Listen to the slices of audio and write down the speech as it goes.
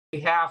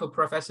have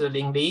Professor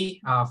Ling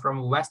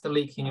from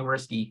Westlake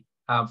University.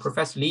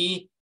 Professor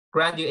Li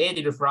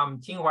graduated from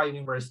Tsinghua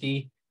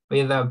University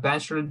with a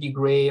bachelor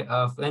degree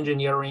of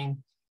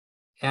engineering,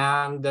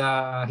 and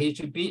his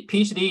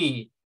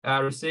PhD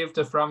received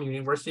from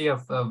University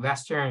of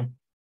Western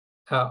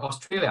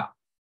Australia.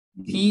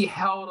 He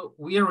held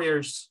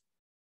various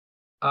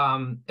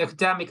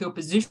academic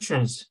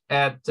positions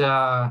at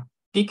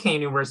Deakin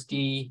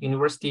University,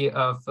 University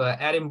of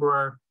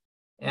Edinburgh,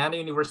 and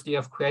University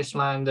of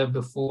Queensland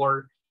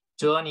before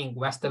joining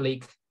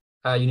Westlake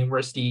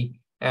University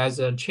as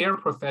a chair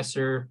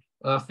professor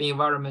of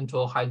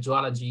environmental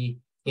hydrology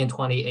in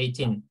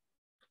 2018.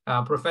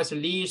 Professor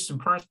Li's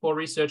principal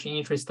research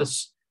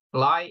interests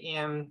lie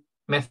in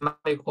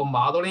mathematical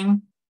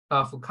modeling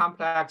of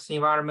complex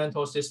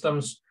environmental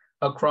systems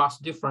across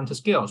different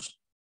scales.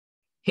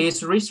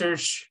 His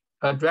research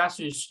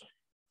addresses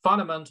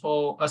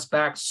fundamental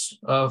aspects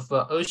of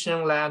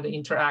ocean-land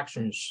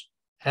interactions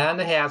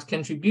and has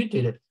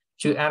contributed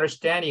to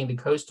understanding the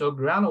coastal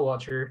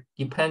groundwater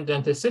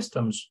dependent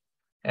systems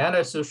and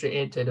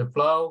associated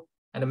flow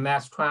and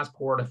mass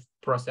transport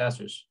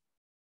processes.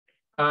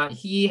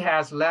 He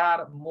has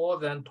led more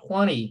than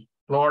 20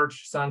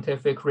 large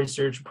scientific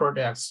research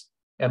projects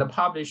and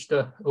published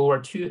over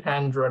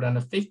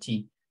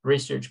 250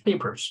 research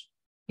papers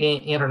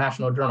in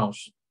international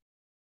journals.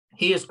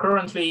 He is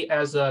currently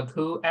as a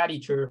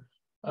co-editor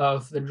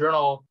of the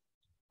journal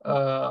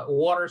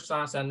Water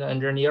Science and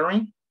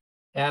Engineering,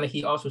 and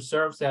he also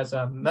serves as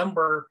a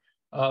member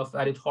of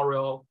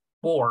editorial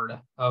board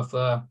of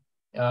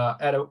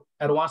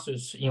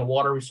Advances in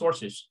Water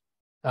Resources.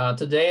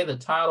 Today, the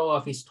title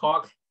of his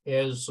talk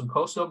is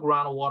Coastal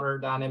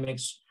Groundwater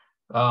Dynamics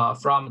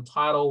from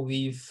Tidal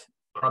Wave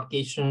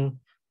Propagation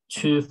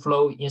to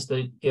Flow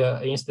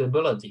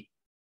Instability.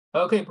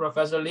 Okay,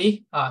 Professor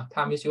Li,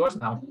 time is yours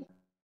now.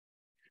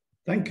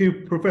 Thank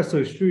you,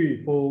 Professor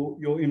Shui, for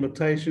your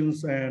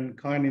invitations and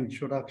kind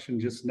introduction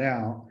just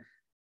now.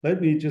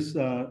 Let me just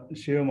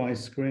share my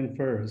screen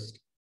first.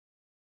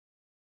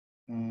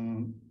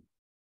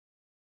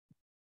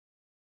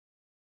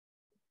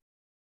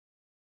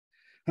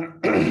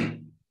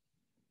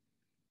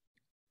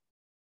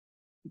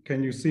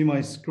 Can you see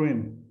my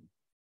screen?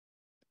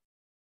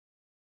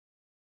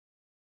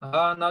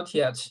 Not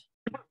yet.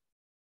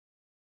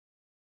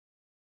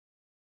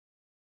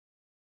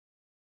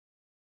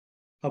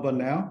 How about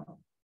now?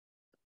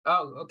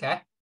 Oh,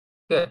 okay,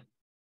 good.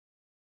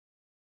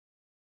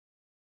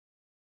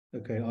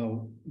 Okay,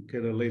 I'll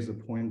get a laser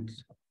point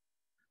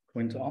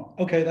on.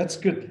 Okay, that's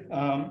good.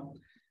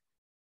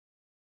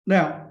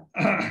 Now,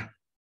 I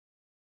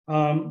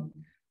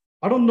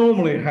don't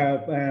normally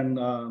have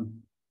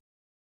an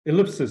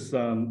ellipsis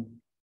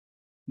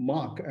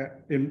mark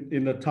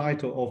in the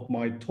title of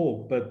my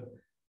talk, but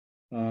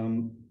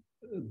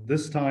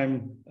this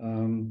time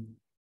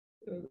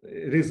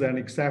it is an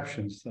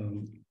exception.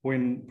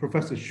 When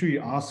Professor Shui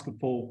asked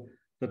for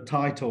the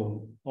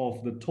title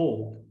of the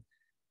talk,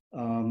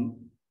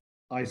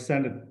 I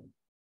sent it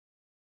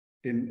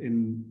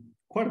in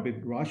quite a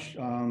bit rush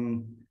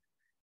and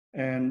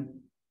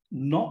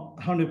not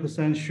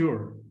 100%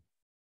 sure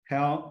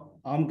how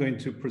I'm going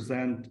to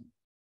present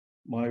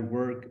my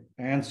work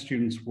and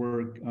students'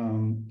 work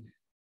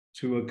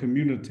to a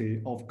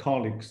community of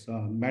colleagues.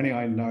 Many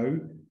I know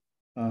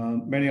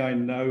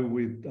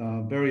with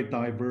very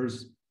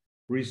diverse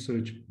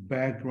research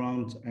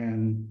backgrounds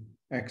and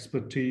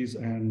expertise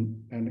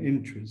and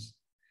interests.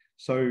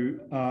 So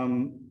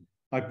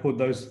I put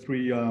those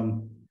three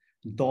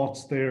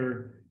dots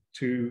there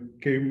to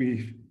give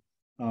me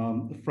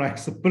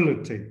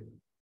flexibility,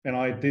 and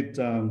I did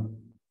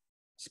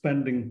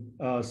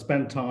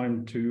spend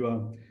time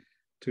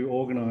to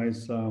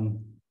organize the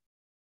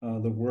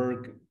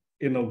work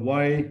in a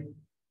way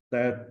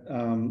that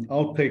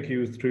I'll take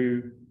you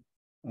through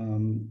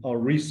our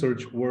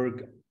research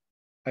work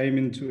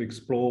aiming to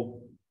explore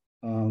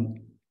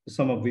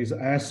some of these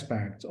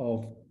aspects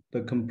of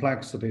the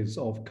complexities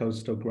of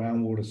coastal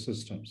groundwater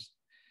systems.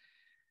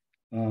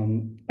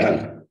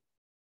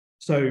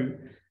 So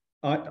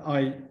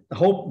I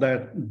hope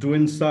that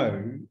doing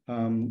so,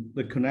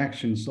 the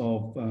connections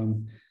of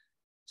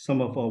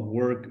some of our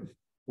work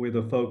with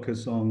a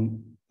focus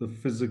on the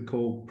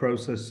physical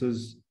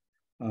processes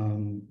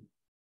and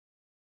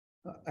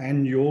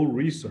your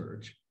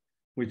research,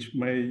 which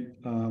may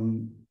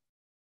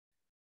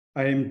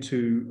aim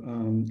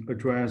to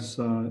address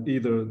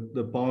either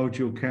the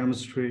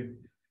biogeochemistry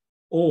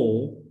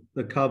or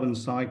the carbon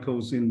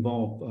cycles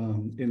involved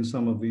in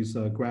some of these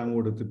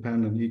groundwater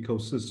dependent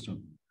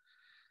ecosystems.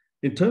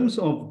 In terms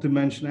of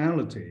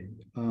dimensionality,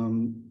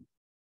 I'm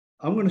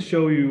going to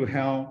show you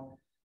how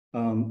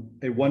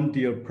a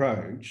 1D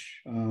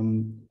approach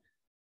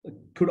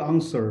could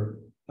answer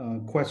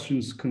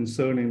questions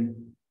concerning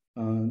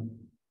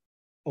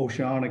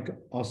oceanic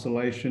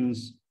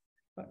oscillations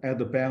at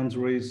the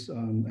boundaries,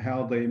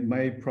 how they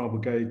may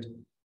propagate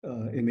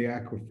in the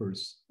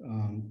aquifers.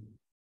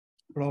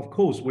 But of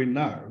course, we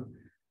know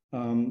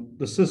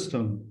the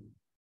system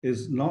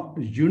is not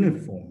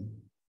uniform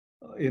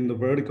in the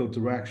vertical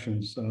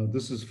directions.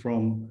 This is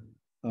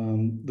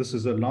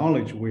a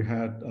knowledge we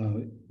had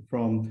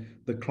from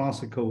the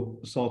classical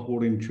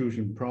saltwater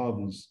intrusion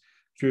problems,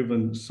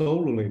 driven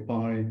solely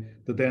by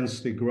the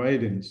density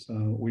gradients.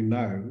 We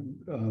know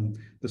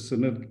the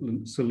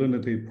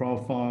salinity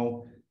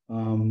profile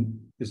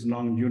is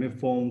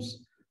non-uniform,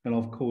 and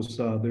of course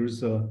there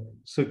is a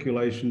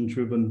circulation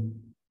driven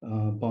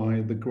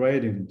by the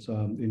gradient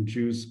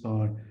induced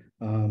by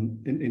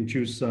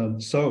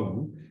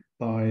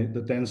by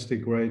the density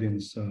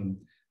gradients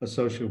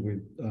associated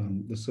with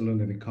the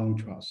salinity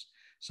contrast.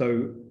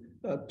 So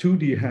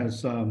 2D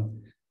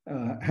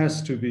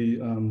has to be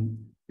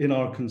in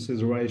our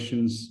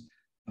considerations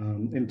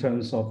in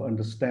terms of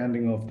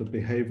understanding of the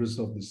behaviors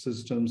of the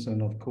systems,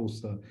 and of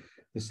course the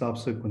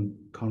subsequent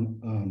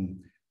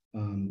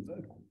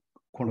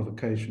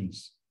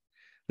quantifications.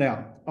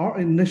 Now, our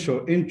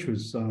initial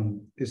interest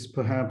is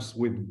perhaps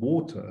with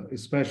water,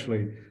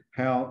 especially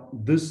how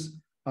this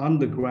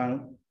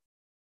underground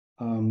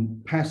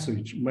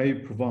passage may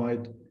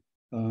provide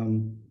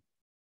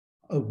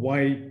a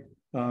way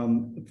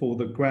for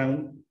the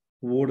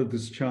groundwater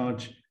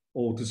discharge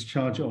or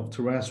discharge of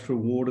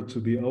terrestrial water to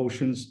the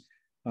oceans,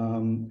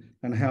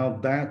 and how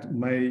that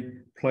may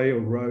play a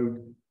role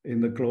in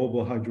the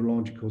global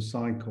hydrological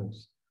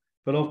cycles.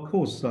 But of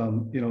course,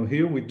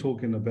 here we're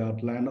talking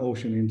about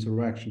land-ocean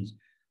interactions,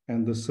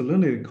 and the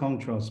salinity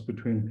contrast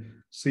between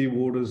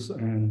seawaters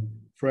and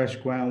fresh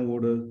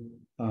groundwater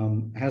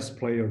has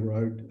played a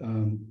role.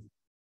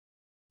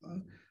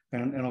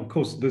 And of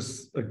course,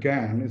 this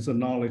again is a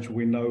knowledge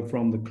we know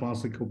from the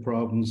classical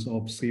problems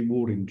of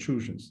seawater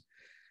intrusions.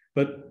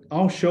 But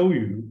I'll show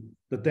you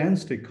the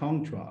density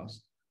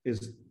contrast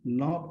is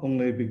not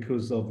only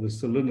because of the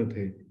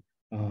salinity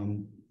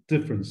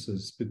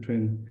differences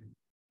between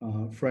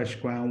fresh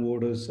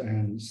groundwaters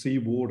and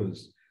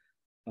seawaters.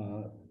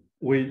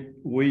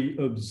 We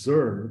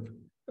observe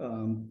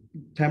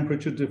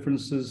temperature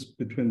differences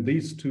between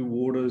these two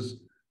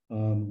waters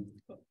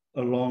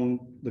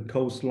along the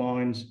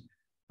coastlines,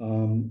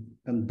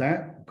 and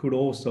that could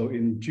also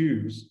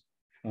induce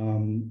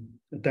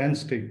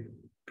density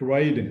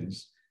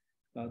gradients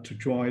to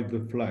drive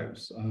the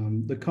flows.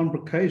 The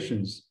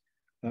complications,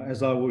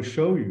 as I will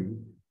show you,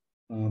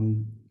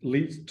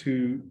 leads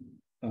to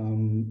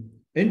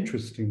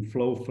interesting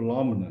flow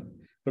phenomena,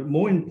 but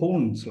more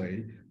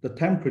importantly, the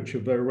temperature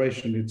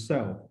variation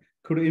itself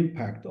could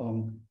impact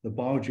on the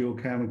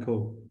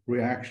biogeochemical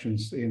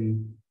reactions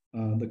in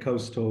the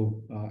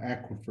coastal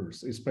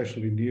aquifers,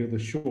 especially near the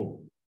shore.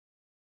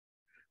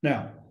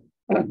 Now,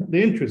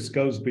 the interest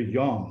goes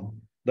beyond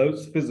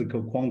those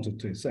physical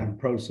quantities and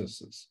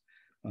processes.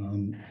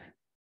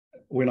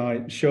 When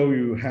I show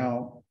you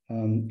how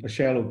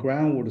shallow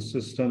groundwater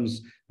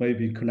systems may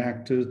be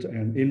connected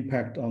and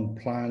impact on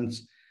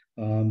plants,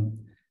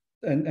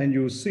 and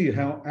you'll see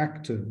how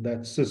active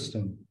that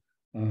system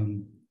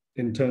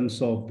in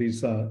terms of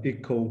these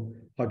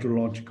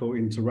eco-hydrological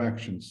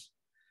interactions.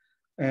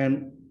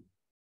 And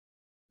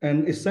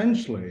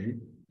essentially,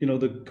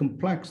 the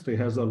complexity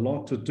has a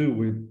lot to do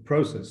with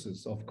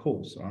processes, of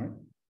course, right?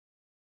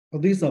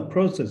 But these are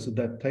processes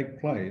that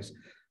take place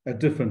at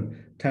different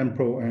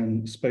temporal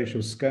and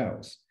spatial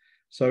scales.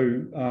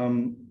 So,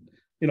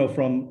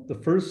 from the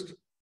first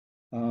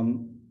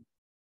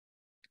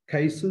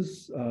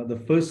cases,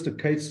 the first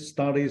case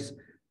studies,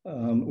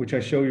 which I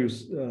show you,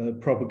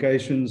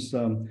 propagations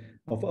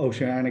of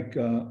oceanic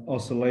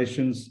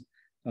oscillations,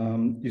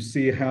 you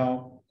see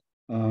how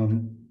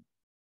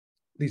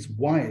these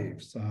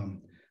waves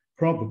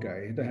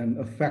propagate and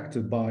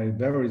affected by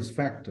various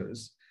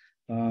factors.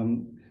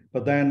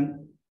 But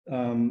then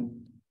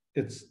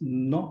it's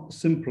not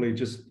simply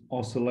just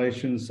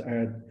oscillations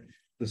at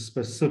the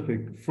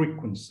specific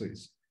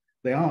frequencies.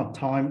 They are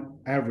time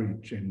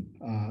average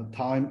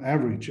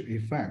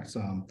effects,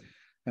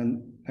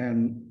 and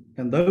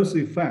those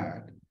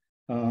effects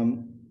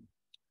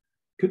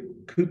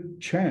could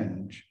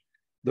change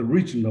the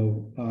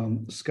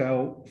regional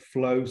scale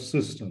flow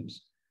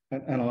systems,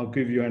 and I'll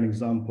give you an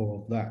example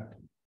of that.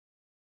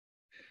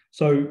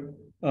 So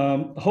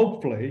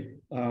hopefully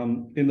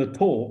in the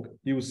talk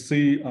you will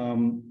see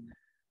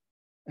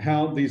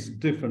how these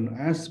different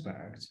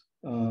aspects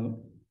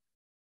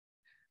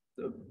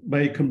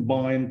may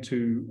combine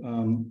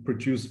to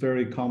produce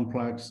very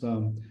complex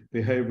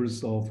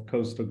behaviors of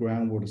coastal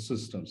groundwater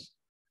systems.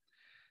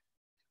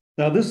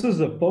 Now, this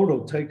is a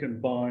photo taken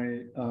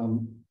by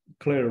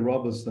Claire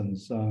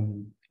Robertson's,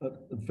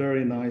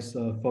 very nice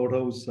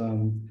photos,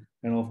 and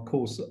of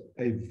course,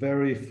 a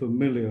very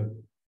familiar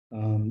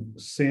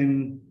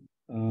scene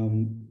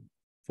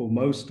for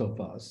most of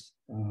us.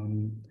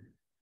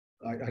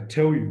 I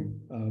tell you,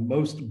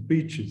 most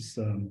beaches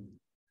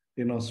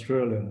in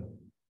Australia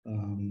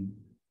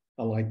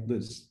are like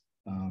this.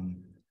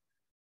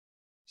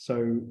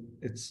 So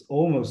it's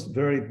almost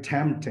very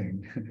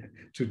tempting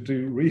to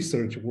do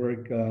research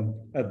work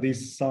at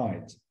these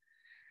sites.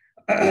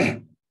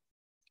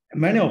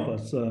 Many of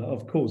us,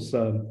 of course,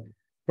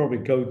 probably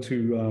go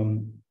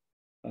to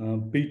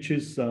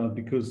beaches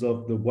because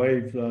of the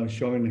wave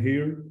shown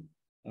here.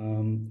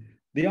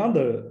 The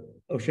other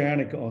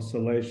oceanic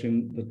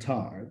oscillation, the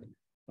tide,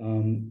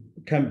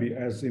 can be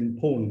as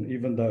important,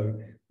 even though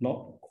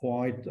not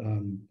quite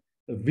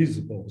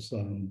visible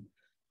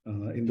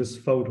in these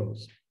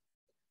photos.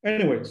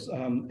 Anyways,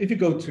 if you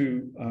go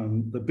to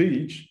the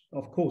beach,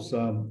 of course,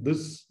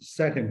 this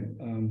setting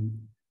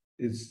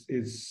is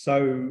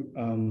so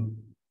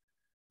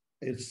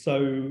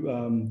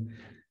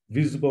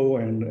visible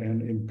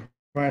and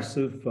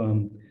impressive.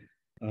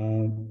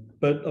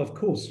 But of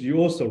course, you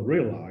also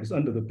realize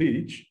under the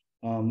beach,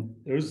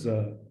 there's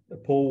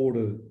poor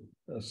water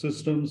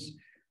systems,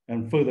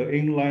 and further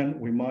inland,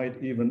 we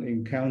might even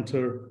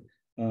encounter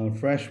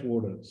fresh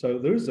water. So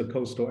there is a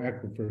coastal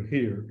aquifer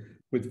here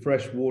with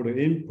fresh water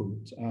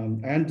input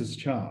and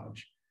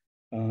discharge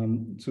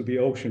to the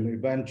ocean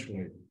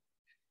eventually.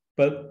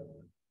 But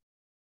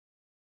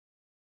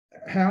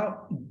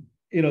how,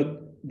 the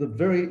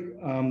very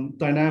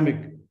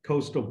dynamic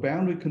coastal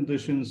boundary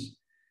conditions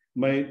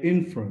may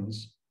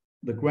influence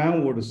the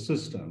groundwater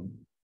system.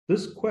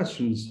 This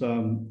question's,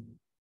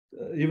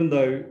 even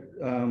though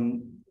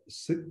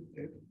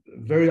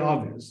very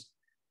obvious,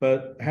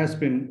 but has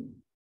been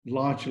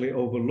largely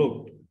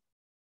overlooked.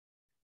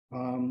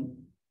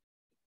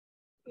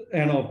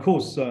 And of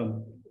course,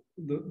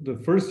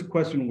 the first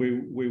question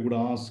we would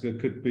ask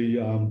could be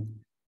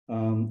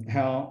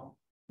how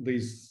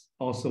these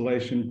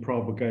oscillations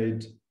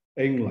propagate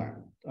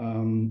inland.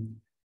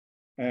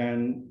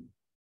 And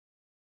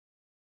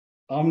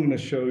I'm going to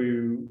show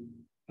you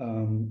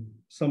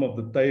some of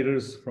the data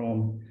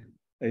from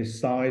a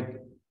site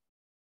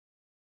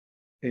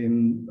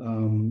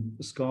in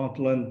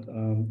Scotland,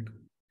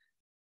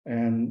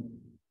 and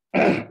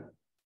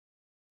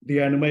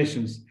the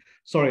animations.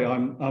 Sorry,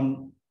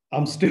 I'm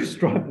still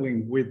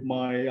struggling with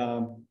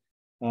my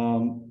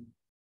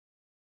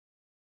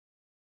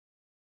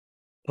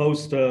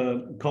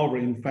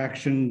post-COVID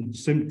infection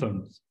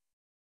symptoms.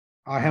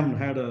 I haven't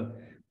had a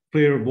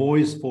clear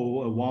voice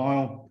for a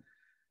while.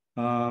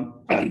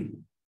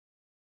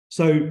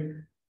 So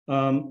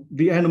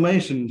the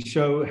animations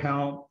show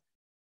how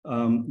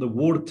the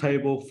water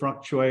table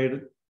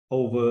fluctuated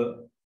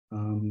over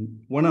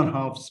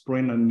 1.5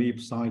 spring and neap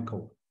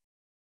cycle.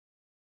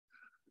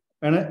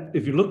 And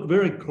if you look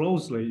very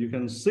closely, you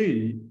can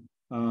see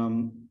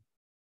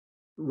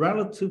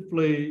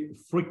relatively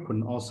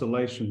frequent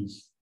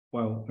oscillations.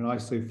 Well, when I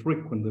say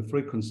frequent, the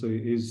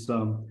frequency is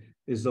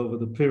over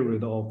the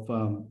period of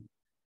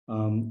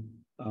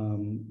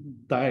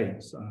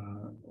days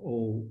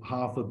or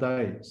half a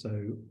day.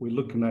 So we're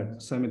looking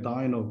at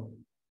semi-diurnal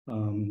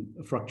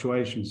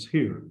fluctuations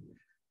here.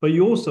 But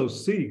you also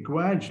see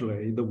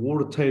gradually the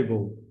water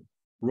table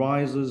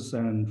rises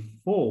and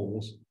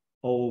falls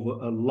over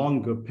a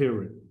longer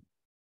period.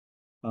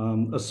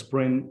 The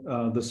spring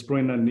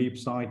and neap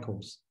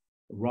cycles,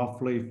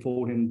 roughly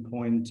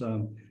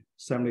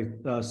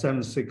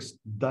 14.76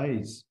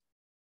 days.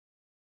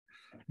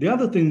 The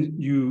other thing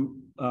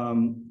you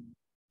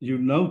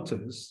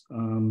notice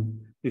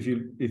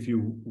if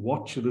you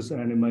watch this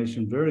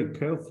animation very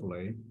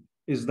carefully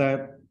is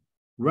that,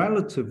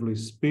 relatively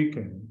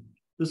speaking,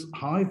 this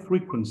high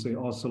frequency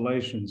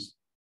oscillations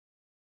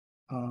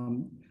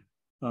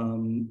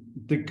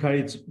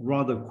decays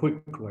rather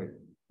quickly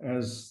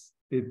as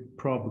it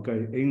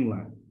propagates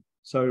inland.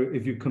 So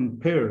if you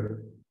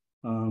compare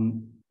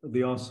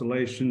the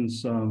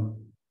oscillations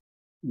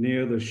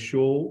near the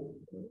shore,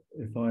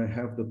 if I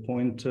have the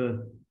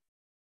pointer,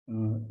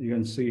 you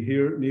can see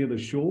here near the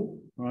shore,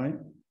 right?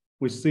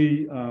 We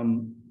see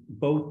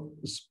both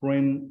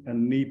spring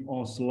and neap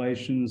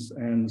oscillations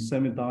and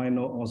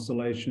semi-diurnal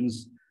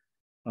oscillations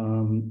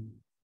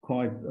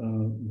quite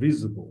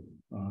visible.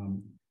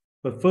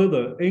 But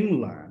further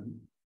inland,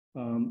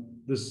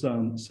 this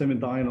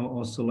semi-diurnal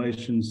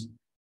oscillations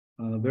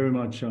very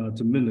much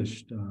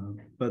diminished,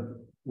 but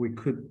we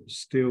could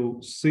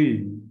still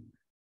see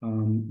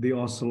the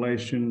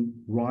oscillation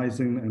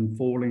rising and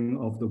falling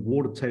of the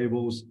water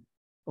tables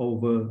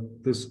over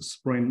this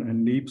spring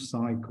and neap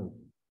cycle.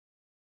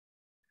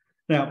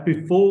 Now,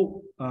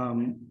 before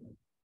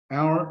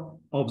our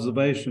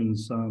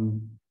observations,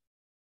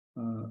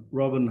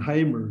 Robin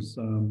Hamers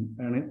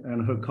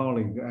and her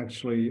colleague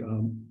actually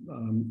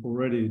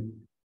already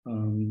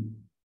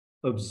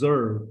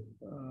observed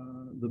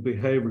the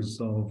behaviors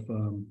of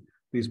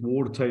these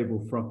water table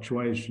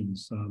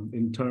fluctuations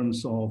in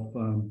terms of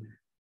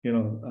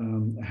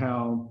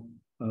how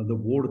the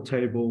water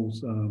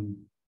tables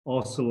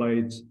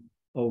oscillate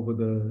over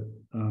the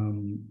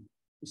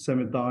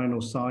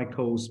semi-diurnal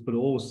cycles, but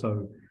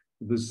also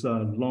this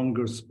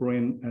longer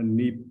spring and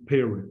neap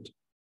period,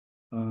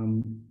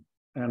 and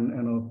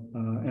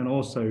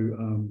also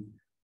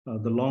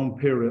the long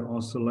period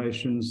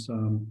oscillations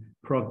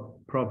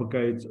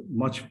propagate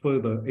much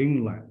further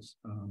inland,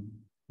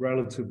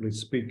 relatively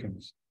speaking.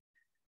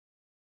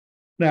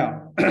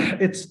 Now,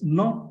 it's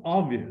not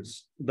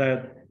obvious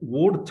that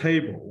water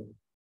table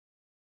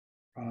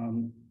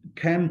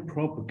can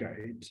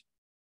propagate,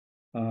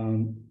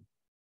 can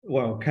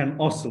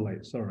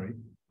oscillate, sorry,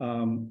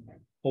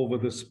 over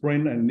the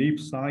spring and neap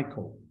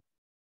cycle.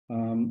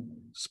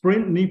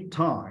 spring neap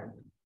tide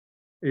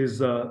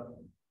is a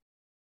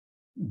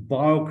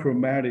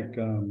biochromatic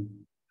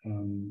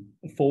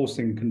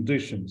forcing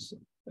conditions.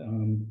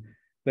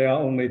 There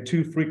are only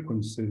two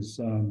frequencies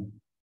in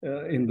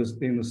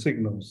the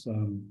signals.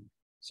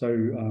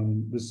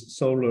 This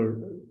solar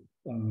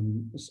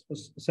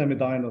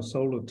semidiurnal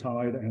solar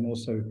tide and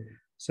also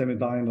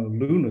semidiurnal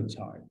lunar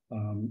tide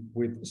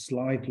with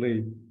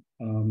slightly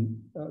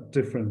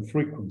different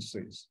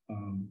frequencies.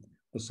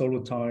 The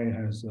solar tide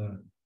has a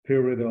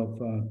period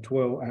of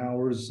 12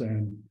 hours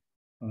and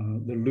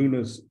the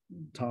lunar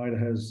tide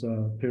has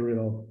a period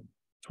of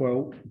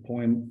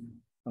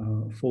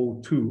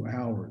 12.42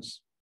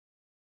 hours.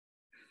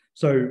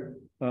 So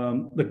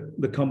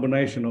the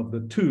combination of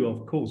the two,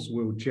 of course,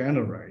 will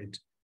generate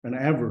an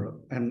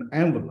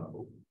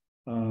envelope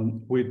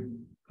with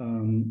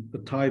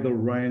the tidal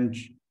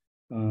range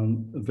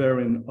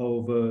varying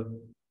over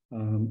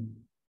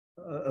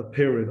a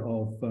period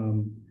of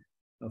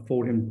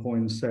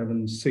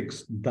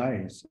 14.76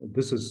 days.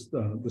 This is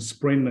the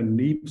spring and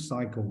neap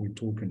cycle we're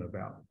talking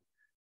about.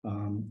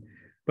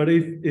 But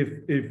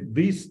if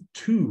these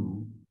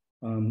two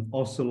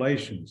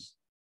oscillations,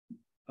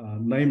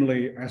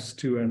 namely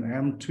S2 and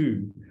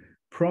M2,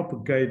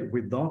 propagate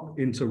without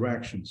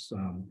interactions,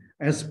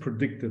 as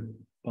predicted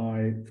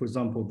by, for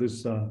example,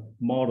 this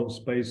models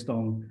based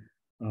on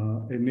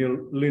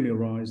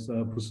linearized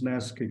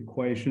Poisson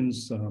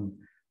equations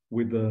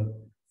with the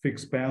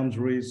fixed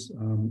boundaries,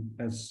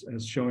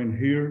 as shown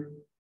here.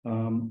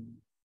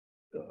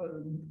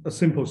 A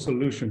simple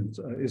solution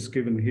is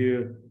given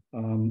here,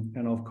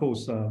 and of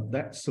course,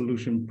 that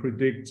solution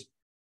predicts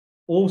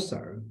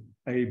also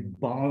a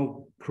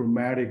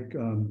biochromatic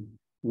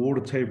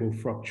water table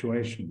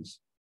fluctuations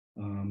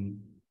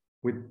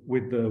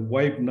with the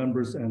wave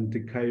numbers and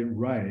decay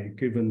rate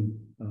given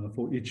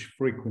for each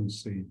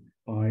frequency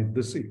by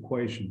this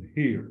equation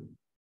here.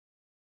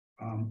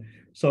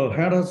 So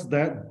how does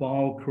that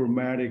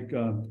biochromatic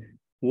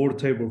water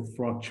table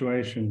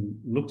fluctuation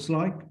looks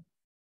like?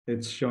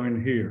 It's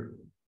shown here,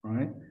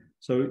 right?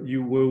 So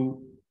you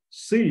will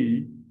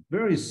see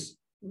very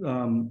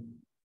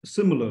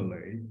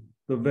similarly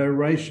the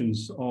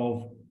variations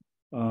of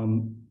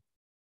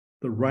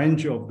the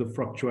range of the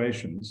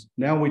fluctuations.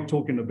 Now we're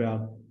talking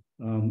about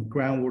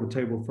groundwater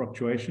table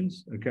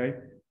fluctuations, okay?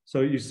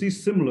 So you see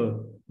similar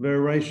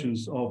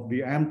variations of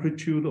the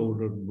amplitude or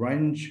the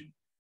range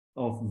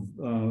of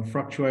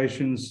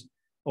fluctuations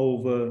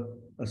over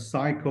a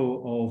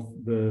cycle of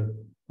the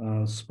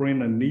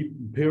spring and neap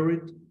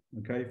period,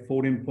 okay,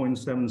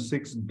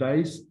 14.76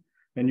 days.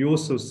 And you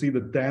also see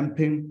the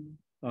damping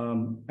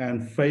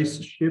and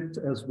phase shift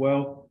as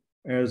well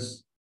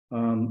as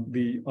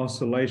the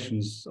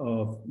oscillations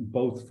of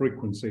both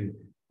frequency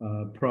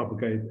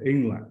propagate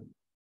inland.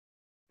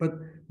 But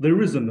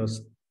there isn't a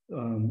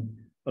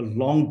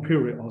long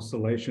period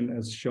oscillation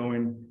as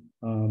shown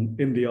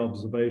in the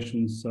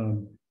observations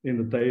in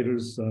the data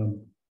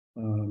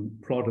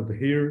plotted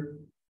here.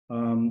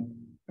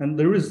 And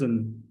there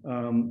isn't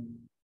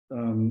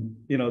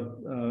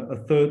a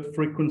third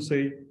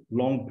frequency,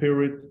 long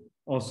period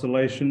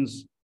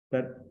oscillations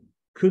that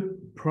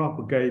could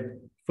propagate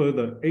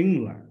further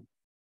inland.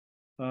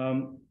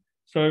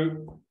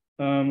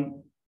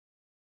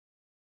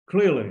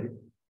 Clearly,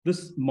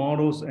 this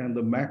models and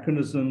the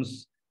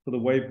mechanisms for the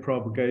wave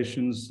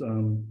propagations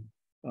from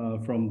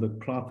the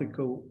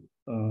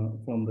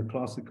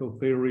classical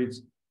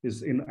theories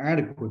is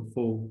inadequate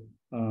for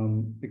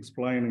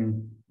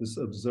explaining this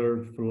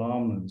observed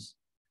phenomenon.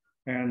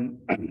 And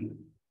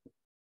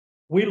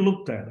we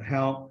looked at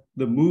how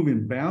the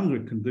moving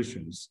boundary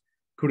conditions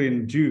could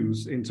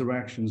induce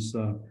interactions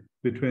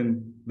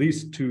between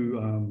these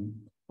two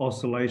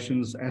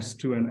oscillations,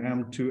 S2 and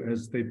M2,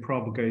 as they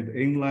propagate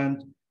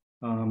inland.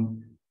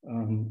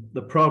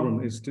 The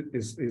problem is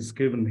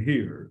given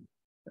here.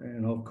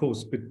 And of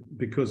course,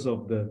 because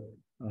of the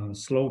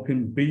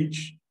sloping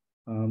beach,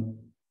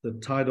 the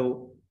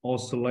tidal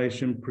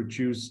oscillation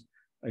produces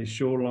a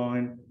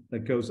shoreline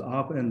that goes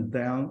up and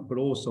down, but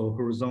also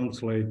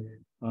horizontally,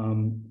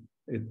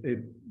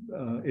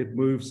 it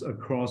moves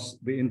across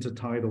the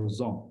intertidal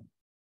zone.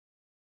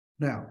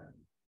 Now,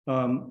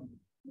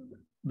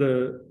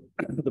 the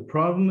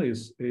problem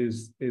is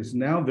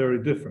now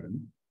very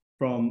different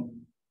from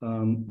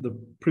the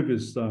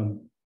previous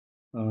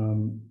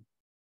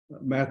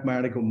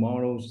mathematical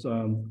models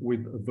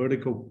with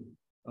vertical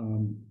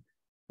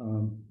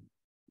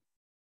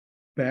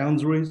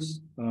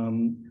boundaries,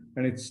 and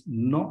it's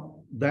not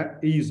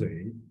that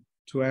easy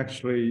to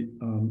actually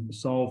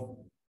solve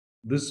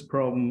this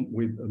problem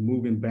with a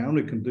moving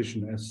boundary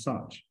condition as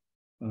such.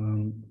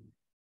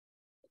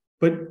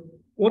 But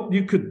what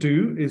you could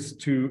do is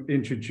to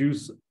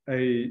introduce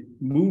a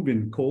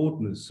moving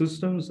coordinate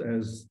systems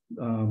as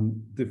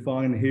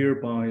defined here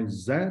by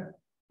Z.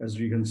 As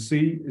you can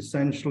see,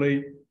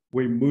 essentially,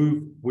 we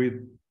move with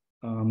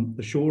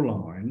the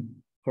shoreline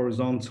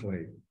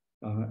horizontally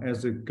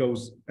as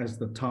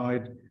the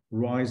tide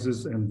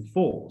rises and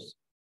falls.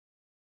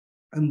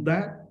 And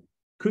that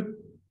could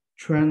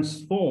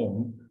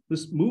transform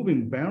this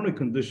moving boundary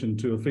condition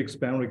to a fixed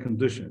boundary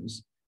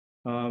conditions.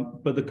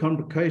 But the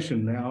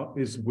complication now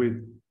is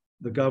with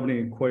the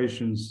governing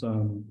equations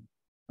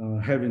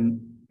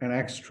having an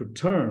extra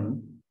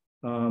term,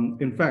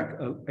 in fact,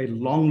 a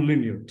long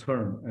linear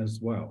term as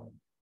well.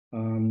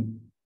 And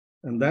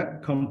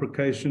that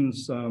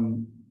complications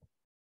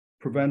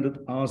prevented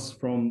us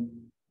from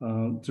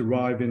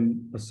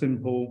deriving a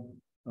simple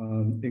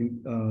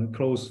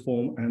closed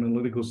form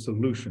analytical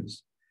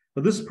solutions.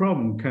 But this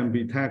problem can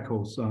be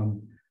tackled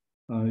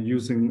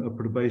using a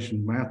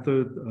perturbation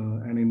method,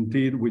 and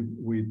indeed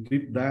we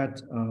did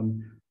that,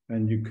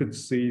 and you could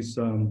see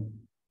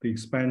the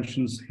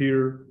expansions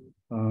here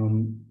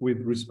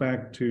with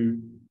respect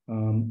to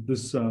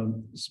this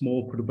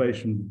small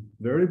perturbation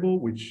variable,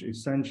 which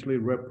essentially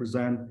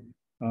represent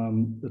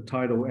the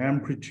tidal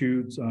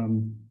amplitudes,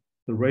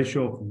 the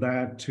ratio of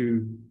that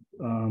to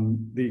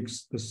the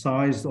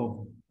size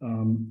of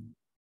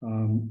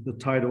the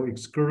tidal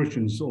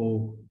excursions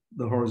or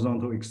the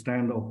horizontal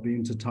extent of the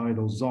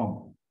intertidal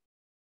zone.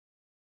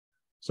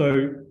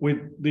 So with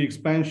the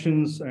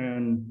expansions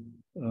and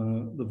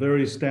the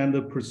very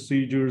standard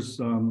procedures,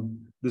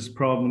 this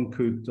problem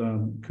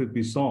could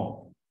be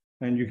solved.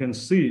 And you can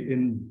see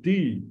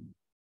indeed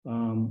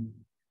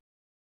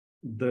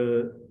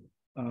the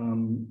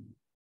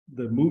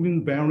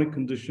moving boundary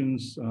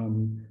conditions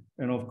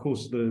and of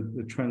course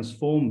the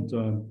transformed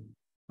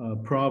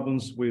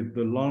problems with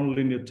the long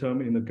linear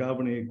term in the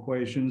governing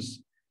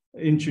equations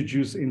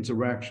introduce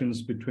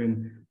interactions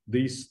between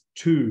these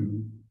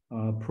two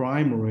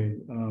primary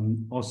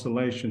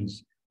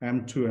oscillations,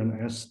 M2 and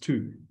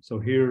S2. So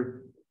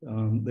here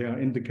they are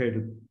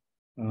indicated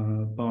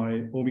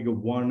by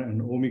omega-1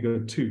 and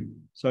omega-2.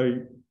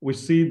 So we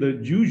see the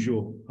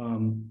usual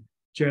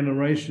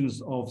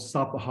generations of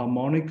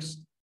subharmonics,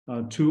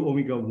 2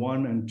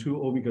 omega-1 and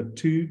 2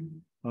 omega-2,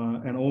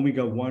 and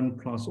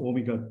omega-1 plus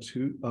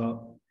omega-2.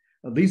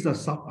 These are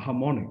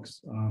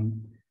subharmonics.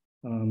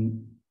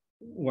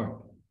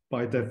 Well,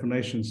 by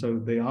definition, so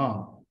they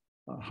are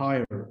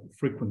higher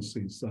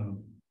frequencies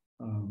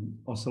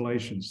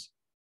oscillations.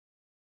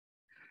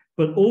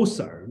 But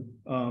also,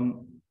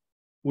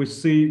 we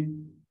see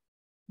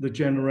the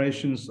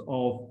generations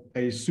of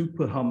a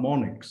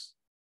superharmonics,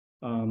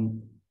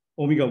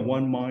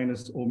 omega-1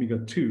 minus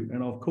omega-2.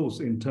 And of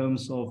course, in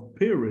terms of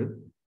period,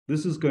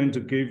 this is going to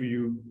give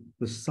you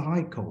the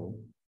cycle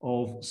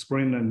of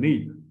spring and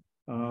neap.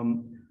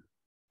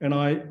 And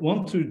I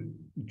want to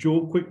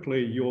draw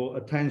quickly your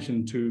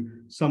attention to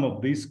some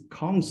of these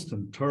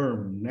constant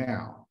terms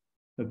now,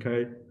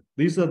 okay?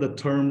 These are the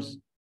terms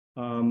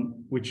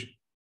which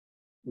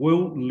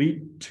will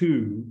lead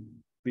to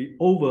the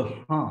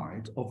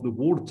overheight of the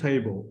water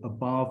table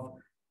above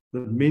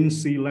the mean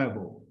sea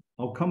level.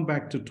 I'll come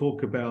back to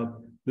talk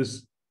about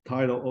this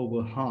tidal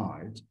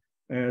overheight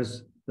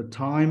as the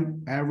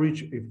time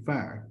average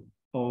effect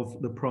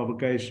of the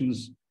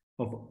propagations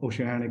of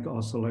oceanic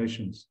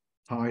oscillations,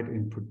 tide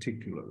in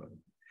particular.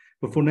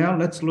 But for now,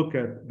 let's look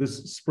at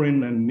this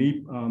spring and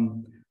neap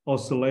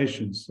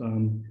oscillations.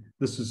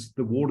 This is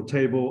the water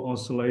table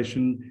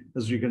oscillation.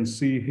 As you can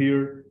see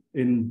here,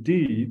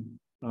 indeed,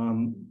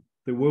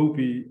 there will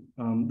be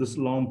this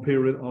long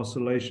period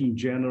oscillation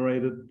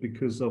generated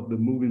because of the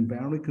moving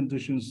boundary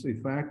conditions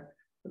effect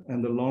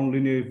and the long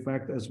linear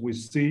effect, as we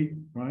see,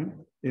 right,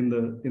 in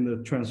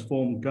the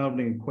transformed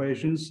governing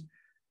equations.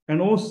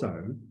 And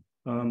also,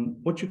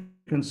 what you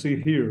can see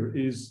here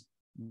is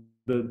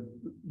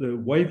the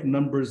wave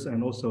numbers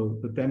and also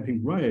the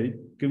damping rate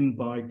given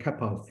by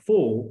kappa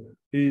 4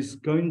 is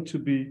going to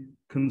be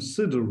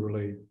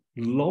considerably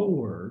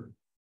lower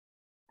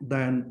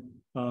than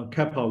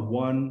kappa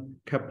 1,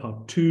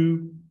 kappa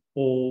 2,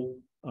 or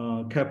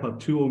kappa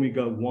 2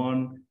 omega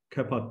 1,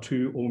 kappa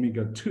 2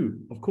 omega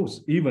 2. Of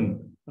course, even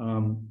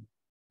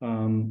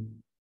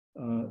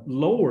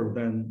lower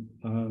than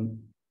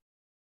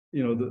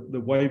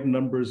the wave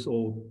numbers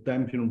or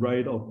damping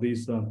rate of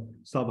these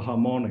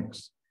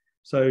subharmonics.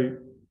 So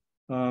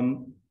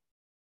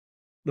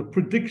the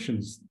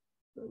predictions,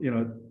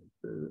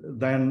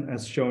 then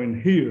as shown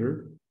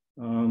here,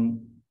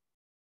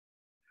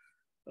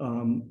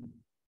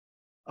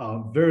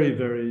 are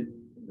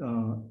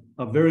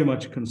very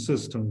much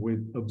consistent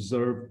with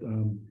observed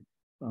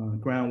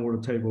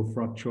groundwater table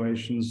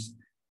fluctuations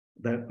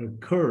that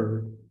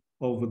occur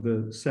over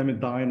the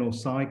semi-diurnal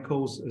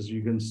cycles, as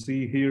you can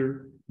see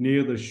here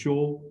near the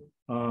shore,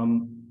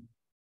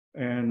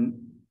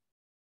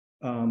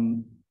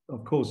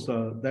 of course,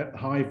 that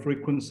high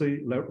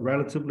frequency,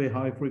 relatively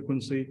high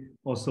frequency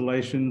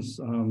oscillations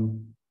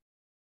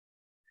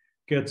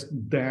gets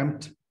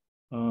damped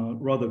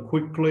rather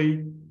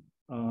quickly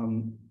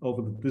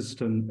over the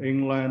distant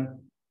inland.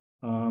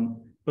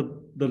 But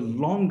the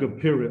longer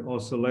period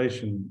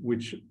oscillation,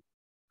 which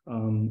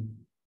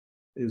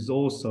is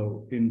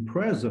also in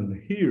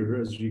present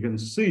here, as you can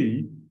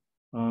see,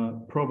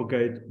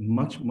 propagate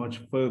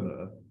much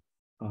further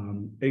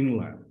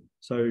inland.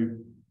 So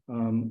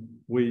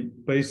we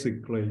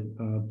basically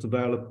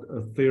developed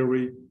a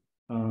theory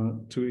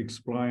to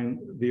explain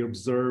the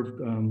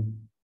observed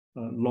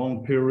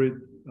long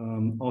period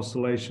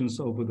oscillations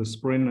over the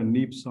spring and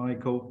neap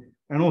cycle,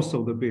 and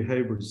also the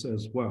behaviors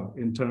as well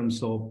in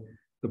terms of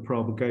the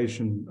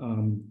propagation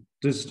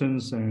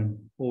distance and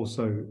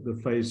also the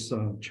phase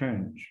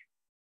change.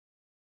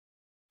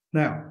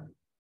 Now,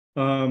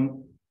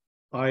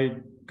 I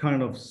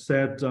kind of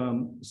said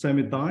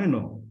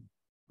semidiurnal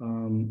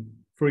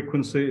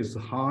frequency is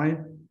high,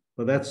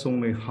 but that's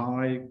only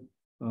high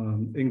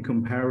in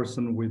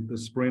comparison with the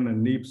spring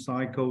and neap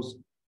cycles.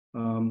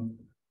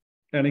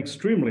 An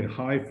extremely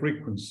high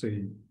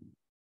frequency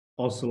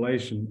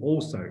oscillation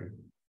also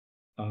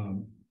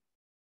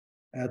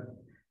at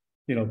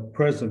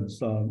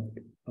presence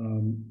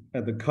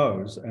at the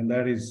coast, and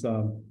that is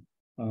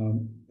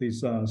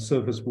these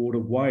surface water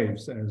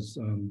waves as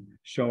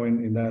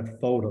shown in that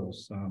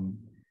photos.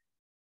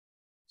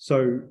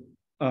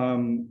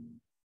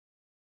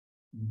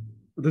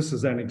 This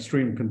is an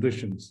extreme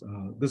conditions.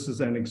 This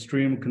is an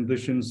extreme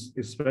conditions,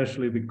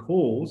 especially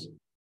because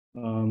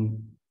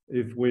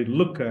if we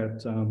look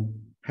at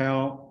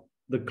how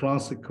the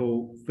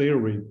classical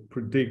theory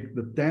predict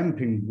the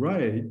damping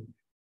rate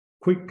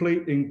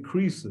quickly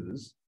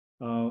increases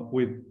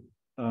with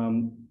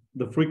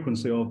the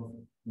frequency of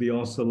the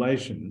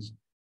oscillations.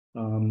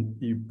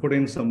 You put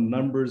in some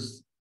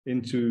numbers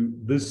into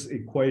this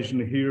equation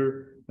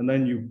here, and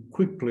then you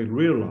quickly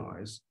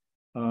realize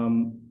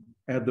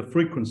at the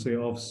frequency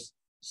of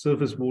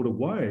surface water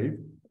wave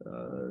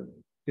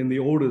in the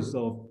orders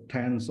of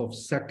tens of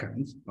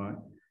seconds, right?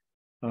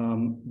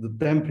 The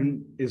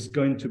damping is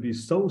going to be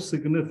so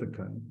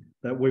significant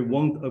that we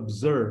won't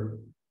observe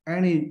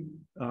any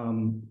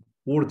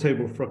water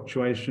table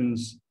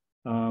fluctuations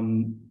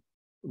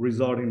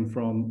resulting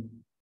from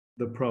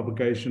the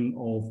propagation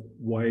of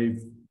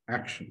wave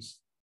actions.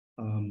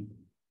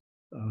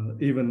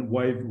 Even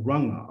wave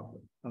run-up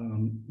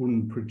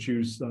wouldn't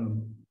produce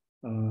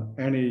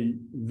any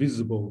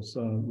visible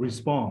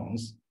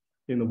response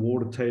in the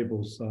water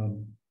tables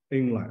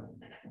inland.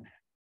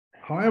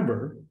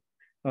 However,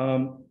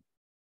 I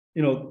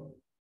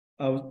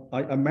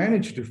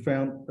managed to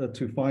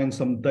find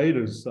some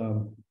data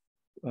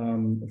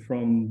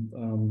from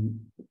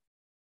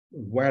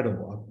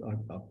Weddell.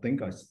 I think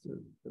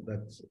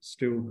that's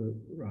still the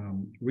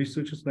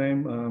researcher's name.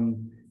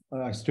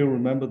 I still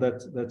remember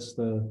that's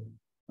the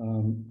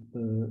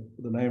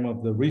name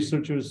of the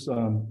researchers.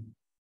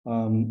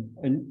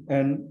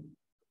 And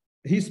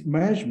his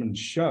measurements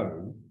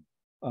show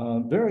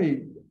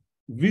very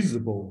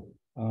visible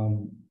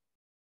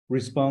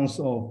response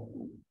of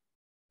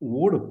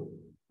poor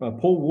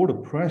water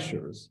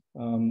pressures,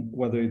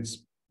 whether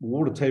it's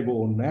water table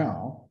or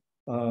now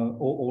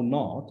or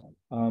not.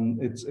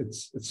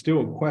 It's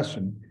still a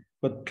question,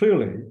 but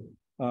clearly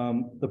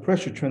the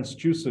pressure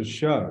transducers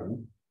show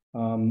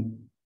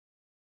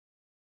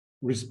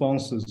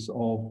responses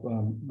of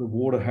the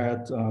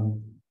waterhead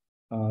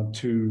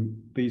to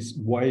these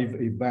wave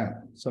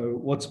events. So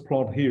what's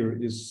plotted here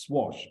is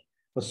swash.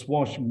 The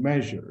swash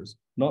measures,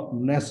 not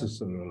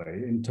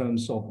necessarily in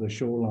terms of the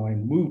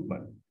shoreline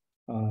movement.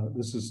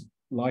 This is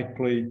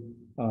likely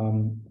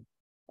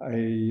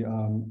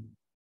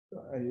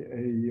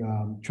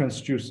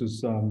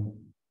transducers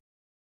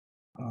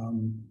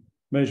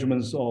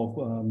measurements of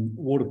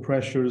water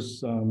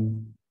pressures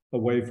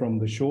away from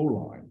the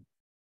shoreline.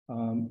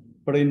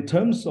 But in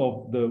terms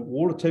of the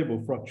water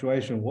table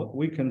fluctuation, what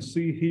we can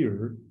see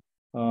here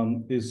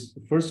is,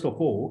 first of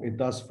all, it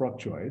does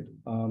fluctuate.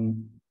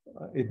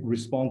 It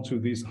responds to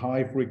these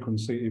high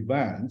frequency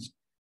events.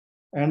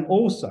 And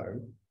also,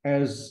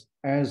 as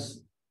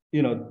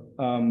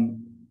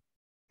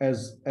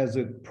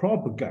it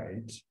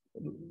propagates,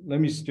 let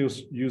me still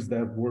use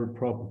that word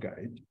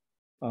propagate,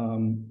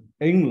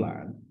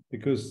 inland,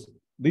 because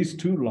these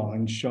two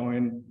lines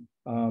showing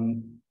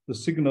the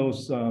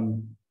signals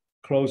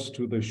close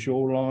to the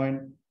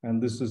shoreline,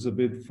 and this is a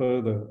bit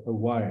further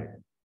away.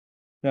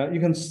 Now you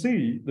can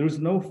see there's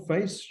no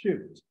phase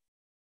shift.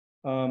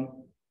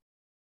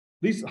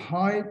 These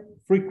high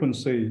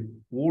frequency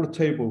water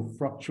table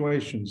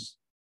fluctuations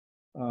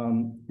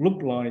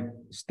look like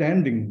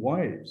standing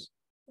waves,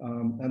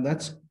 and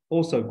that's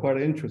also quite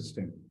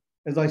interesting.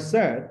 As I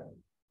said,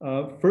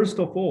 first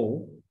of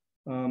all,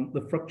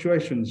 the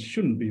fluctuations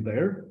shouldn't be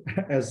there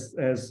as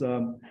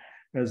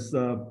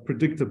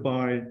predicted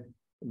by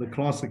the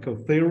classical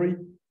theory.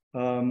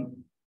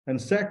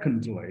 And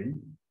secondly,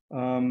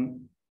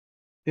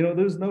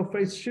 there's no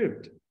phase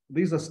shift.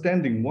 These are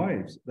standing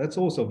waves. That's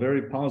also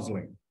very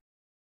puzzling.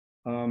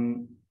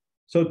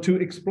 So to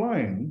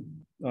explain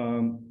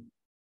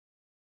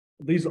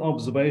these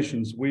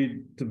observations,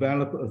 we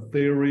develop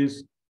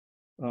theories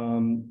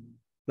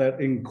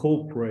that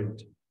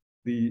incorporate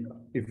the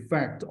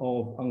effect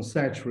of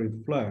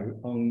unsaturated flow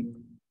on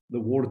the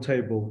water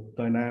table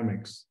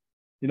dynamics.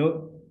 In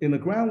the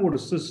groundwater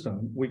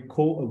system, we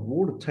call a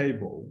water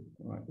table,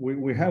 right?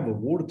 We have a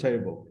water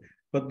table,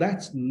 but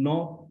that's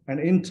not an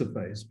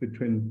interface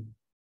between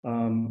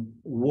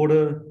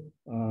water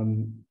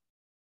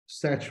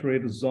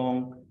saturated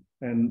zone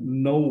and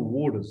no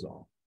water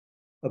zone.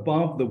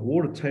 Above the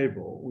water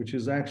table, which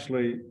is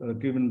actually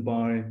given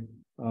by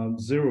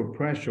zero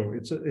pressure,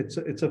 it's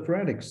a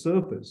phreatic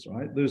surface,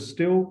 right? There's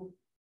still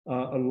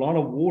a lot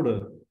of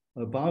water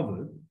above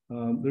it.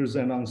 There's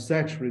an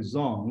unsaturated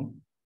zone,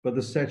 but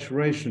the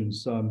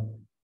saturations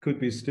could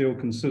be still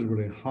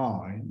considerably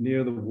high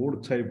near the water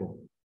table.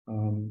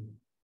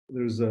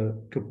 There's a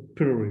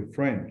capillary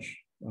fringe.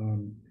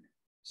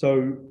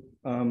 So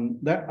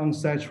that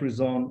unsaturated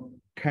zone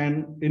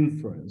can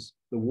influence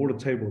the water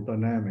table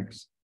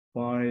dynamics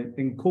by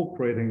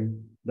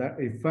incorporating that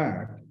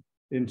effect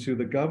into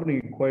the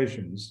governing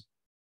equations.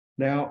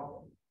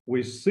 Now,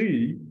 we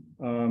see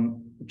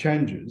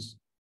changes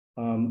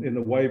in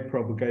the wave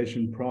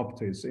propagation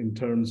properties in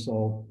terms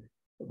of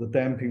the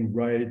damping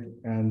rate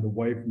and the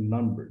wave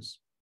numbers.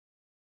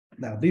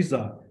 Now, these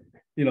are,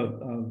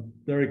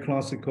 very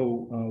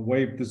classical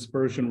wave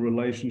dispersion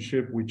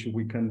relationship, which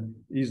we can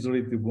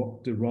easily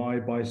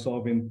derive by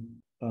solving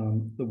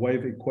the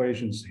wave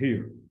equations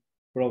here.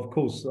 But of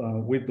course,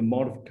 with the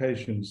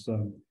modifications,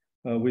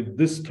 with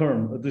this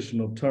term,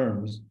 additional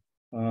terms,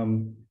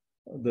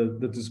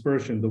 the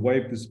dispersion, the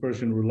wave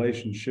dispersion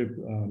relationship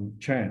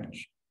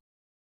change.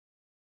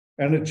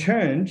 And a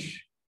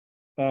change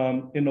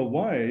in a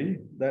way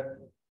that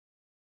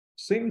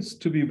seems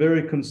to be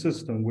very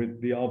consistent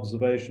with the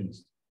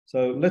observations.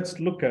 So let's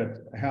look at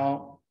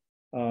how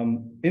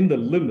in the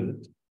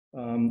limit,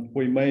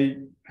 we may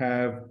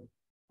have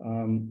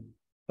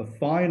a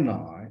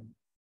finite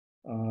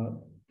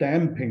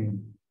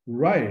damping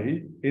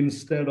rate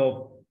instead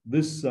of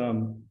this,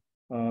 at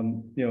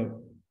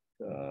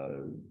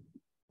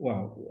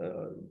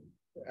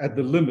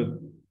the limit,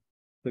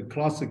 the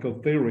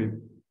classical theory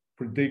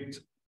predict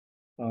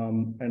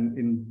an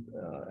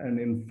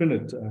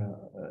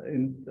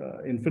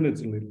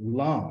infinitely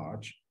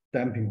large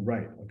damping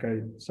rate.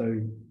 Okay,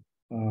 so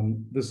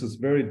this is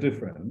very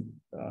different.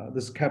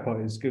 This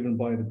kappa is given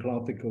by the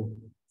classical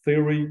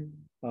theory,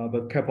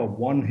 but kappa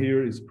 1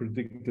 here is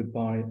predicted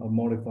by a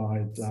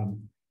modified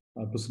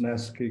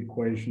Boussingaski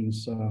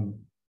equations.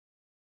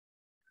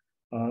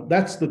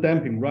 That's the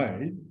damping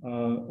rate,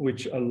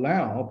 which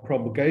allow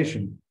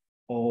propagation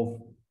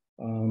of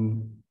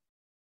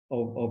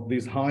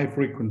these high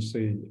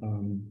frequency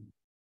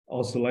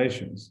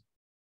oscillations.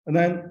 And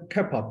then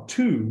kappa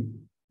 2,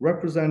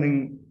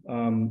 representing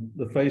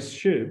the phase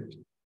shift,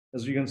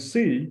 as you can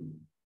see,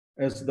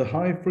 as the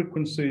high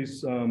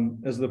frequencies,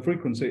 as the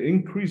frequency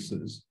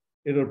increases,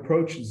 it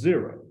approaches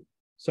 0.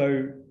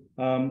 So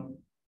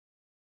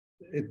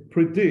it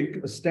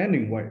predicts a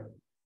standing wave.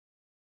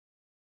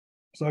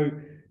 So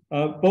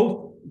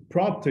both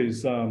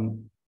properties, are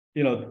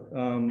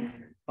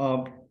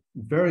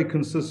very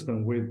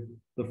consistent with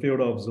the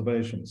field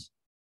observations.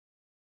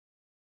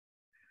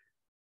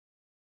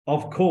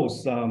 Of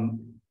course,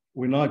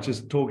 we're not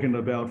just talking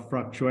about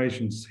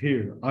fluctuations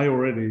here. I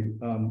already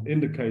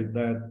indicate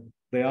that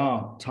there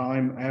are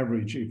time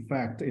average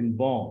effect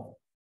involved.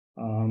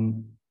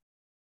 And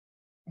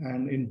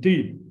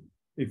indeed,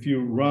 if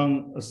you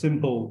run a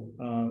simple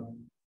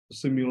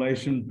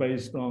simulation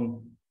based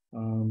on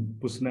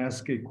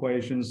Boussingaski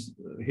equations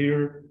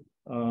here,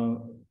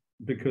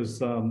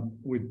 because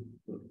with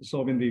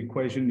solving the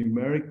equation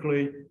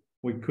numerically,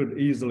 we could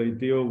easily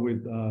deal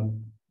with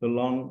the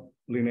long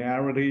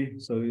linearity.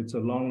 So it's a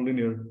long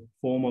linear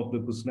form of the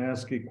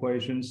Boussingaski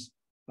equations.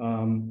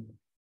 And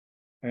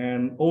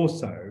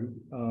also,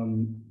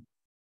 an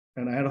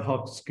ad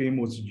hoc scheme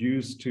was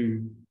used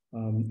to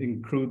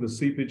include the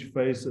seepage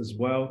phase as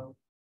well.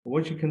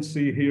 What you can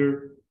see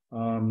here,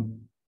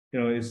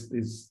 is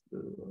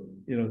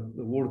the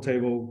water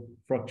table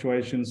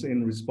fluctuations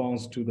in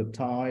response to the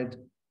tide.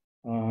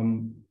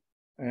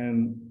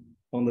 And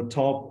on the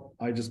top,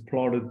 I just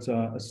plotted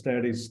a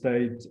steady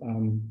state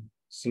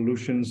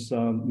solutions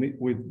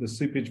with the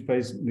seepage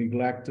phase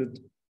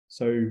neglected.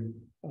 So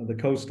the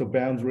coastal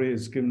boundary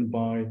is given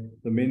by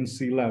the mean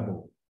sea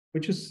level,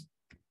 which is,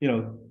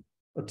 a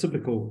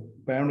typical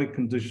boundary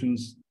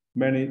conditions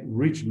many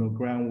regional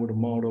groundwater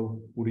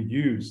model would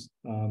use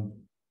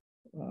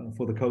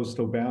for the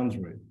coastal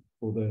boundary,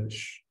 for the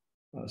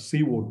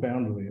seaward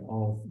boundary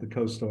of the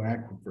coastal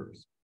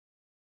aquifers.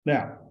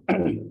 Now,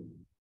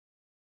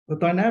 the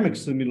dynamic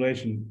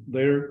simulation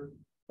there,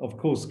 of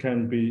course,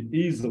 can be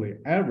easily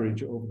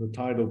averaged over the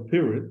tidal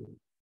period.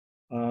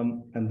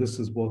 And this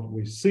is what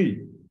we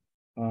see.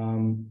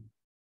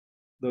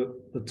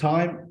 The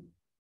time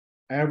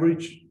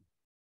average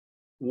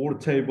water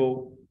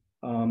table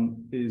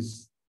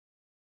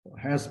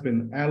has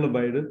been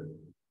elevated,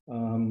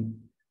 and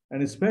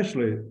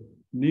especially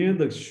near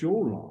the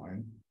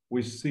shoreline,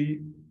 we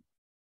see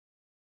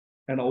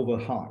an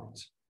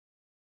overheight.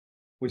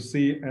 We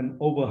see an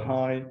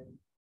overheight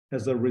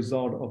as a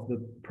result of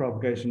the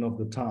propagation of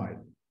the tide.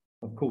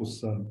 Of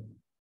course,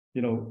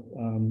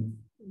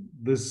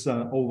 this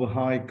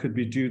overheight could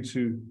be due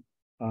to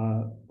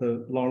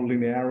the long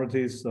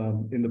linearities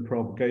in the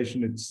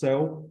propagation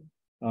itself.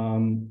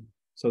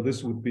 So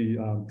this would be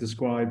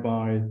described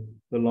by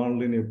the long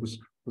linear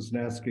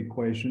Boussingaski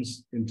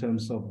equations in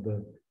terms of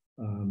the,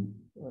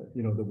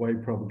 the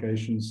wave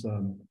propagations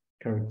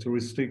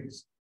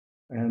characteristics.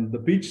 And the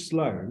beach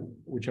slope,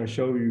 which I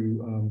showed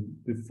you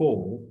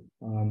before,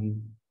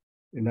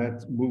 in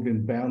that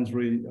moving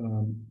boundary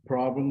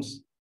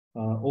problems,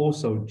 can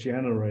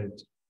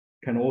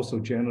also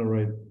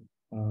generate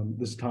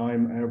this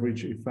time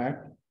average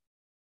effect.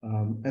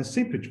 And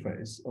seepage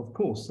phase, of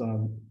course,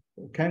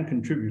 can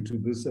contribute to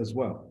this as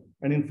well.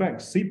 And in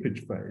fact,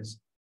 seepage phase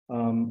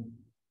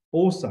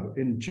also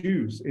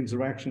induce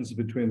interactions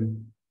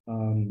between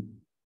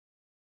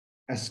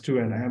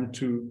S2 and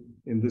M2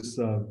 in this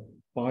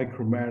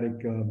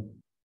bichromatic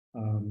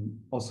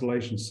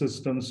oscillation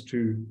systems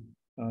to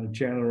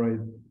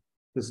generate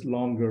this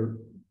longer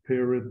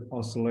period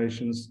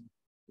oscillations,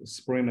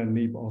 spring and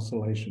neap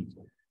oscillations.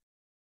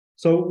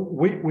 So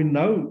we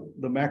know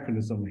the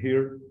mechanism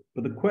here,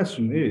 but the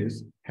question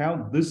is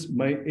how this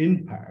may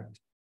impact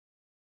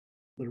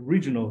the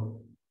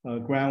regional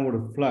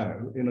groundwater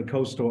flow in a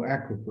coastal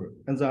aquifer.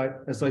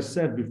 As I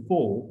said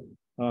before,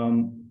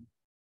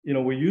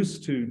 we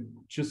used to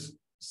just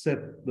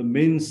set the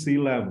mean sea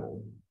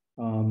level,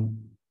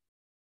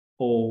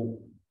 or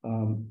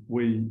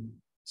we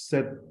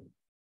set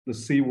the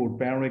seaward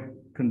boundary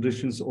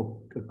conditions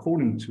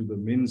according to the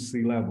mean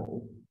sea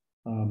level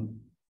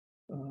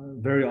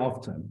very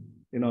often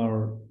in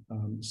our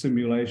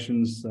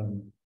simulations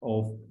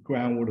of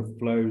groundwater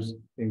flows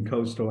in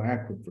coastal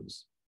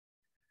aquifers.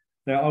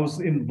 Now, I was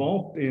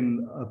involved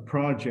in a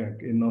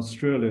project in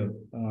Australia.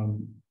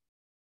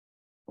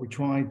 We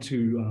tried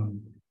to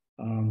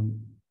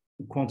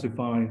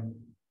quantify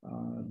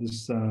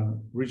this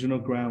regional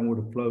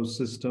groundwater flow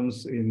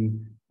systems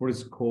in what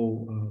is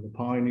called the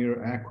pioneer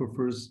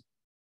aquifers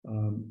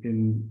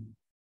in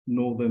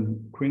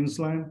northern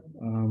Queensland.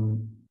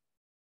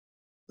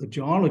 The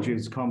geology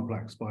is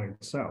complex by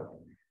itself,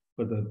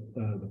 but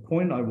the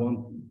point I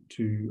want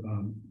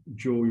to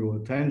draw your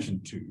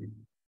attention to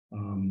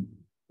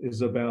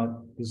is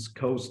about this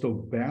coastal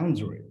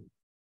boundary.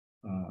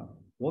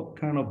 What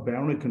kind of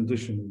boundary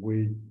condition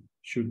we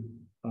should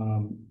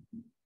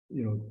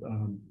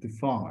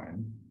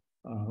define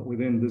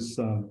within this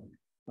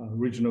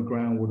regional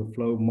groundwater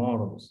flow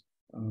models.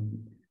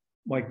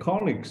 My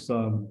colleagues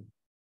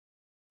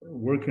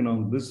working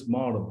on this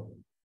model,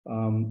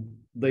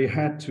 they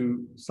had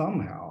to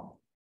somehow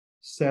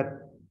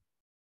set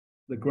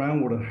the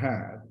groundwater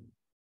head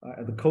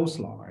at the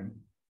coastline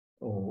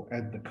or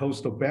at the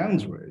coastal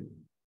boundary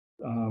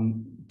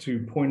to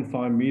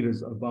 0.5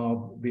 meters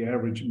above the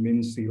average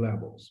mean sea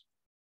levels.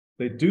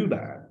 They do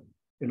that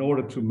in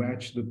order to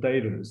match the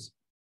data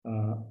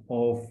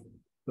of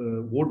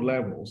the water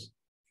levels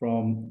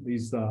from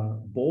these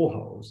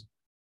boreholes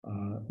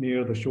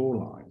near the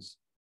shorelines.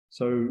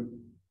 So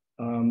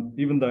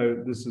even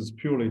though this is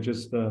purely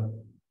just a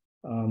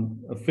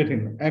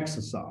fitting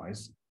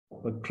exercise,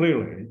 but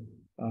clearly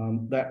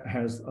that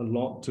has a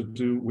lot to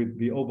do with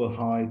the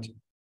overheight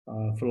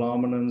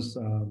phenomena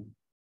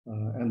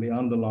and the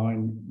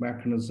underlying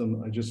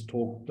mechanism I just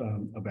talked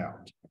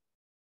about.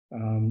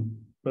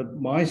 But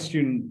my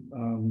student,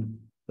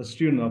 a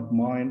student of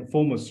mine,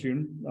 former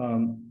student,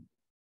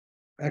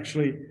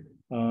 actually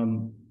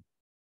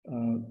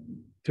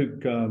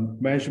took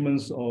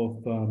measurements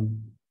of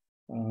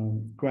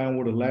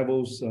groundwater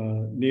levels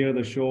near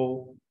the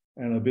shore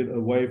and a bit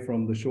away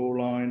from the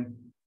shoreline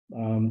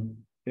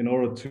in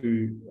order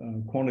to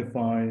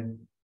quantify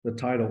the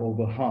tidal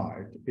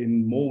overheight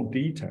in more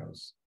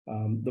details.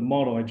 The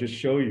model I just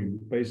showed you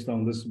based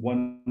on this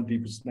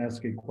 1D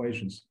Busnetsky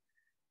equations,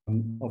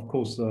 of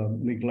course,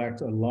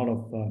 neglect a lot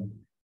of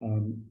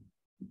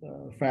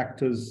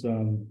factors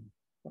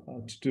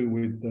to do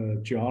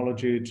with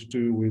geology, to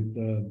do with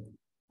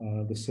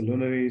the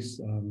salinities.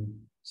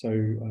 So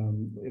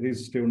it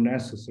is still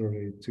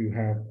necessary to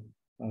have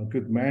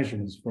good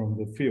measurements from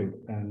the field,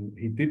 and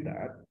he did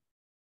that.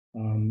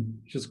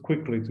 Just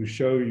quickly to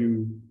show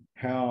you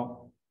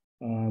how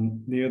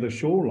near the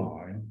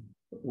shoreline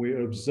we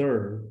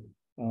observe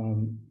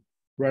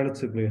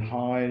relatively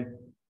high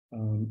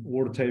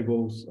water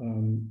tables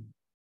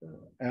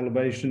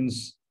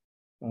elevations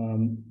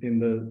in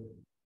the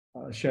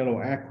shallow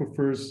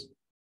aquifers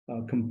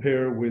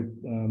compare with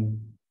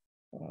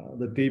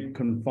the deep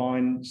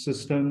confined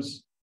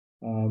systems,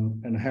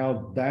 and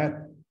how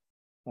that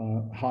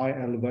high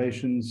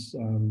elevations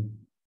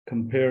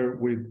compare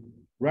with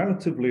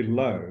relatively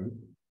low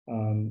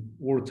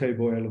water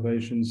table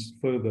elevations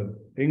further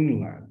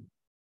inland.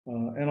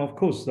 And of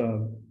course,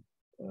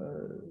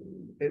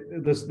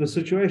 the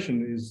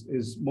situation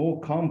is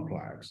more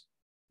complex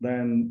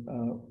than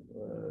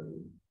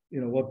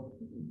what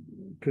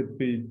could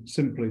be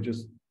simply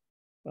just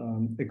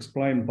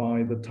explained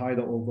by the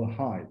tidal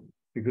overheight,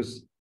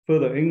 because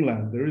further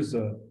inland there is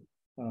a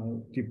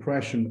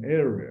depression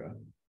area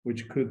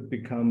which could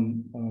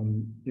become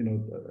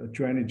a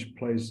drainage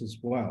place as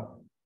well.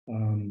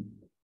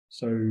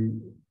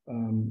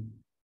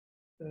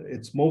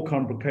 It's more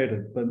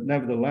complicated, but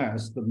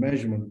nevertheless, the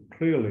measurement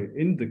clearly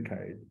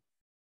indicate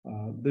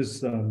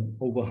this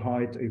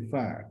overheight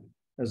effect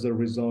as a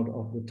result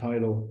of the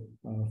tidal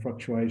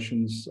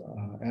fluctuations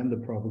and the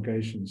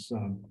propagations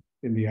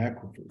in the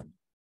aquifer.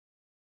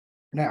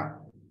 Now,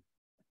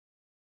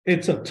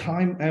 it's a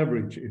time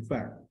average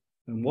effect.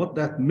 And what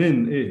that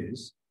means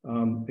is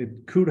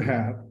it could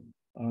have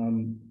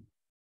an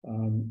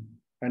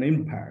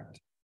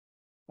impact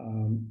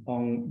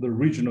on the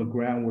regional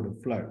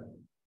groundwater flow.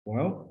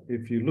 Well,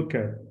 if you look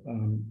at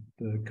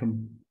the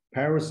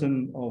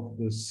comparison of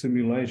the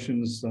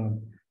simulations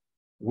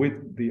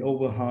with the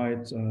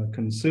overheight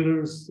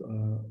considers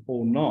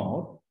or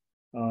not,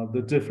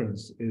 the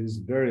difference is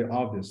very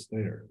obvious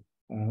there.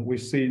 We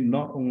see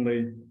not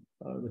only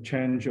the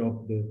change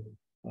of the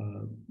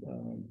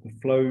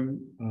flow,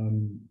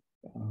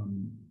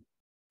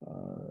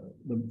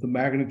 the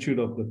magnitude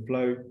of the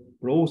flow,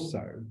 but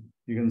also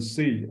you can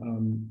see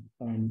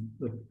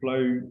the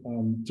flow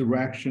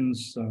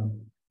directions,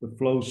 the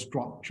flow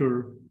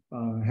structure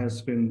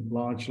has been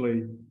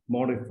largely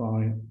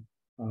modified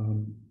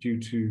due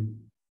to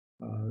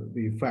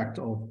the effect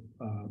of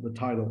the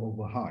tidal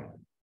overheight.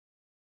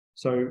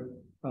 So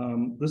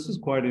this is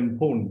quite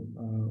important.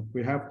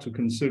 We have to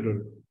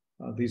consider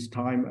this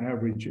time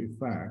average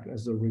effect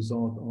as a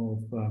result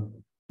of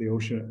the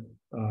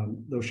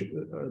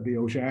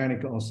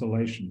oceanic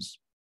oscillations.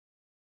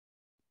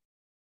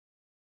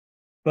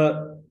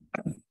 But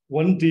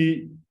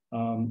 1D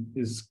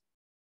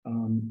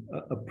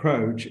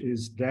approach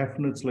is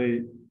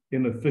definitely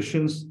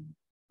inefficient.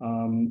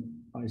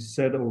 I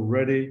said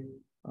already,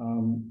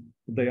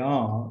 there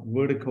are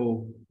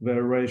vertical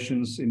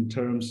variations in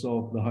terms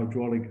of the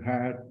hydraulic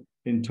head,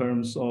 in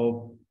terms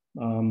of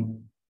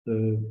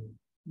the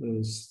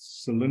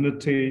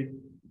salinity,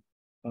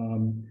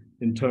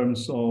 in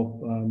terms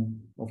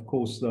of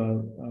course,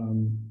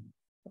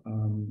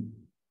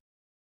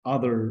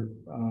 other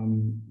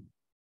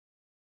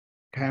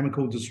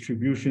chemical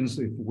distributions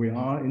if we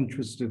are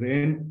interested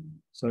in.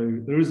 So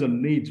there is a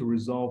need to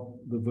resolve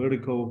the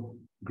vertical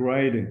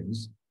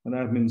gradients, and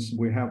that means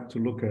we have to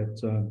look at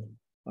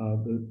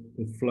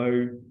the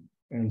flow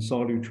and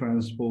solute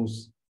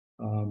transports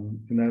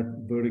in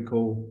that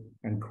vertical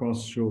and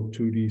cross-shore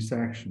 2D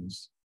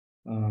sections.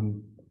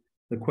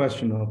 The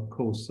question, of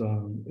course,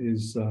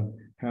 is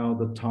how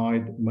the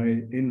tide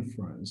may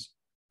influence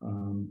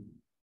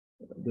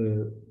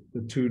the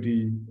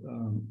 2D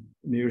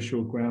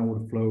nearshore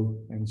groundwater flow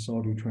and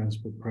solute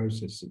transport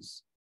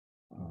processes.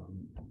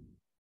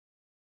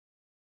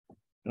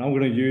 And I'm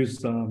going to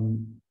use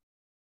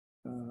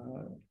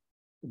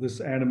this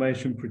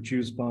animation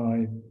produced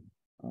by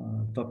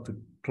Dr.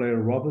 Claire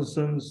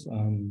Robinson.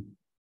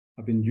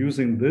 I've been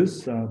using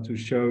this to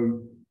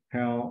show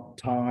how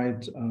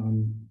tide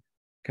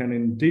can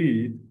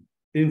indeed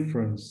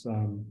influence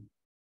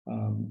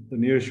the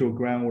nearshore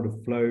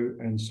groundwater flow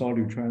and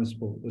solute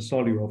transport. The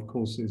solute, of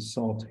course, is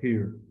salt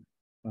here.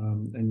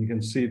 And you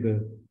can see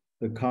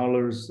the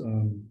colors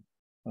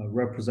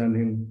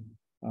representing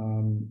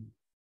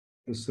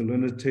the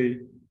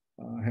salinity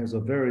has a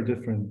very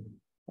different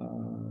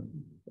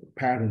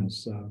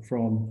patterns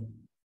from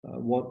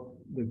what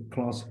the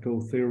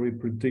classical theory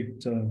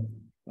predict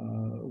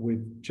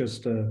with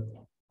just the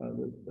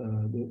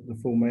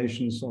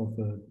formations of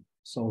the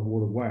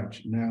saltwater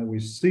wedge. Now we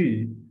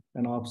see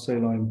an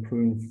upsaline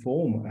plume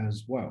form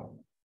as well.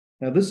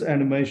 Now this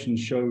animation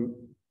shows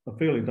a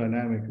fairly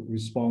dynamic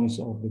response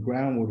of the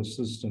groundwater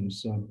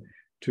systems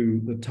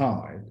to the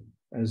tide.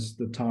 As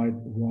the tide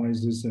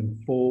rises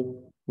and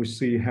falls, we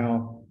see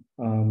how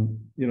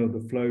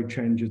the flow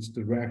changes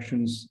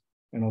directions,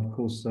 and of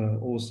course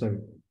also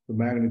the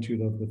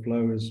magnitude of the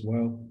flow as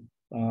well.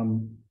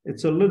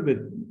 It's a little bit,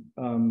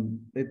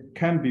 it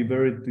can be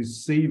very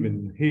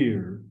deceiving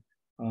here,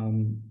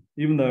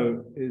 even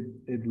though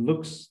it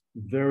looks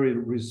very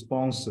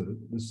responsive,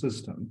 the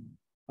system,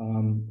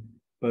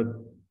 but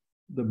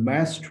the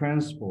mass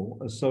transport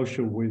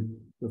associated with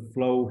the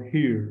flow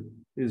here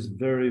is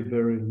very,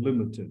 very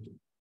limited.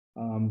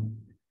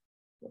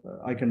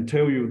 I can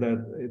tell you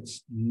that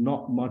it's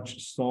not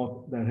much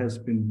salt that has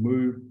been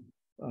moved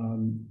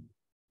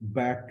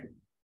back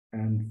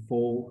and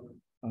forth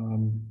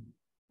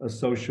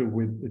associated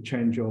with the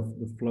change of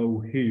the flow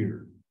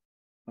here.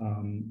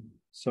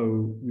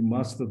 So you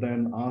must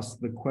then ask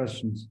the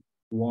questions,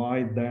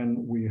 why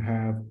then we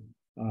have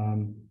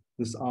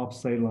this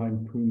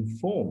upsaline plume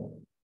form?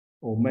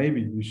 Or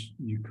maybe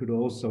you could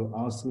also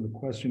ask the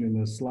question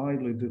in a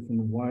slightly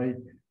different way.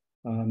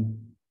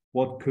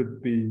 What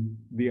could be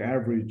the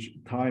average,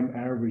 time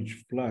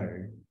average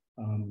flow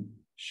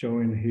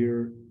showing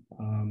here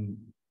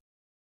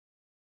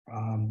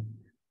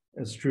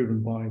as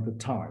driven by the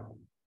tide?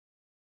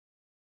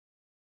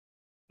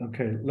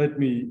 Okay, let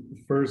me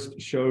first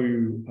show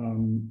you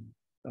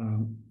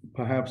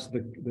perhaps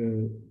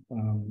the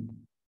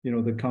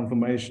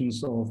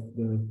conformations of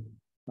the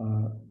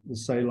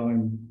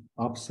saline,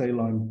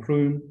 upsaline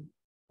plume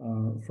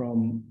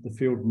from the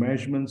field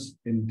measurements.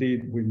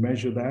 Indeed, we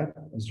measure that,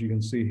 as you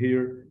can see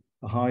here,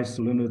 a high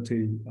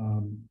salinity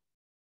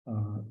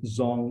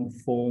zone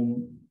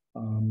form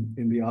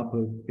in the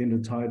upper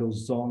intertidal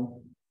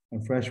zone,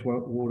 and fresh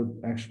water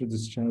actually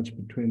discharged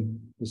between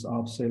this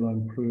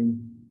upsaline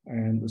plume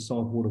and the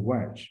saltwater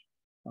wedge.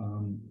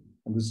 And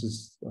this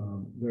is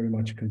very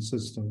much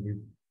consistent with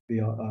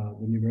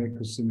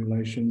numerical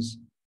simulations,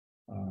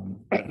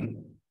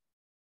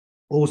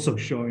 also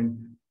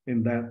shown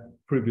in that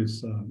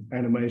previous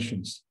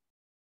animations.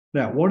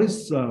 Now, what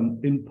is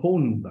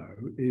important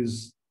though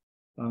is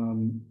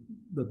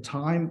the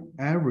time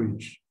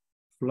average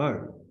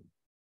flow.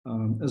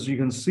 As you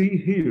can see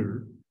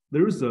here,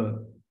 there is a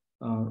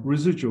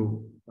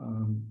residual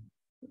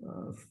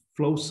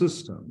flow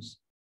systems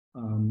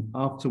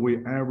after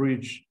we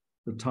average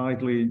the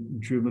tidally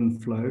driven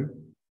flow,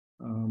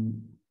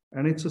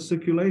 and it's a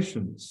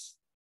circulation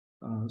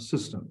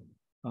system.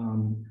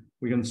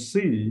 We can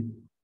see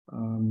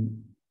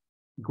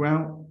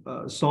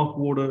salt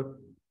water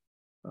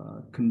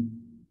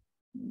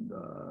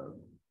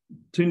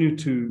continue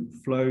to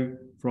flow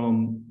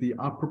from the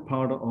upper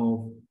part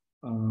of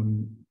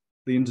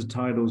the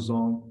intertidal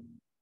zone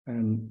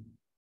and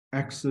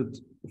exit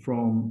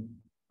from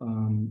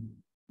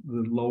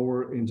the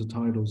lower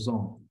intertidal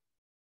zone.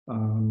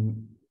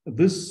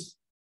 This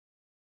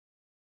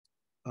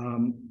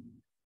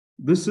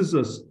is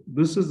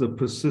a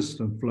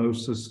persistent flow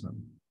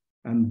system,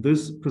 and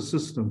this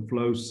persistent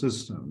flow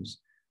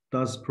systems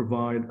does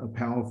provide a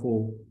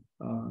powerful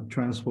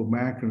transport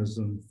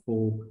mechanism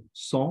for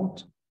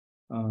salt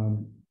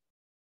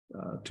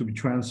to be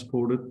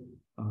transported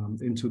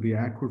into the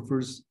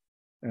aquifers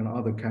and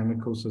other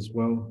chemicals as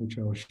well, which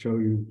I'll show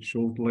you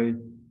shortly.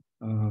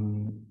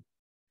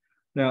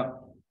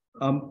 Now,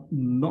 I'm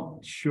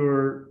not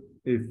sure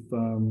if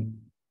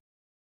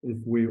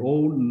we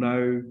all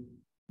know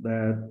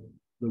that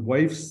the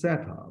wave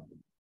setup,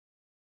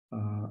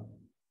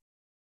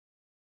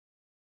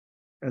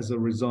 as a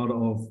result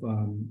of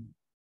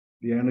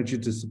the energy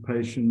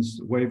dissipations,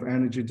 wave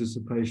energy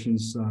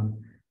dissipations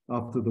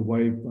after the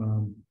wave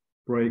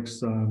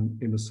breaks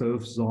in the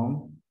surf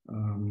zone.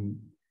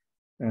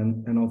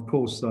 And of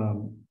course,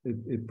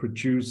 it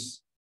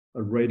produces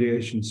a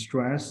radiation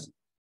stress,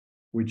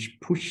 which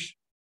push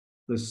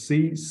the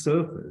sea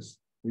surface.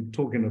 We're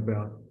talking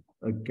about,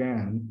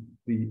 again,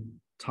 the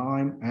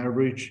time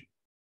average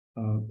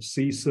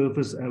sea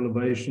surface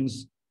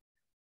elevations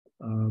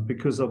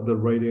because of the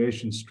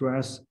radiation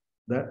stress.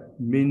 That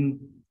mean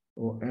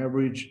or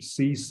average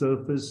sea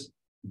surface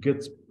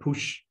gets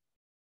pushed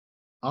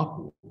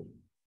upward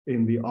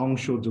in the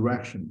onshore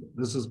direction.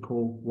 This is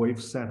called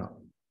wave setup.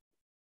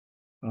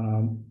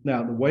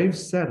 Now, the wave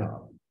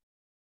setup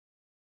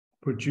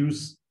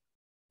produce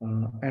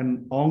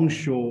an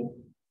onshore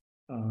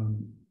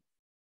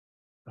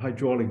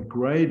hydraulic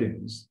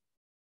gradients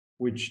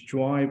which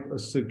drive a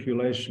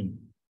circulation.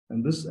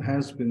 And this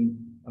has been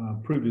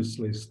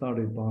previously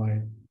studied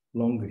by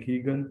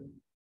Longehagen,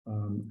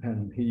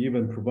 and he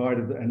even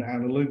provided an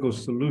analytical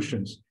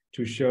solutions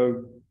to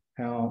show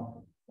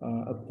how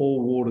a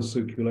pore water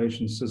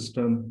circulation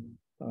system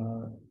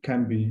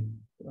can be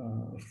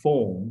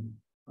formed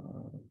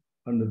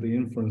under the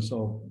influence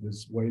of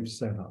this wave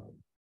setup.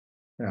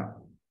 Now,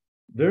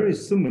 very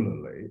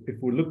similarly,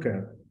 if we look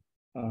at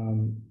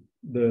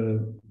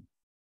the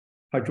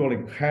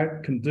hydraulic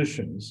head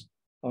conditions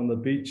on the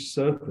beach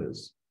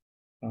surface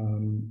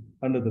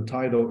under the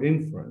tidal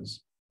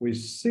influence, we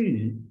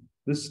see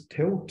this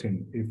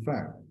tilting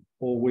effect,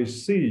 or we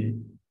see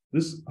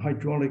this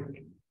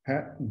hydraulic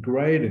head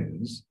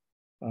gradients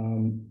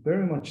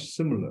very much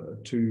similar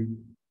to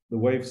the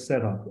wave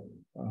setup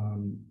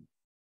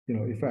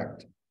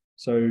effect.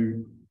 So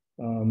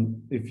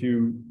if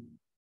you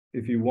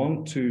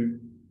want to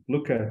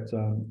look at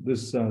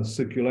this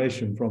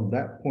circulation from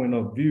that point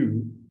of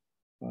view,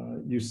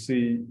 you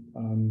see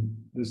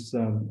this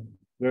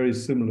very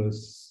similar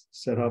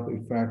setup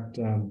effect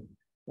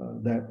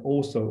that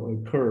also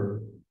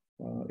occur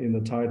in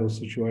the tidal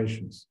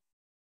situations.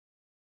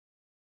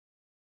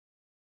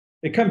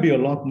 It can be a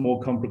lot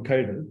more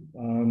complicated,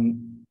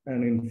 and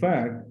in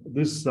fact,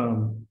 this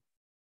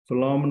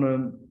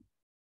phenomenon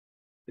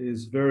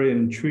is very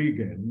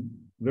intriguing,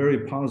 very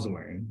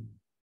puzzling,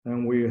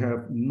 and we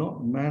have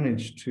not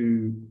managed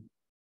to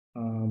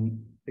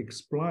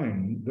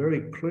explain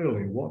very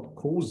clearly what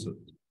caused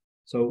it.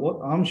 So what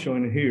I'm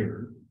showing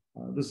here,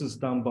 this is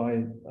done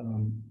by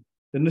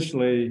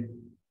initially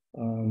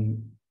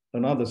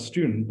another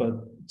student,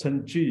 but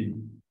Chen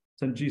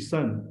Ji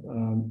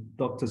Sun,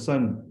 Dr.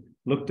 Sun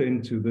looked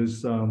into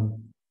this and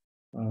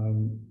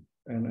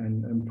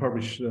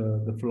published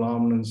the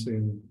phenomenon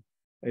in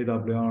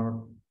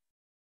AWR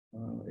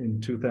in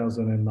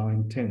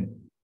 2009-10.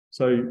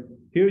 So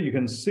here you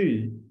can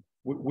see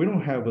we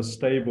don't have a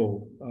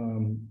stable,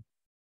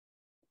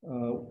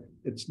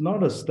 it's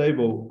not a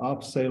stable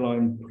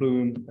upsaline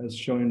plume as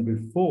shown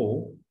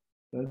before.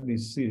 Let me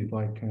see if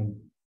I can.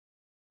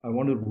 I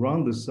want to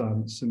run this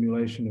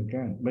simulation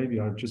again. Maybe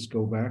I'll just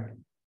go back.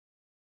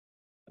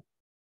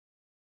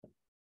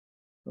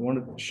 I want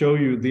to show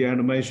you the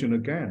animation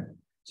again.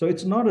 So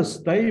it's not a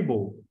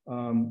stable,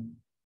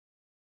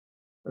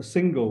 a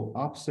single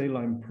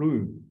upsaline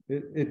plume.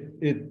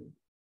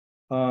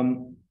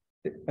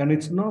 And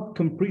it's not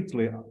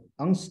completely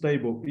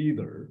unstable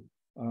either.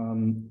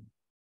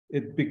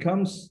 It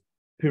becomes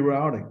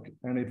periodic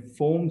and it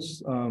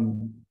forms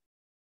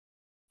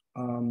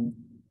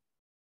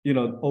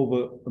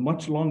over a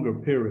much longer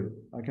period.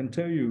 I can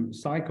tell you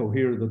cycle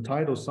here, the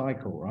tidal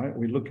cycle, right?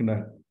 We're looking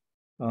at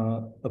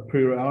a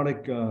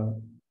periodic,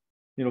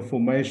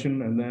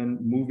 formation and then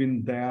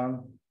moving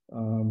down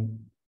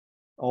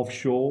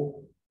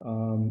offshore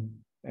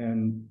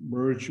and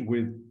merge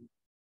with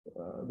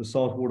the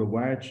saltwater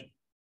wedge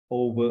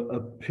over a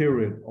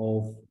period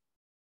of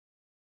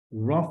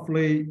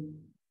roughly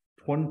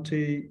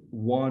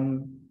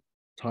 21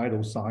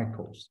 tidal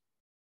cycles.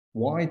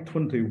 Why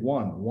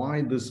 21?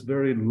 Why this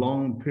very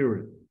long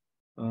period?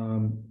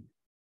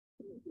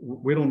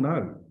 We don't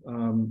know.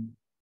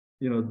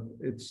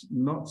 It's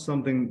not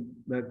something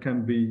that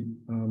can be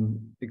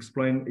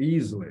explained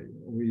easily.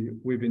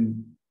 We've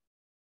been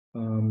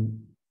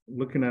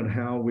looking at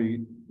how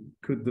we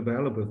could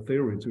develop a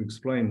theory to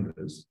explain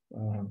this.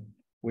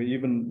 We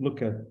even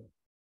look at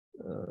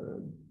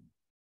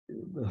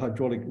the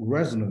hydraulic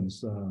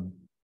resonance,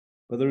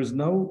 but there is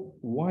no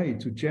way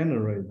to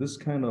generate this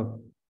kind of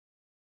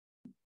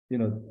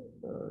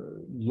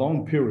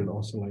long period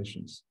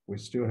oscillations. We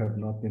still have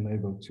not been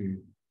able to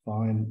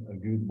find a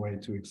good way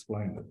to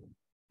explain it.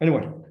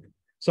 Anyway,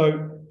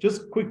 so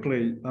just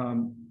quickly,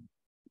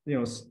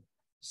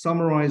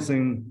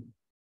 summarizing,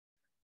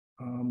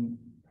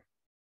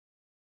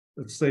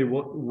 let's say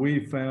what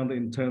we found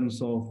in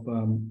terms of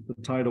the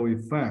tidal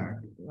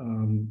effect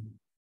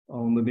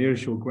on the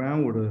nearshore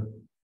groundwater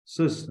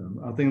system.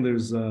 I think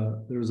there's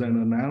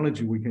an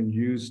analogy we can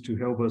use to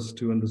help us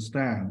to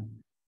understand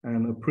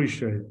and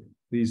appreciate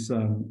these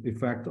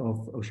effect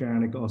of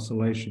oceanic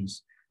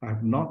oscillations. I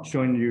have not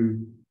shown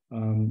you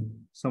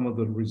some of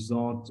the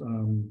results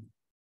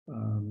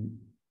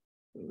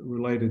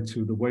related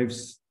to the wave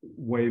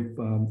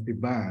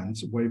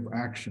events, wave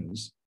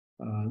actions.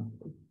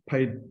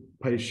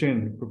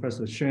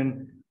 Professor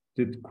Shen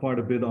did quite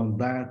a bit on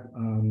that.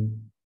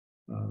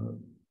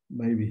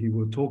 Maybe he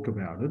will talk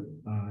about it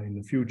in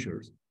the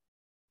future.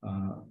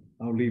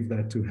 I'll leave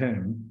that to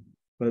him.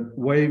 But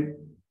wave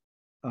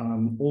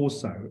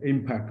also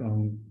impact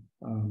on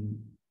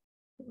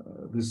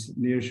this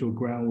nearshore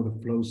groundwater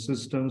flow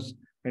systems.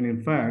 And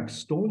in fact,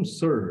 storm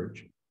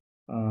surge,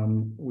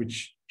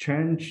 which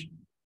change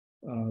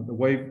the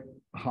wave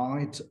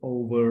height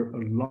over a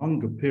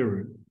longer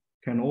period,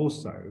 can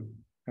also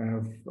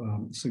have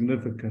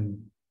significant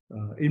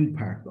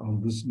impact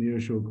on this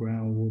nearshore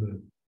groundwater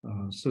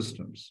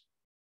systems.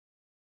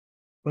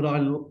 But I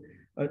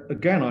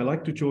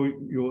like to draw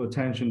your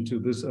attention to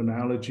this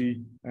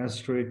analogy,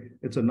 Astrid.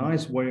 It's a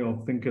nice way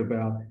of thinking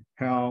about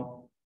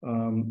how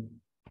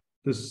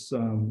this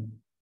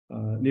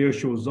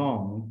nearshore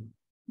zone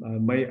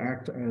may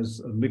act as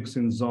a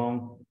mixing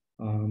zone.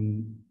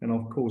 And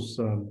of course,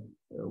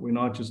 we're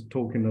not just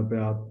talking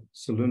about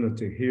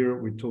salinity here,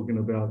 we're talking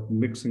about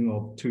mixing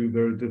of two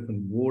very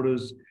different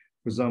waters.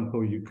 For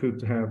example, you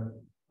could have,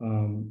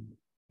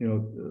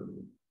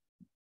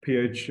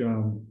 pH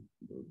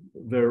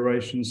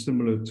variation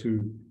similar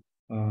to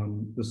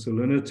the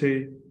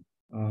salinity,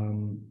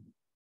 and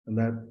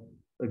that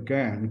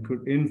again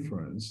could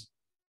influence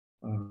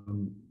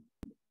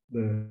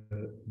the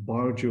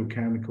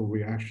biogeochemical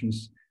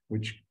reactions,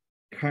 which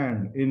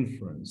can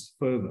influence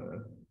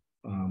further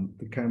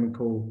the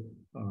chemical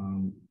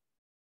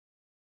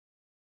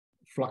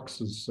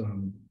fluxes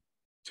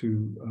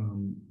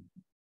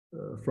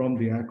from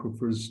the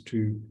aquifers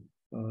to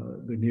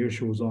the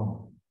nearshore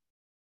zone.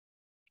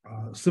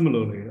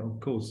 Similarly, of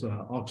course,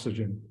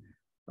 oxygen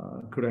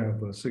could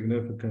have a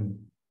significant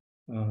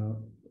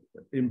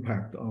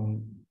impact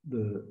on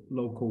the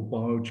local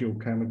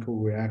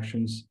biogeochemical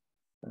reactions,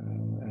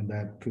 and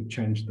that could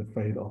change the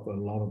fate of a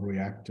lot of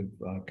reactive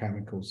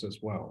chemicals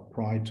as well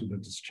prior to the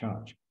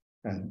discharge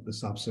and the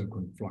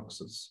subsequent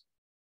fluxes.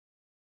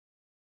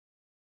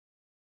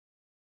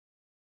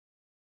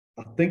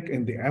 I think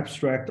in the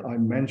abstract, I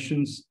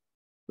mentioned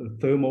the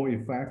thermal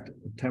effect,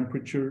 the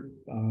temperature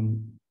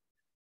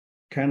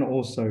can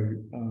also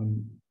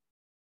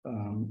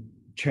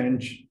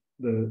change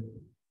the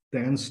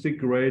density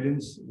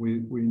gradients.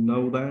 We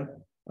know that.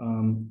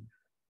 And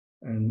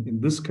in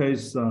this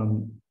case,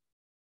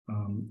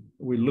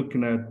 we're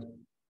looking at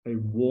a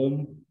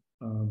warm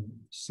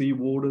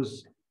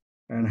seawaters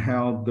and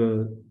how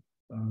the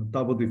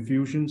double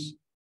diffusions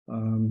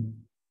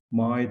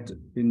might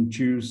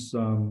induce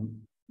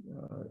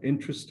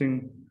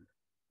interesting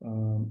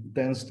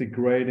density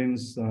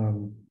gradients,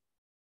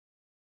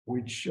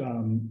 which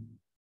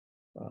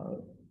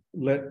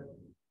led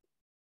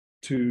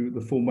to the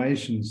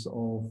formations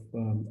of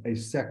a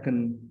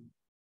second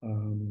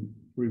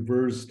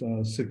reversed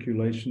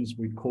circulations,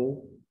 we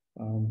call.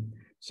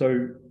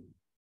 So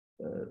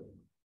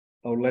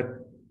I'll let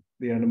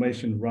the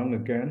animation run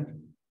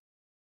again.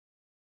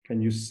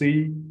 Can you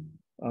see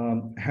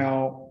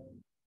how,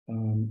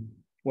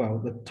 well,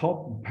 the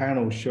top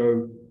panel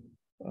show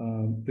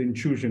the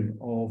intrusion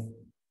of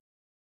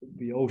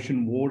the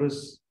ocean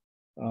waters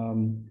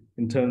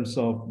in terms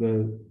of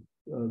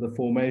the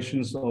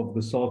formations of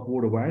the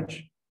saltwater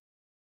wedge.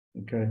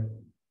 Okay,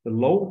 the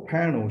lower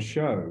panel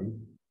show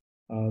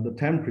the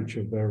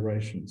temperature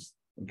variations.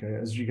 Okay,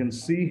 as you can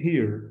see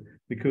here,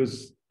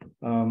 because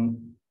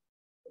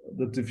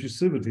the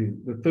diffusivity,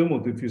 the thermal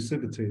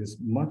diffusivity is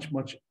much,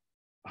 much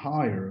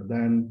higher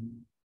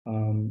than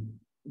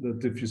the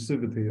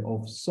diffusivity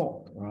of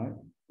salt, right?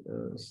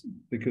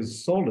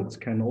 Because solids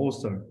can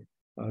also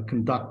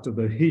conduct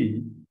the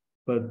heat,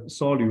 but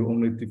solute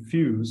only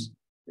diffuse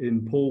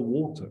in pore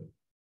water.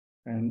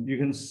 And you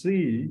can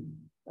see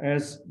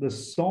as the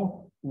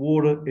salt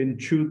water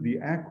intrudes the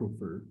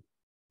aquifer,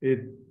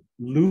 it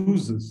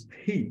loses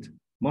heat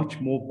much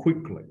more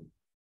quickly,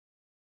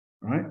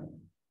 right?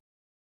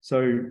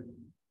 So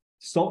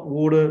salt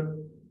water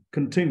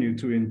continue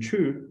to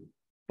intrude,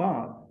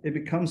 but it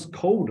becomes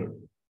colder.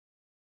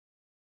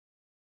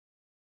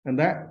 And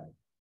that,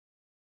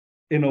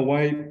 in a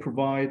way,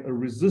 provide a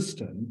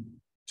resistance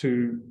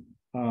to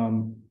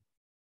the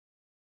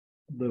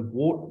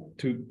water,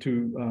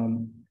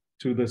 to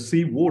the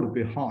seawater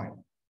behind.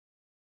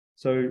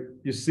 So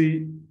you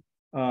see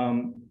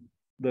the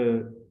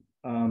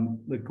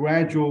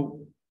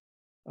gradual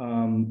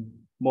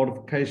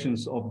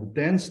modifications of the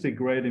density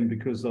gradient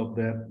because of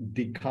that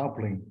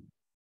decoupling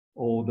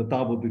or the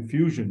double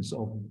diffusions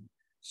of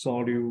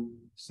solute,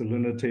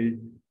 salinity,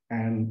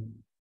 and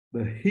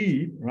the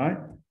heat, right?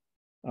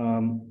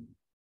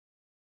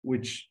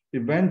 Which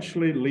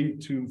eventually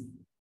lead to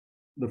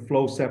the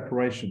flow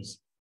separations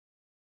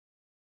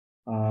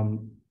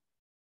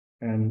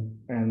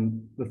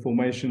and the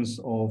formations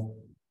of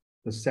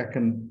the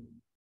second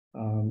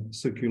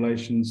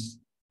circulations,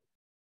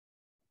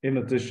 in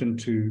addition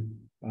to,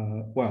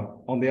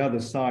 well, on the other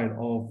side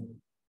of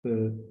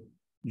the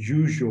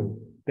usual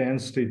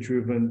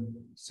density-driven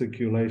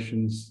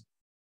circulations.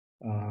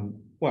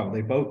 Well,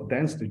 they both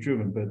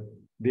density-driven, but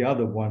the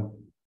other one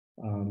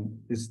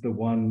is the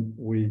one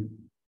we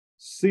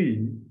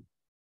see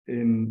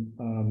in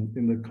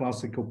the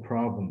classical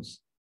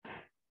problems.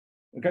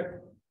 Okay.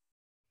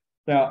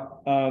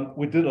 Now,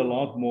 we did a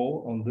lot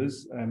more on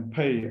this, and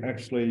Pei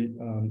actually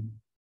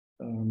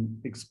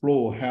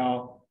explore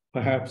how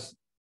perhaps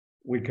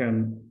we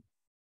can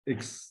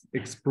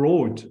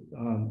exploit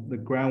the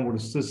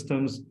groundwater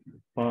systems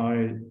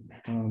by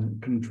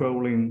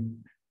controlling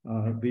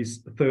this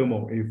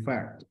thermal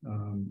effect.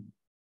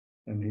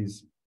 And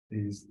he's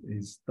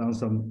done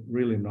some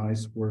really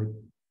nice work.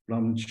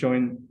 I'm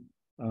showing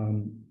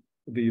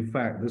the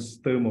effect, this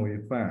thermal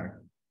effect,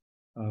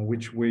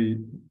 which we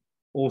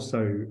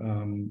also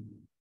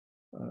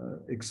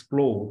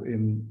explored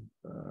in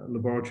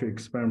laboratory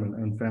experiment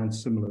and found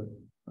similar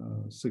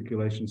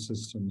circulation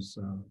systems,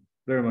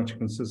 very much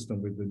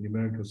consistent with the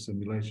numerical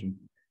simulation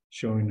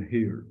shown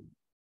here.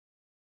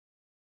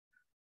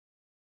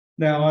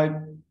 Now,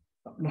 I'm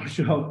not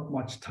sure how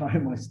much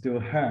time I still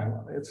have.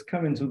 It's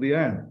coming to the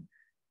end.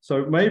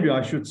 So maybe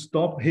I should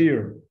stop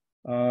here,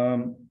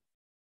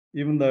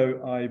 even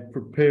though I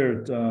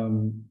prepared,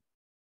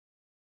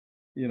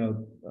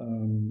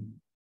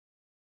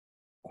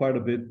 quite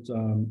a bit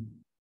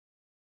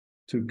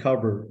to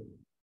cover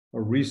a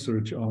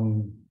research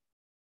on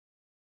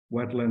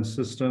wetland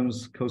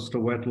systems,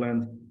 coastal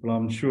wetland, but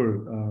I'm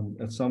sure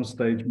at some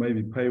stage,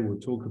 maybe Pei will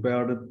talk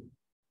about it.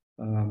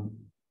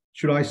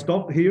 Should I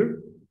stop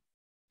here?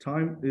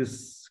 Time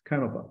is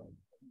kind of up.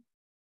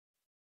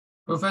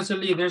 Professor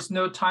Lee, there's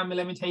no time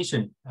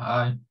limitation.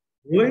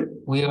 Really?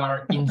 We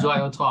are enjoy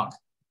your talk.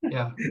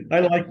 Yeah. I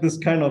like this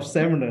kind of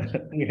seminar.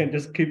 You can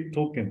just keep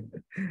talking.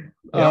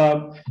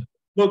 Yeah.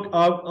 Look,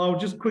 I'll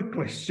just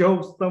quickly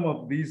show some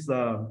of these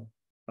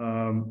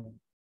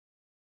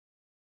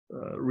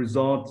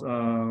results.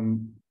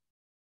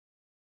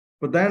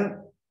 But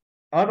then,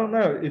 I don't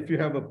know if you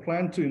have a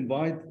plan to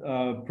invite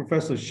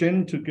Professor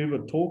Shin to give a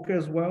talk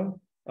as well.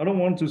 I don't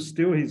want to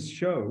steal his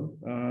show.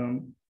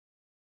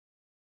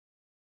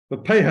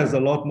 But Pei has a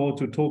lot more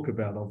to talk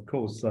about, of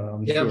course,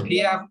 I'm sure.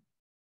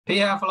 Pei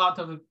have a lot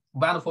of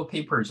wonderful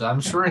papers. I'm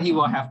sure he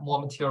will have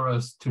more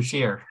materials to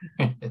share.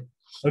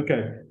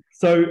 Okay,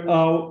 so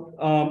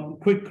I'll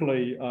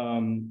quickly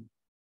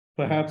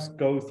perhaps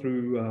go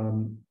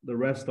through the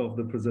rest of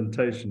the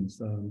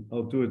presentations.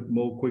 I'll do it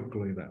more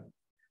quickly then.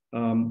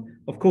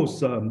 Of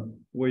course,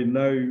 we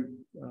know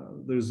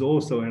there's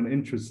also an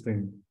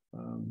interesting,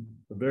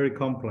 very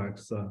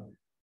complex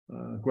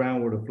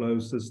groundwater flow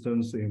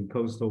systems in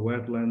coastal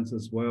wetlands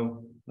as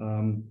well.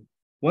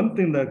 One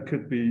thing that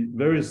could be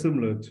very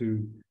similar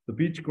to the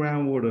beach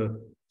groundwater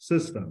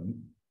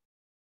system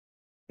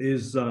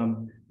is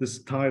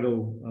this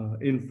tidal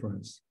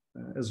inference.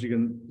 As you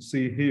can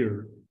see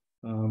here,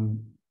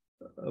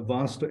 a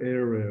vast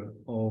area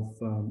of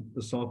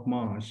the salt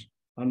marsh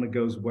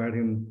undergoes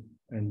wetting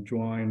and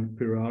drying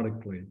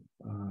periodically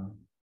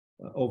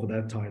over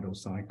that tidal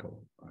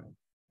cycle. Right?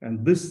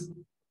 And this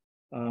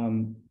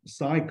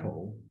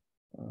cycle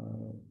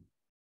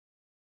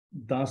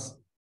does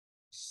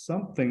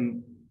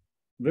something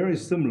very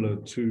similar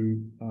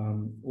to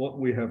what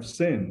we have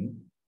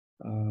seen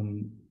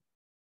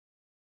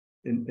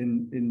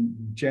in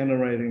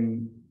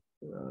generating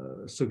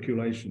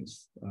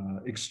circulations,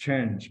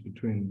 exchange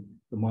between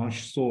the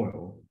marsh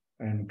soil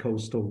and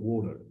coastal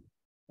water.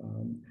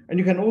 And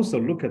you can also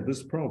look at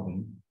this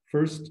problem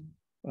first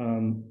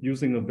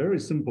using a very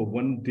simple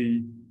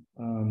 1D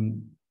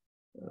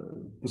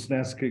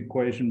Busnetsky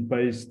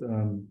equation-based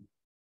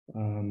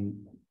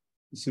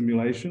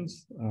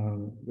simulations.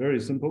 Very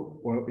simple.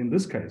 Well, in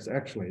this case,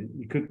 actually,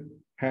 you could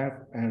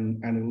have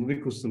an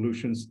analytical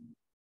solutions.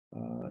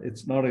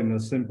 It's not in a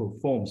simple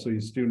form, so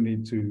you still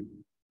need to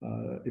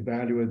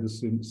evaluate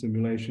the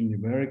simulation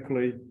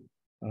numerically.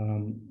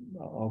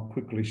 I'll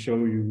quickly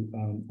show you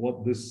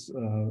what this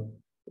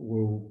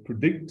will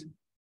predict.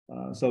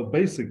 So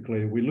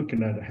basically, we're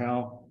looking at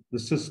how the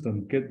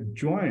system gets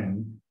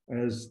joined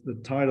as the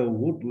tidal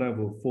water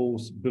level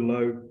falls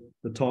below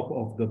the top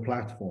of the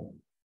platform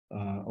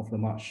of the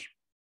marsh.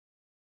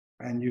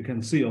 And you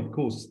can see, of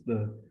course,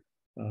 the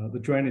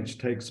drainage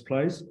takes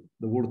place,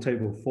 the water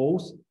table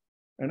falls,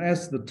 and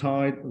as the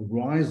tide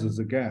rises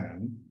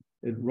again,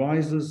 it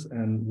rises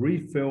and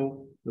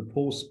refill the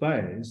pore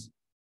space,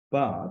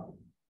 but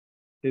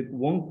it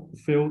won't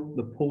fill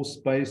the pore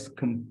space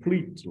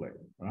completely,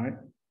 right?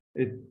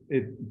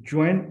 It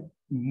drains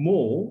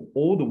more,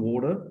 all the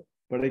water,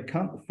 but it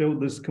can't fill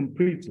this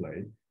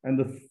completely. And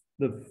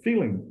the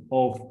filling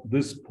of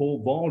this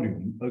pore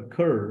volume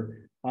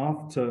occur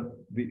after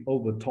the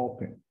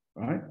overtopping,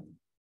 right?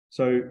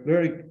 So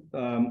very,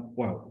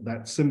 well,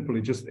 that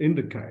simply just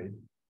indicate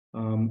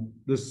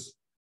this,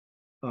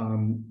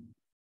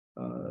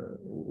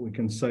 we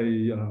can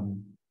say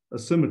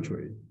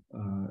asymmetry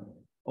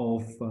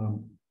of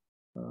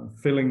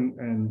filling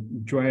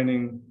and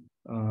draining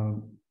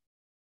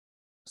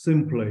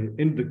simply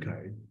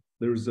indicate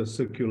there is a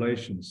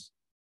circulations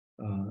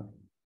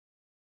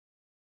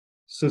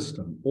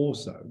system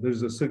also.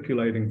 There's a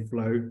circulating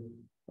flow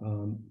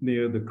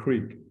near the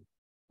creek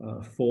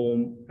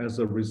form as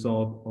a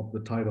result of the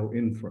tidal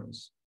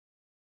influence.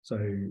 So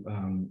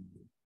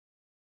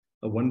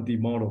a 1D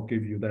model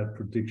gives you that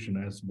prediction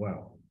as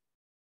well.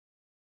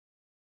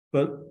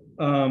 But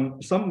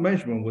some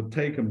measurements were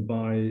taken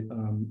by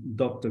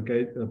Dr.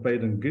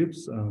 Baden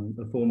Gibbs,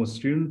 a former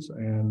student,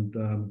 and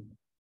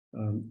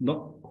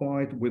not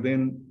quite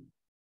within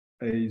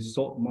a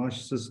salt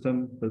marsh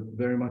system, but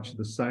very much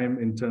the same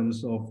in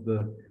terms of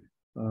the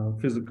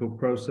physical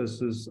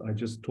processes I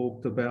just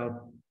talked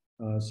about.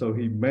 So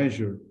he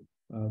measured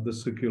the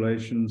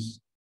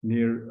circulations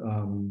near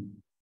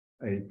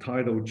a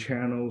tidal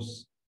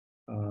channels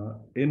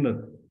in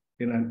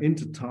an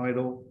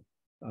intertidal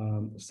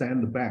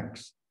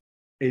sandbanks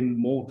in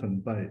Moreton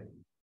Bay.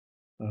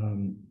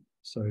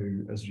 So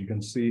as you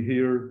can see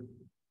here,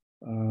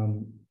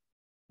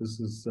 this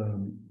is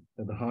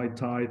at the high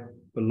tide.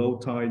 Below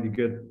tide, you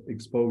get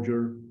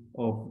exposure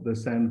of the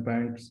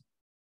sandbanks.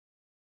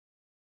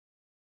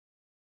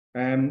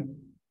 And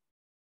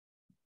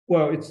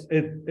well,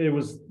 it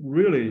was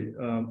really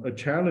a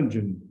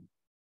challenging,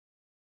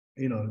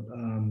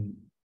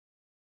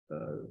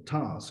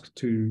 task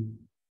to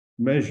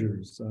measure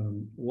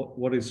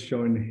what is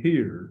shown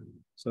here.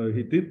 So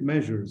he did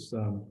measures,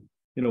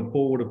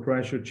 pore water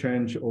pressure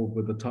change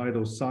over the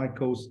tidal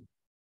cycles.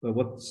 But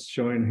what's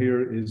shown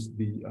here is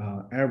the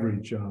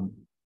average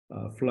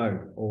flow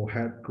or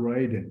head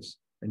gradients,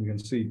 and you can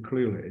see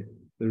clearly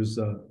there's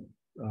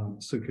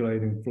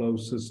circulating flow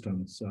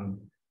systems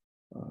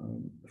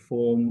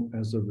form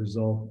as a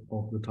result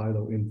of the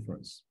tidal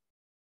influence.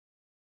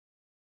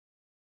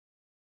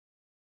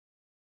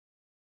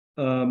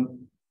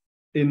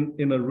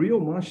 In a real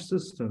marsh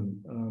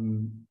system,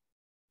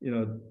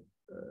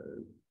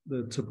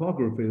 the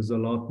topography is a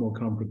lot more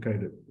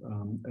complicated,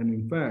 and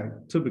in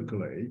fact,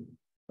 typically,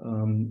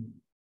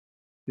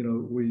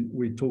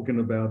 we're talking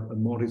about a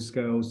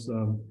multi-scales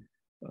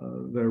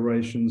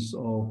variations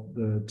of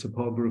the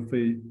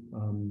topography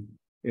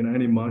in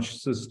any marsh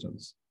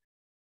systems.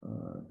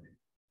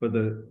 But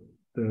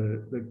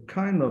the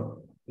kind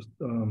of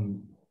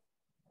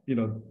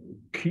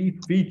key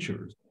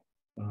features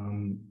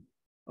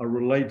are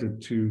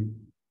related to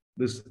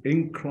this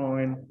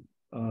incline,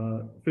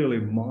 fairly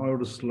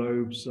mild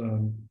slopes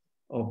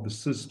of the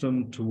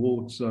system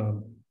towards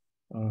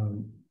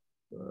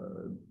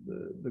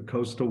the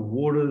coastal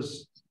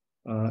waters,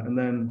 and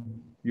then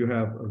you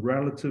have a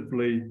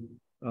relatively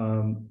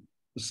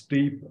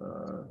steep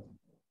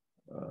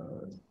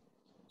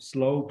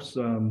slopes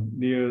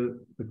near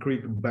the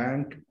creek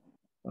bank,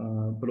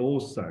 but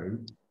also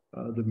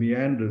the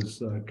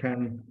meanders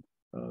can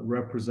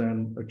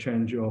represent a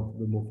change of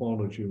the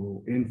morphology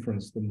or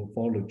influence the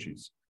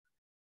morphologies.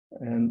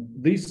 And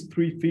these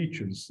three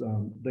features,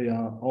 they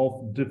are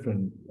of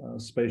different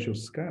spatial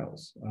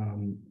scales.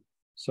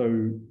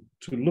 So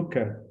to look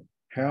at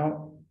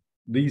how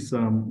these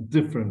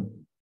different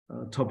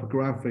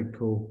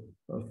topographical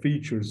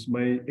features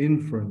may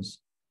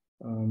influence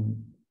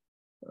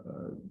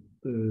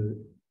the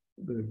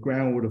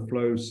groundwater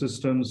flow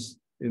systems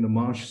in the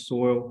marsh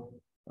soil,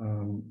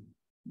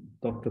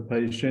 Dr.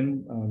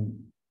 Patient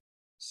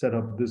set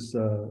up this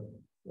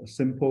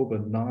simple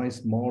but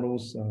nice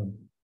models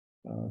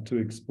to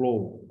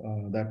explore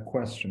that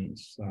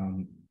questions.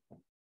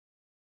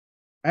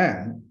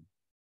 And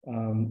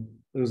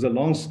there's a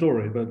long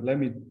story, but let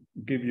me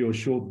give you a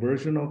short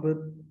version of it.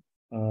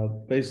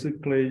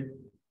 Basically,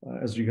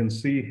 as you can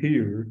see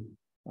here,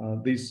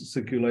 these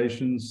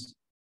circulations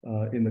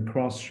in the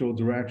cross-shore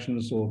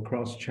directions or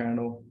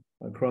cross-channel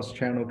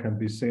can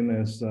be seen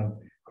as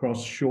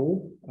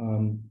cross-shore.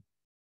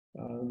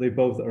 They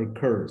both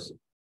occur.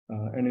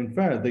 And in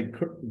fact,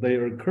 they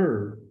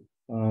occur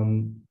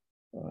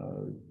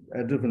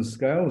at different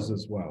scales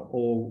as well,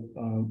 or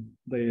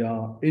they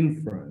are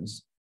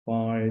influenced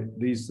by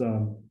these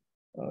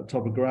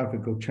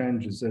topographical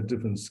changes at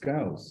different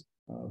scales.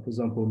 For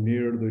example,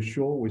 near the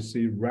shore, we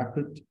see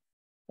rapid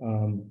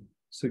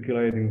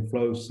circulating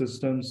flow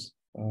systems.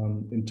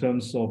 In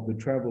terms of the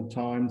travel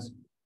times,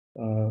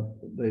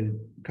 they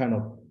kind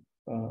of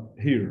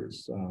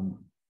here's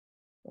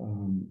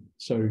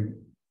so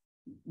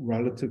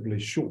relatively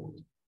short.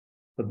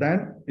 But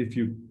then if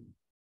you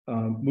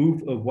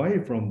move away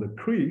from the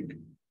creek,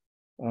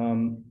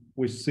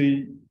 we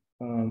see,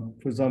 for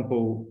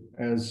example,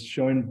 as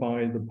shown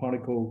by the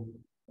particle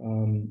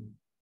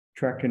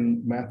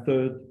tracking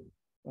method,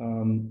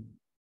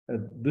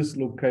 at these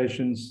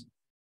locations,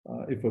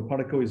 if a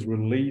particle is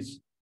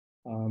released,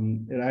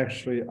 it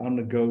actually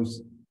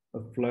undergoes a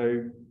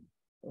flow,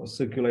 or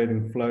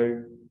circulating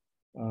flow,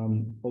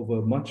 over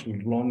a much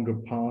longer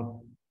path,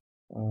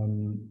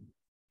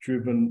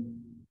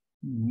 driven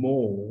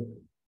more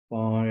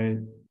by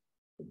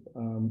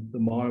the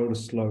mild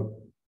slope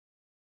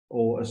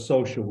or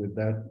associated with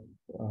that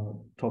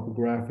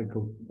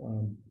topographical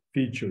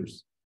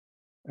features.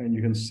 And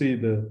you can see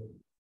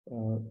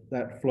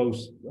that flow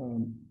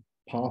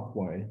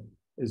pathway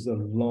is a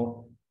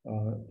lot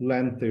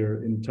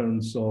lengthier in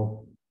terms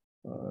of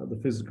the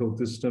physical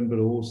distance, but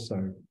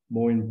also,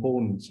 more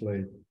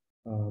importantly,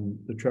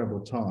 the travel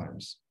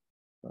times.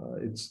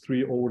 It's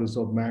 3 orders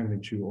of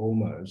magnitude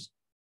almost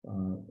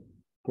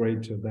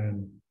greater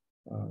than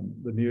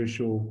the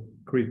nearshore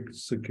creek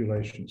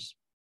circulations,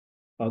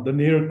 the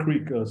near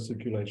creek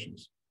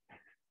circulations.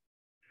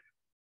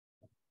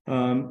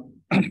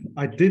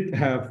 I did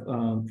have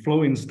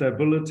flow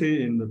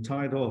instability in the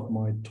title of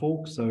my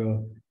talk,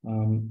 so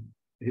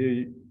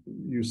here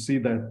you see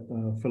that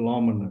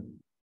phenomenon.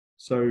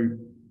 So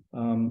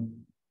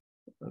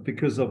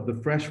because of the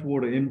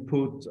freshwater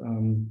input,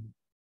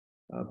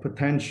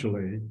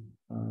 potentially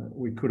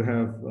we could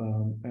have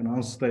an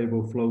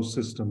unstable flow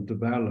system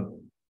develop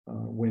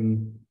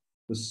when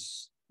the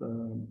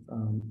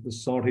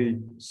salty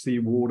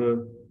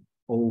seawater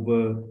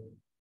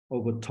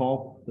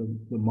overtop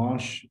the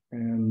marsh,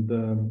 and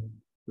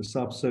the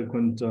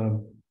subsequent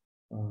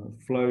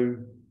flow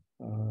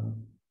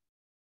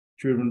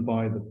driven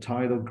by the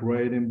tidal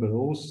gradient, but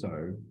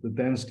also the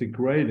density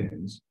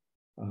gradients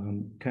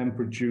can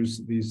produce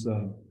these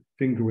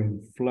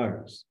fingering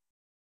flows.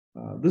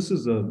 This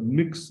is a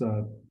mixed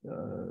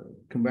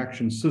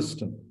convection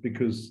system,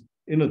 because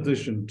in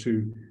addition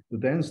to the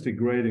density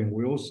gradient,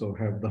 we also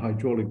have the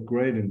hydraulic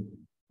gradient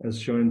as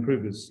shown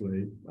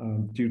previously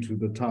due to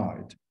the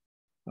tide.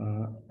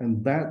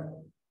 And that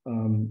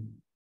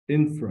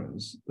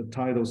influence, the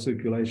tidal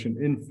circulation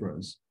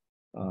influence,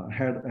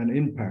 had an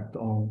impact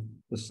on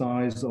the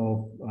size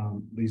of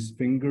these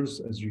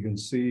fingers, as you can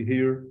see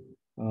here,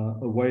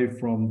 away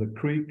from the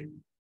creek,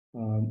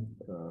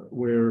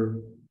 where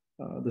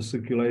the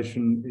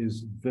circulation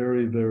is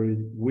very, very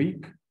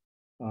weak.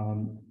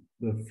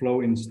 The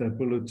flow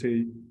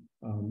instability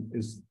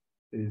is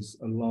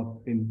a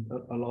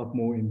lot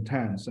more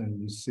intense,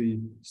 and you see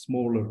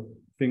smaller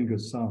finger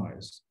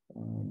size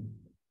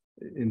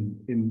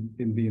in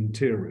the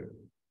interior.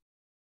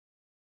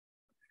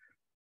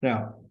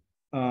 Now,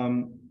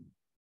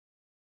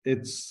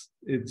 it's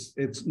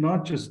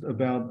not just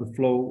about the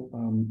flow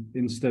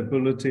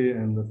instability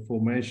and the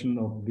formation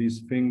of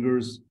these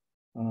fingers.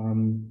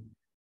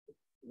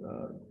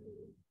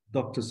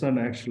 Dr. Sun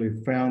actually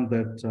found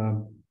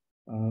that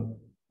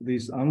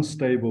these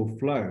unstable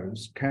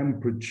flows can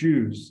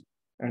produce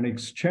an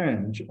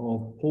exchange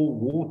of pore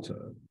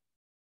water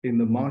in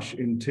the marsh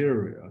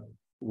interior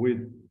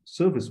with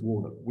surface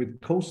water, with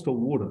coastal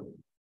water,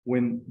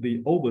 when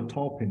the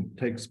overtopping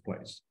takes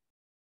place.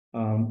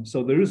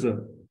 So there is a,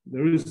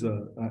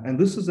 and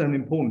this is an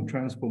important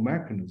transport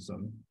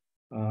mechanism.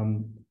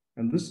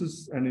 And this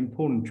is an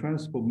important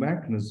transport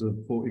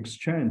mechanism for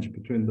exchange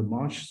between the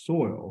marsh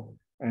soil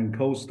and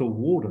coastal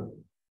water.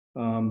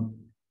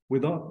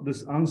 Without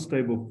this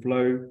unstable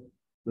flow,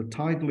 the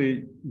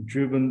tidally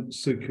driven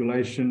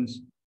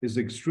circulations is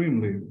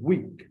extremely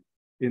weak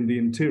in the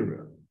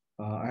interior.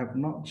 I have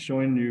not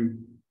shown you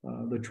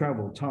the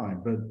travel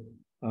time, but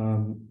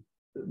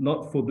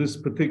not for this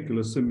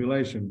particular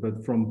simulation,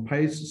 but from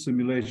PACE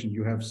simulation,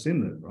 you have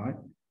seen it, right?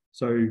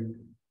 So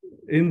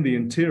in the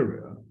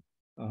interior,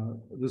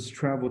 this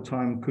travel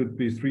time could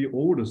be 3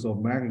 orders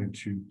of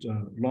magnitude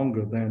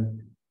longer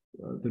than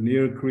the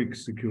near creek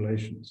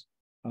circulations.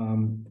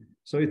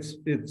 So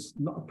it's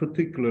not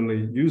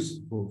particularly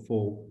useful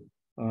for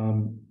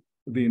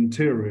the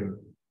interior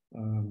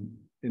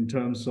in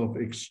terms of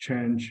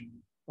exchange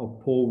of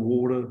pore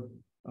water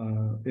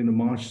in the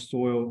marsh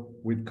soil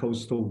with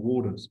coastal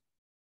waters.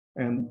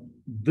 And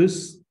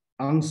this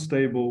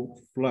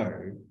unstable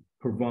flow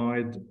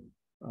provide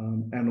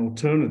an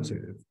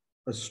alternative,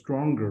 a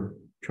stronger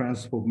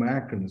transport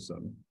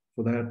mechanism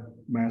for that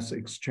mass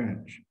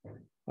exchange.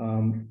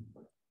 And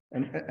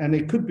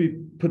it could be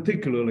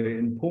particularly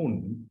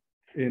important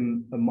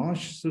in a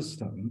marsh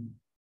system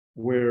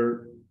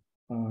where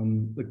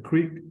the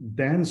creek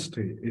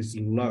density is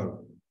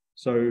low.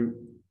 So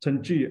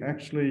Chenji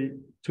actually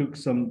took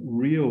some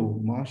real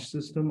marsh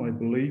system, I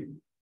believe,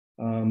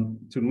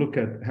 to look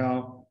at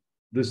how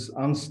this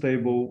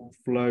unstable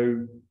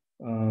flow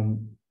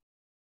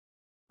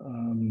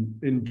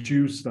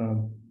induced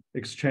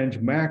exchange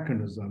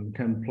mechanism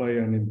can play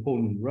an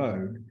important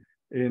role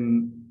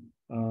in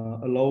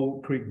a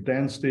low creek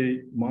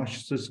density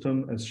marsh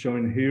system, as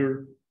shown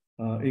here,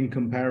 in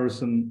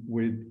comparison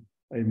with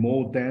a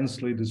more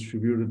densely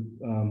distributed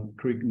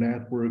creek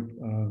network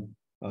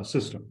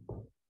system.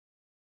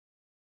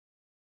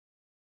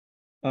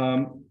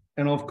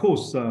 And of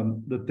course,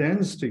 the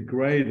density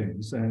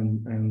gradients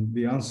and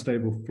the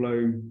unstable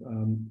flow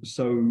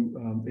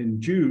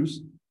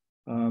induced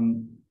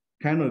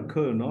can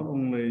occur not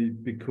only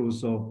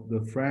because of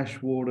the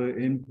freshwater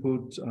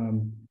input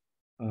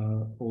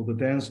or the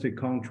density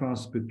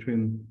contrast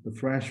between the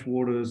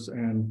freshwaters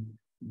and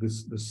the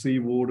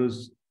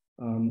seawaters.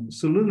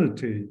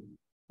 Salinity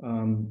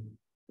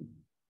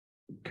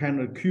can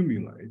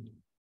accumulate.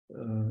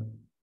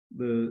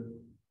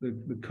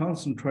 The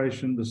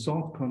concentration, the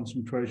salt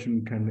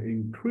concentration can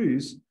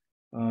increase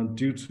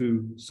due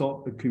to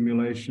salt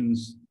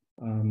accumulations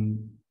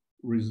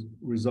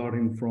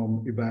resulting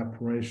from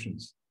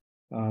evaporations.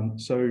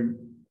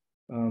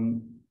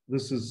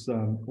 This is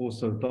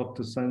also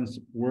Dr. Sen's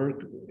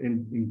work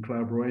in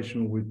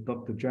collaboration with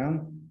Dr.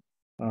 Zhang.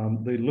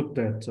 They looked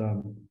at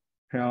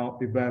how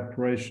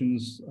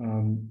evaporations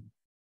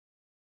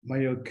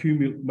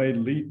may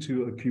lead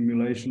to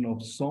accumulation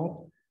of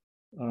salt,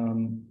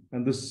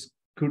 and this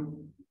could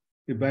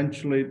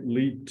eventually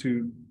lead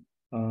to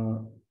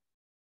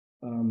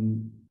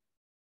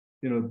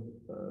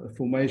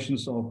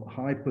formations of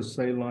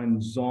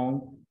hypersaline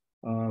zone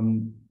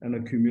and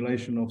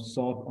accumulation of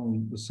salt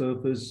on the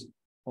surface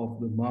of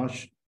the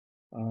marsh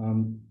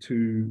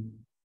to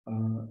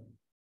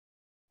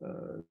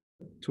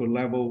a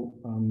level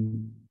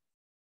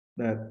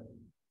that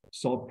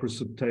salt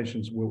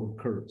precipitations will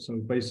occur. So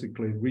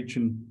basically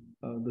reaching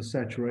the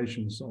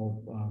saturations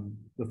of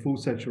the full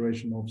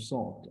saturation of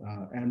salt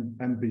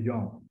and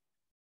beyond.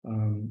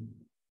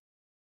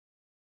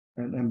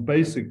 And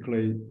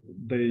basically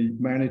they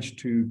managed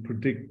to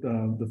predict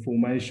the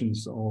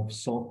formations of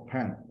salt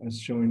pan as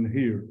shown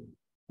here.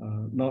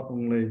 Not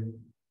only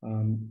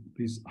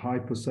these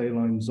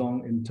hypersaline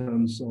zone in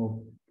terms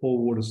of pore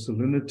water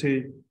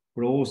salinity,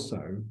 but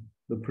also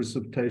the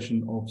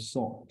precipitation of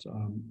salt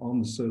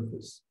on the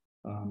surface.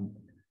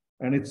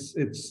 And it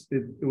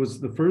was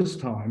the first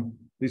time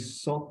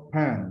this salt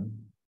pan,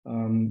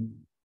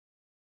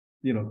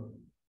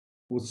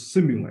 was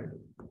simulated.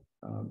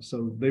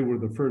 So they were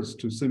the first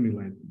to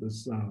simulate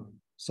this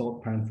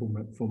salt pan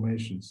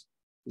formations.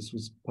 This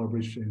was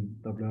published in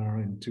WR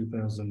in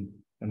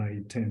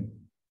 2018.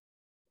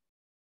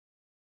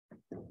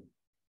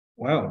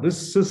 Wow,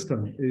 this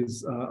system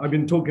is, I've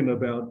been talking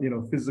about,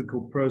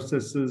 physical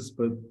processes,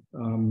 but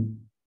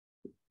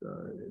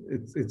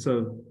it's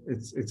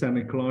an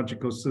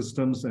ecological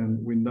systems,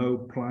 and we know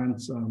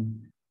plants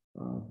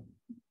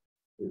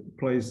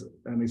plays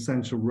an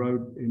essential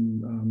role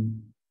in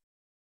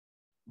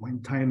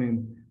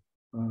maintaining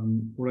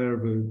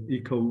whatever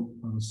eco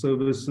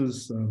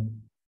services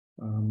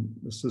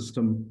the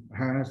system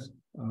has.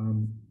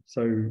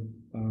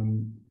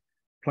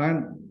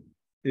 Plant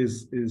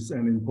is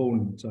an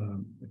important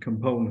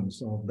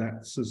component of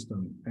that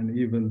system, and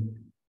even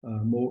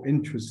more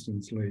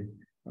interestingly,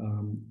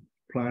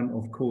 plant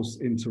of course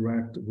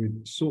interact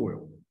with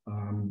soil.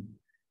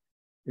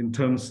 In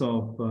terms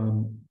of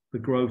the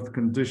growth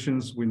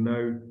conditions, we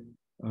know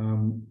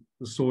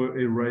the soil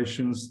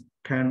aerations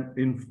can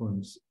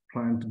influence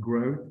plant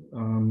growth,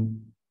 and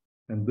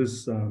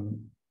this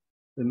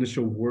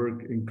initial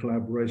work in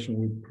collaboration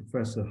with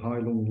Professor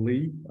Hailong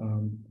Li,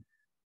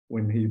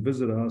 when he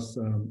visited us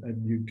at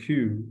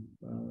UQ,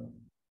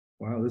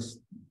 wow, this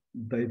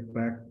dates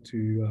back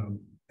to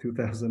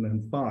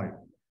 2005.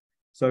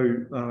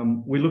 So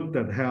we looked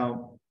at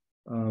how,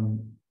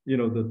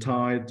 the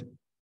tide,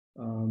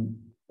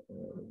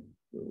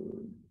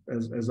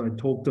 as I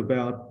talked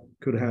about,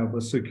 could have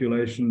a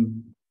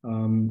circulation,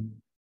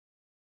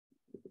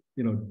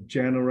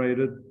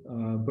 generated,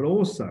 but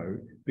also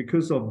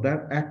because of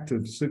that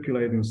active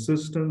circulating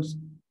systems,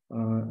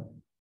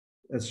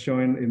 as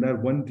shown in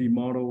that 1D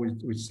model,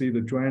 we see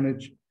the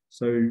drainage.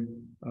 So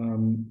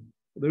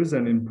there's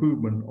an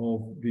improvement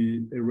of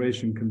the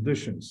aeration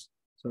conditions.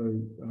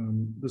 So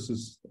this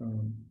is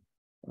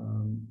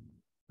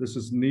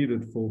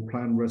needed for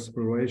plant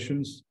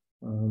respirations.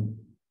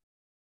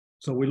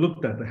 So we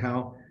looked at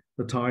how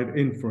the tide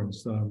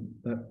influenced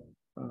that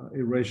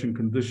aeration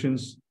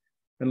conditions,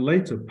 and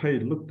later Pei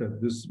looked at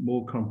this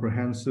more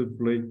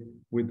comprehensively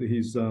with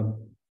his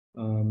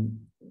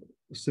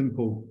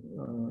simple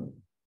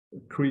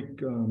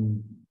creek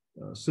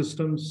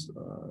systems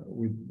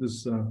with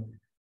this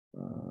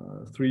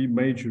three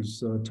major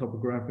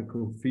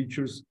topographical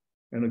features.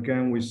 And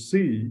again, we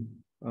see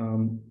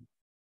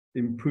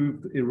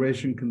improved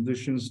aeration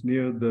conditions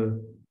near the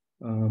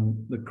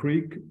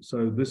creek.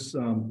 So this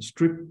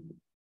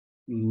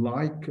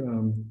strip-like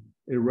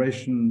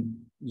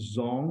aeration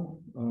zone,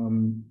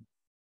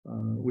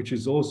 which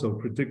is also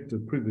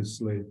predicted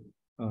previously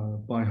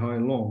by Hai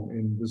Long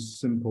in this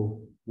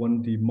simple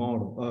 2D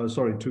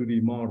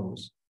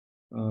models.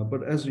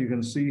 But as you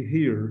can see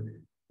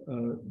here,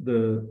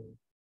 the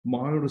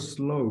milder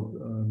slope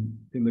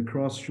in the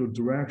cross-shore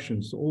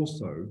directions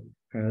also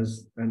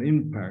has an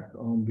impact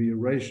on the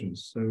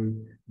aerations. So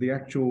the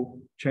actual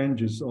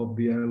changes of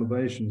the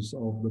elevations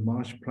of the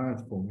marsh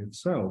platform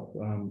itself,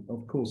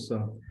 of course,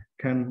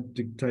 can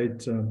dictate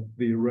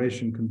the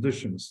aeration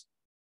conditions.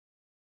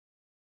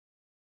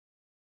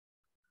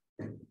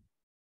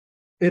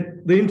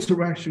 The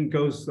interaction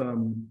goes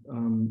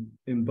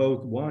in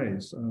both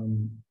ways.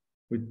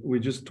 We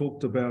just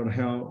talked about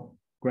how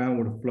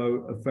groundwater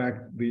flow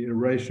affect the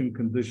aeration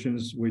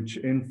conditions, which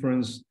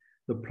influence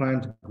the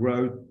plant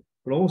growth,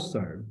 but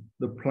also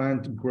the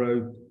plant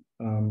growth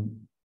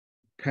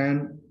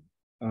can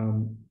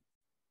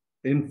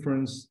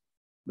influence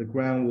the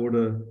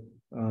groundwater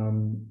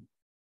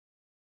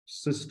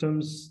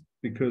systems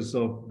because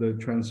of the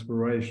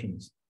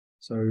transpirations.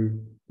 So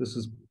this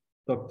is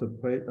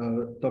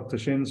Dr.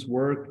 Shin's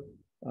work.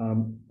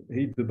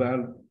 He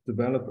developed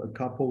a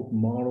couple of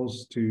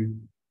models to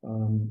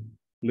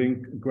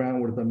link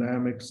groundwater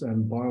dynamics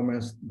and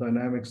biomass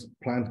dynamics,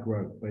 plant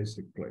growth,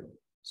 basically.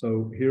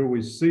 So here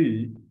we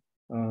see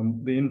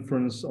the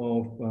influence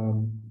of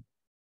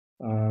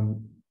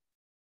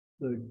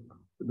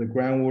the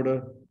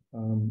groundwater,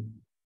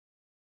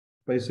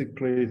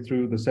 basically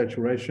through the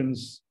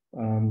saturations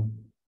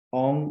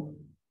on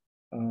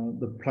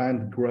the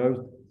plant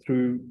growth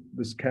through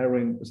this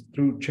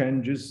through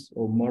changes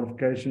or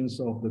modifications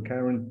of the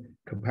carrying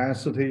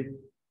capacity,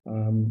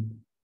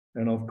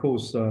 and of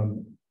course,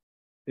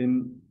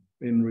 in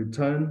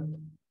return,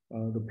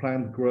 the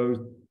plant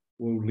growth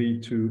will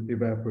lead to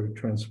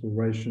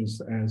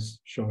evapotranspirations as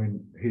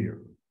shown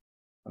here.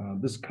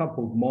 This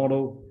coupled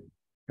model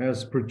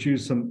has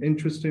produced some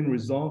interesting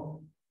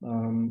result.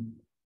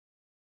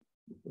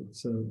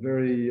 It's a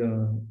very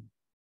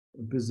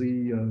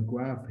busy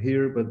graph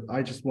here, but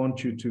I just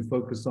want you to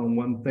focus on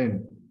one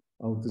thing.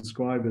 I'll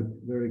describe it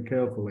very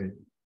carefully.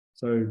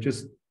 So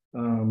just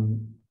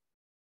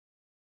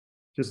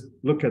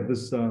look at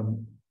this.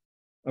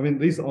 I mean,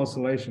 these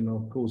oscillations,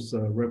 of course,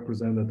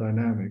 represent the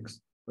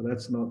dynamics, but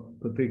that's not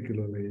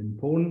particularly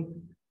important.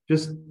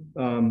 Just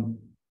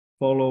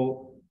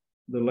follow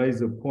the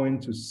laser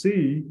point to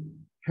see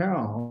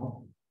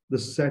how the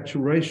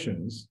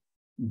saturations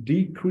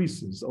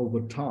decreases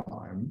over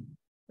time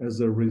as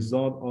a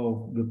result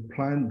of the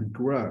plant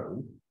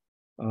growth.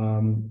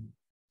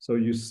 So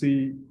you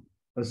see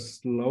a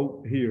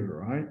slope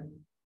here, right?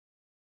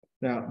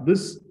 Now,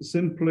 this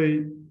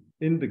simply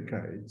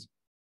indicates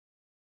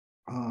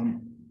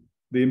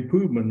the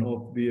improvement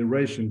of the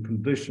aeration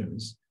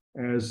conditions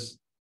as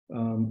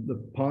the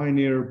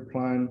pioneer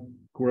plant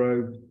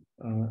growth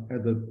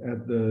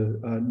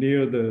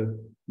near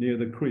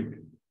the creek.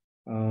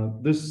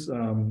 This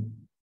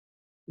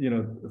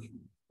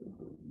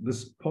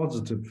this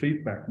positive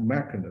feedback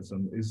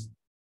mechanism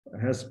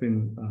has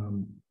been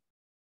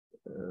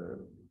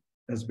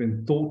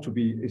thought to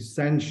be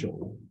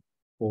essential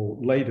for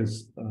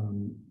latest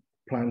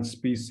plant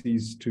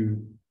species to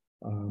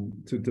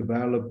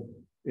develop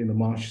in the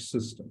marsh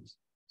systems.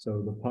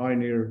 So the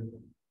pioneer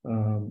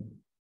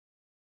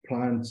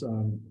plants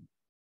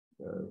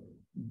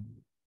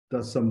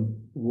does some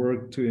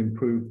work to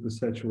improve the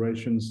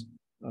saturations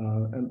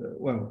and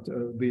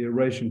the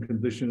aeration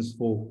conditions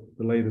for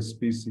the latest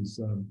species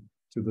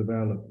to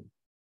develop.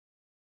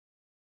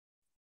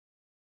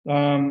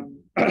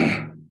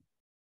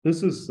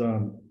 This is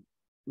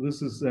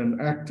an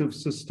active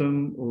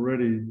system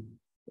already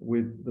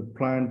with the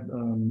plant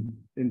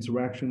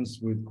interactions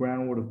with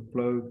groundwater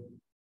flow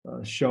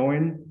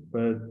showing,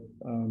 but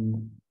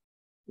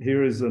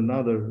here is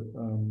another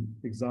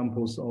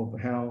examples of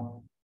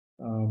how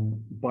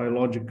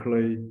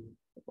biologically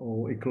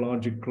or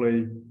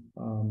ecologically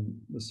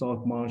the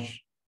salt marsh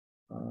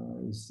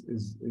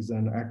is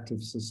an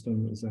active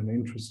system, is an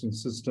interesting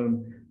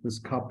system. This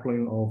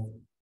coupling of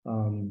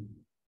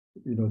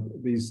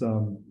these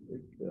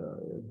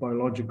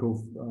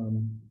biological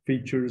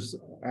features,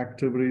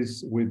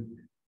 activities with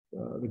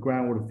the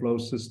groundwater flow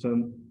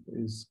system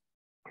is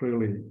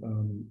clearly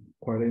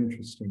quite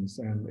interesting,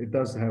 and it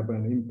does have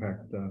an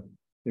impact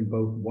in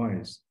both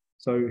ways.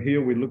 So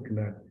here we're looking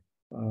at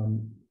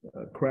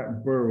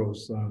crab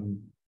burrows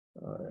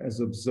as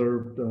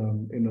observed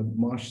in the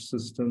marsh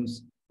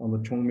systems on the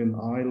Chongmin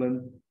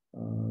Island.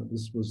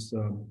 This was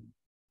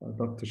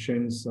Dr.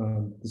 Shen's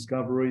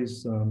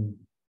discoveries.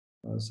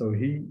 So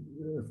he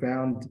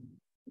found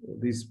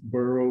these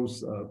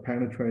burrows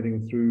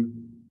penetrating through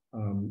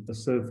the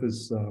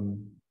surface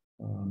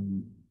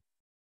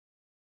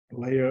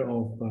layer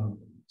of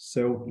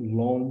silt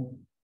loam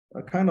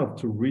kind of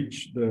to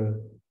reach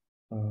the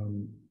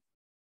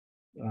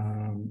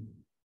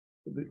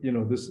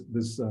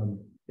this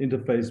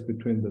interface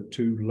between the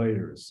two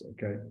layers.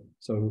 Okay,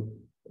 so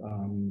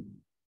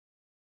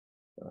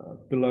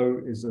below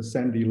is a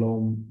sandy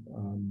loam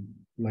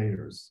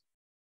layers.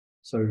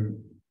 So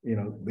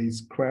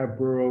these crab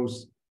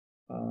burrows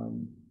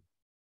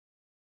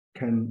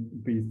can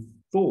be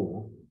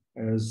thought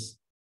as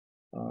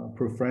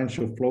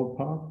preferential flow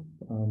path,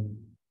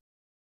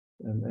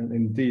 and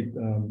indeed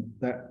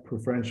that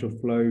preferential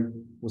flow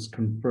was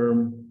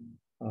confirmed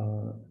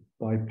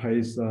by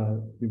PACE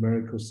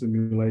numerical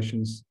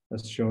simulations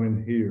as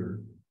shown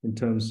here in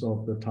terms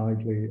of the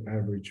tidally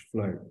average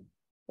flow.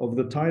 Of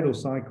the tidal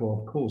cycle,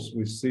 of course,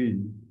 we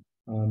see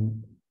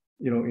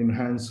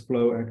enhanced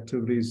flow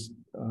activities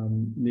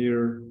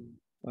near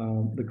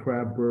the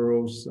crab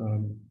burrows,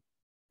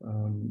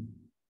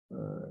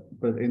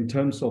 but in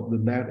terms of the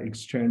net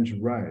exchange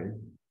rate,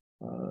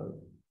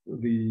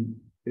 the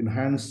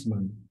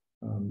enhancement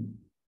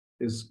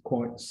is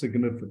quite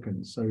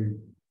significant. So,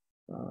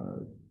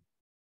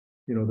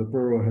 the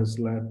burrow has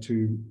led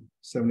to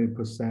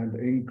 70%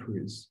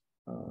 increase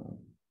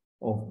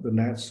of the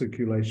net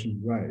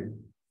circulation rate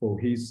for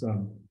his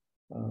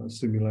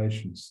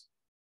simulations.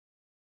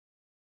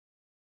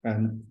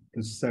 And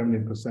this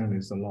 70%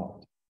 is a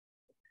lot.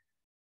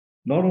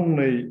 Not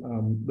only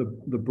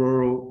the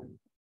burrow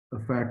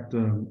affect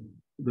the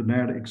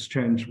net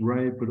exchange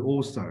rate, but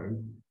also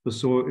the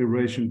soil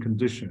aeration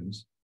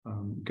conditions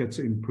gets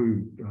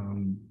improved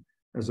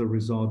as a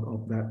result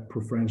of that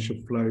preferential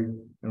flow.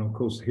 And of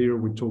course, here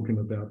we're talking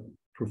about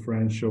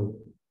preferential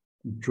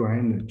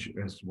drainage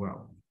as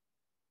well.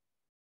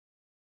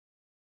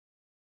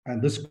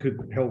 And this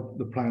could help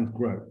the plant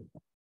grow.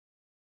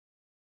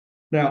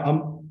 Now,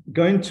 I'm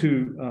going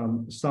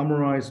to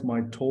summarize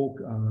my talk.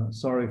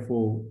 Sorry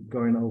for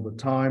going over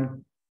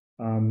time.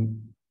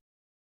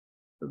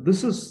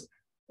 This is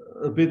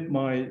a bit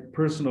my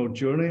personal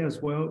journey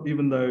as well,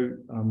 even though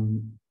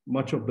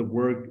much of the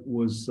work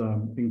was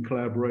in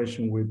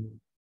collaboration with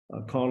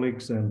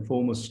colleagues and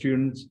former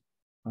students.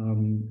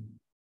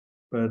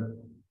 But,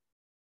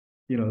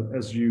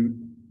 as you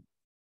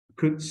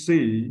could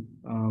see,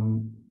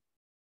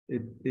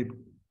 it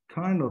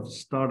kind of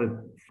started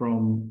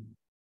from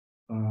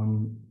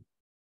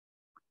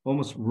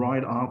almost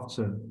right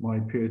after my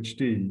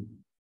PhD.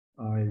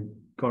 I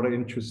got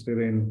interested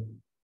in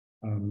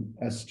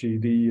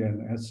SGD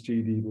and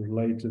SGD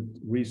related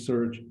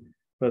research,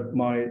 but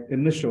my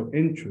initial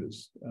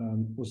interest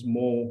was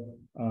more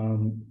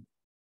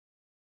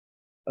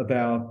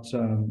about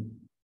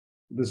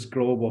this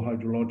global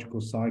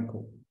hydrological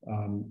cycle.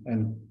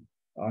 And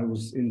I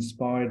was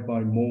inspired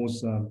by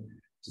Moore's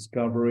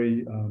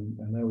discovery,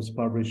 and that was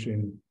published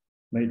in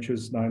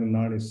Nature's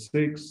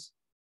 1996.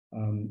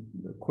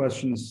 The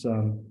questions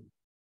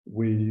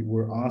we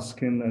were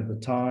asking at the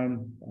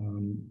time,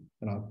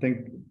 and I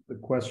think the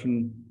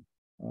question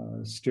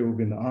still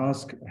been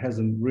asked,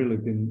 hasn't really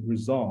been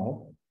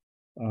resolved,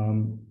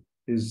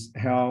 is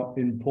how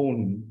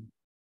important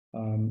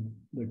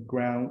the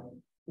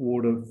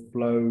groundwater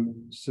flow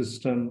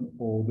system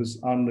or this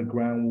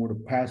underground water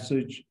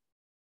passage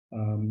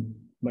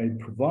may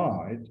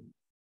provide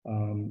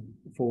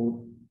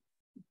for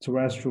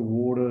terrestrial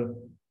water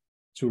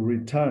to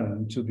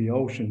return to the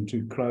ocean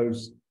to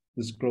close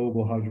this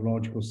global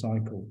hydrological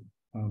cycle.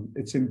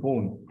 It's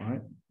important,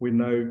 right? We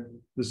know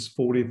this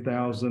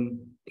 40,000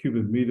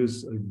 cubic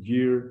meters a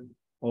year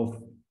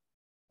of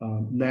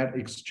net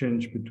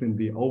exchange between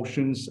the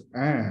oceans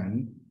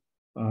and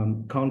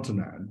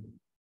continent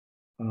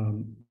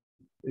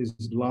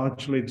is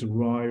largely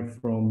derived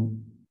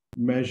from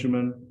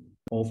measurement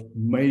of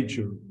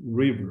major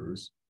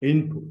rivers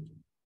input.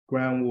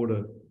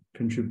 Groundwater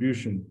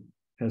contribution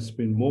has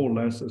been more or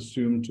less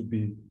assumed to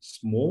be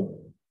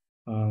small.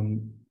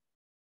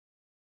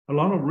 A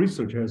lot of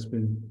research has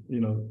been,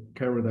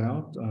 carried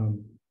out,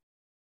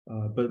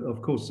 but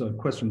of course, a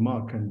question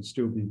mark can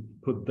still be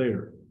put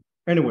there.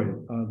 Anyway,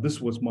 this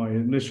was my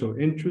initial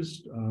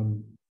interest.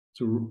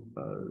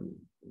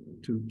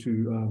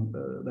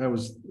 That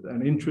was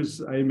an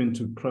interest aiming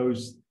to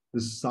close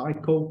this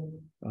cycle,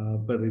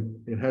 but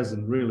it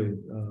hasn't really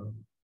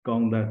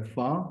gone that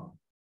far.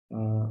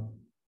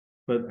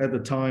 But at the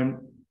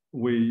time,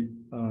 we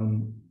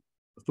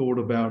thought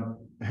about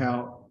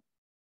how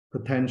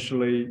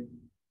potentially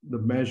the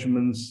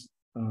measurements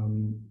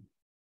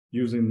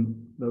using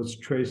those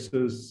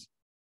traces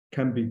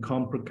can be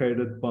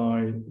complicated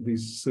by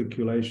these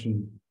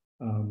circulating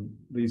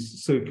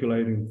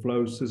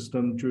flow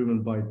system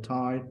driven by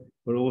tide,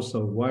 but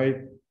also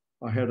wave.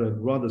 I had a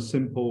rather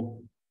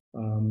simple,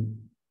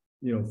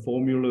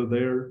 formula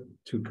there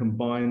to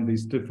combine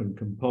these different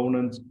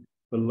components.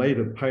 But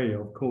later, Pei,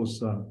 of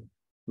course,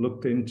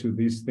 looked into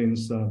these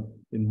things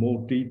in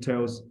more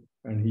details,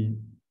 and he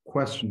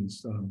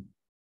questions.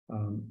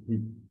 He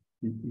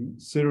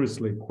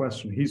seriously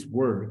questioned his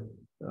work,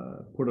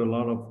 put a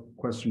lot of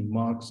question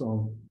marks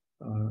on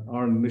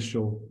our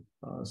initial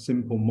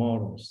simple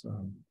models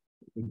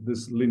with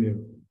this linear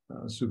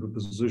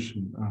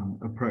superposition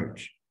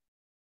approach.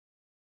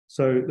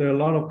 So there are a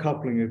lot of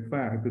coupling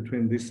effect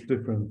between these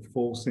different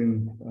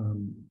forcing,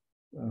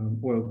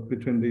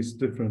 between these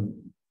different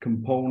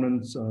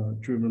components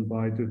driven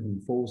by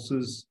different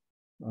forces.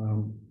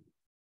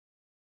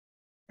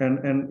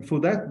 And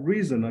for that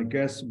reason, I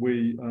guess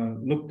we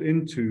looked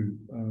into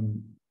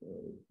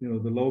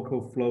the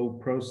local flow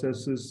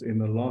processes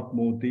in a lot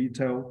more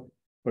detail.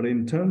 But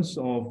in terms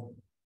of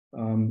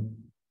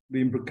the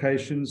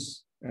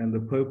implications and the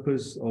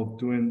purpose of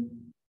doing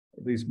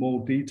these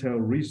more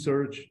detailed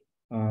research,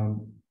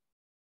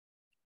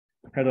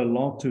 had a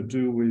lot to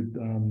do with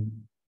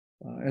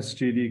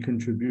SGD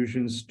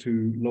contributions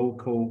to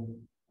local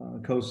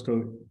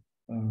coastal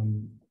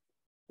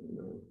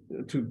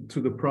to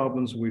the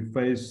problems we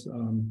face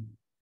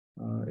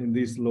in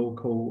these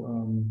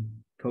local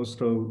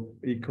coastal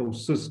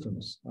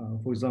ecosystems.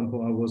 For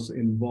example, I was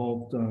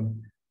involved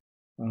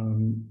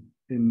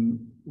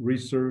in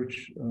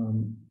research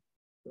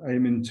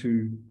aiming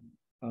to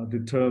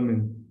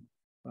determine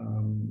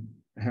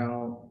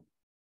how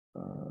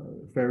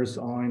ferrous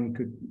iron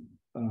could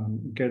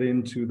get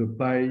into the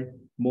bay,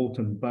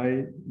 Moreton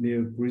Bay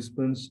near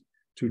Brisbane,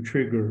 to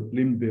trigger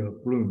limbia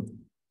bloom.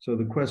 So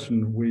the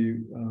question we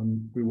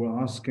were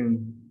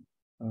asking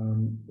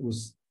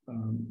was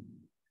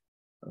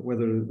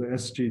whether the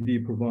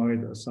SGD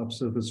provide a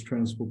subsurface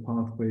transport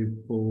pathway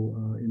for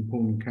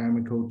important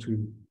chemical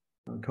to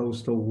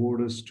coastal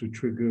waters to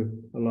trigger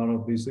a lot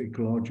of these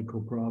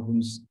ecological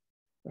problems.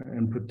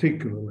 And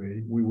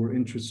particularly, we were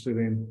interested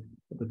in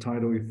the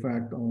tidal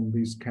effect on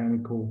these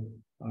chemical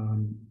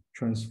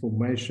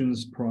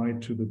transformations prior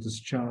to the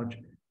discharge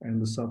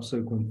and the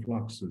subsequent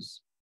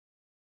fluxes.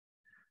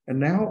 And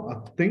now I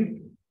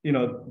think,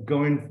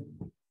 going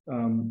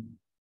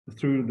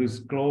through this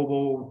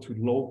global to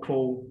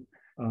local,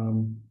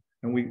 and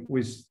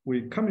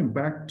we're coming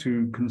back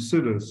to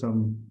consider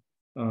some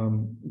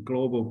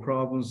global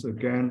problems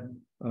again,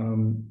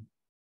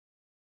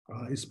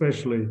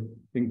 especially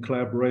in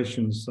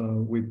collaborations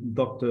with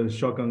Dr.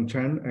 Xiaogang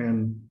Chen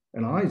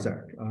and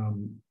Isaac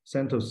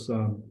Santos,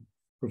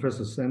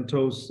 Professor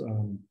Santos.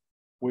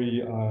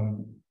 We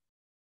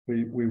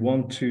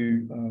want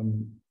to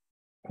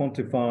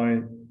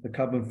quantify the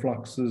carbon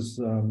fluxes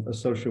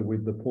associated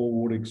with the pore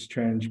water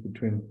exchange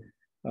between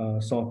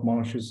salt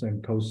marshes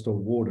and coastal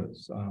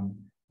waters.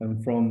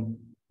 And from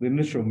the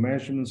initial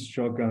measurements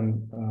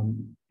Xiaogang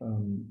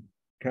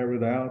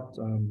carried out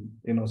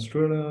in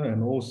Australia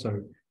and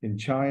also in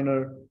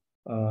China,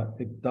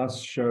 it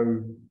does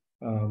show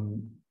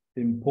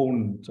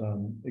important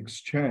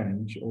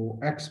exchange or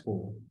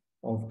export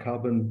of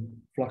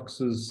carbon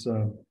fluxes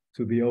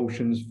to the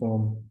oceans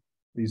from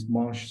these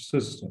marsh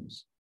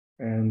systems.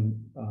 And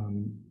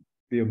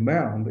the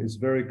amount is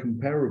very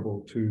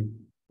comparable to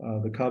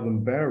the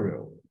carbon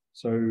burial.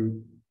 So,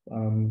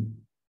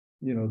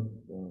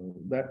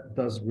 that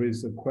does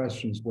raise the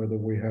questions whether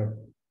we have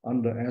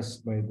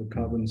underestimated the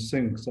carbon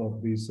sinks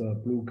of these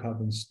blue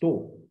carbon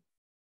store.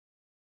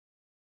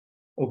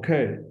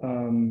 Okay,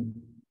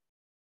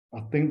 I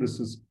think this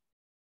is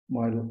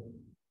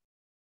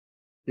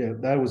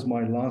that was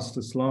my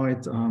last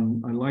slide.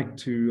 I'd like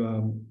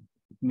to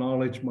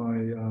acknowledge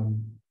my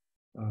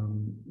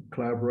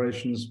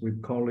collaborations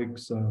with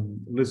colleagues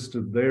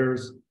listed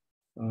theirs.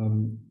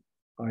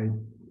 I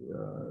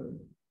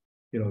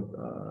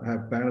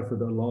have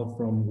benefited a lot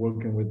from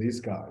working with these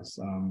guys.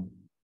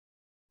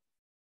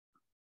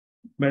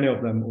 Many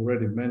of them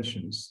already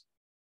mentioned.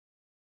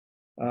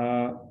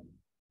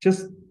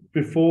 Just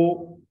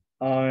before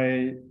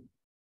I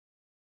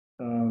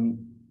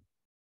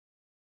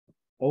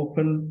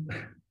open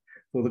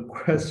for the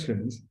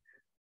questions,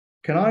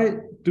 can I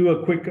do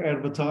a quick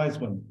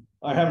advertisement?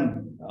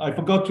 I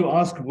forgot to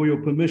ask for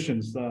your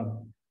permissions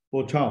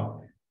for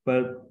Chao,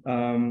 but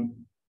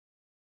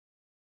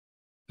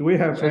do we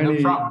have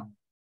any?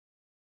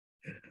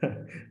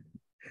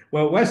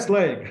 Well,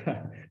 Westlake,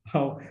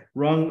 I'll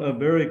run a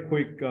very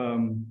quick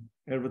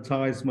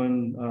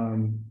advertisement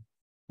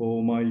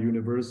for my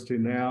university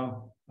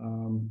now.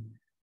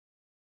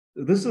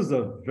 This is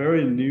a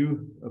very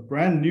new,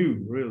 brand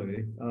new,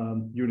 really,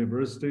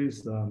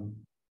 universities.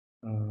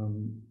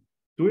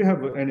 Do we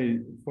have any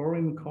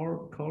foreign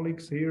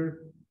colleagues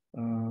here?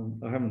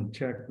 I haven't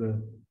checked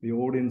the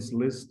audience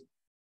list.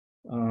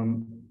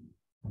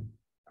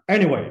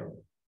 Anyway,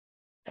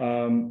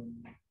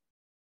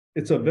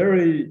 it's a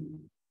very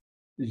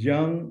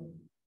young,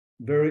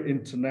 very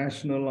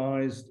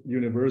internationalized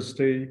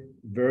university,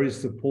 very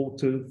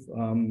supportive.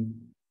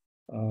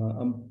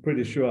 I'm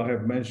pretty sure I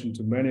have mentioned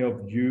to many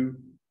of you,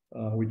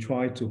 we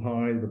try to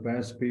hire the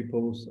best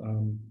people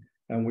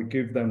and we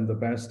give them the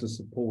best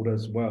support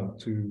as well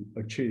to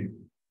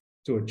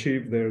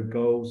achieve their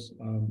goals,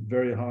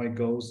 very high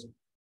goals.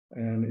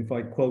 And if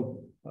I quote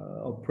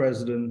our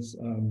president,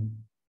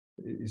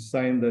 he's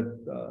saying that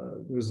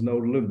there's no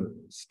limit.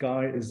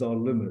 Sky is our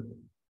limit.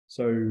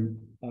 So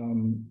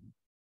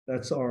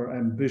that's our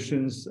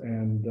ambitions,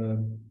 and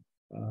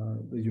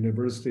the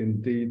university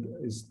indeed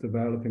is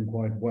developing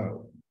quite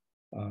well.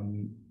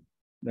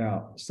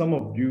 Now, some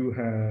of you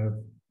have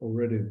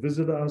already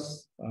visited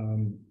us.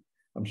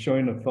 I'm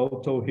showing a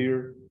photo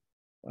here.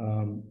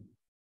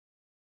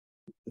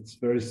 It's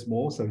very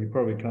small, so you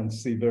probably can't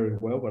see very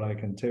well, but I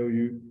can tell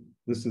you,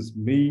 this is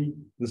me,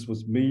 this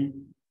was me,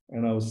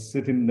 and I was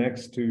sitting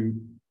next to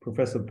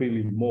Professor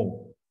Billy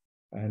Moore,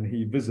 and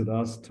he visited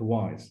us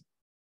twice.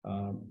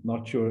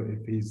 Not sure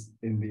if he's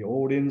in the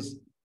audience,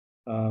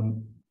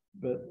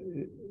 but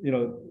you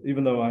know,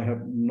 even though I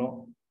have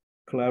not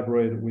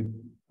collaborated with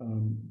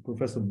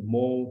Professor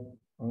Moore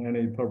on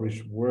any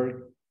published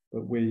work,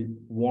 but we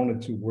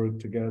wanted to work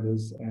together,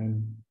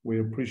 and we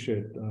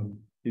appreciate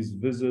his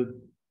visit.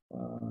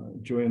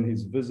 During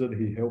his visit,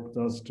 he helped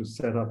us to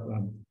set up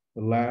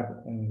the lab,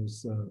 and it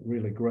was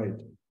really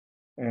great.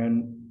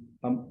 And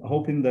I'm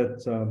hoping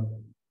that,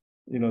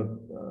 you know,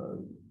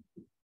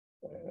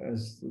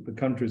 as the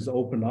countries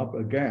open up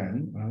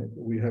again, right,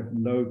 we have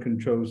no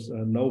controls,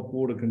 no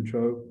border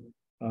control,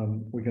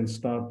 we can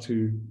start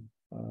to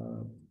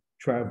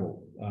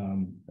travel.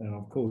 And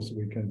of course,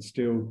 we can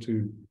still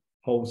to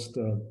host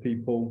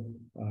people's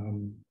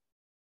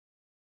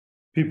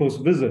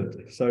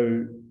visit.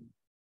 So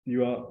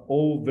you are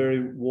all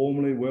very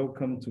warmly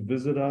welcome to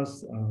visit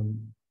us.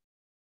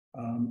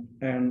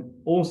 And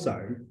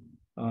also,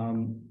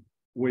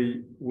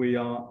 we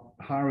are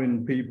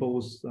hiring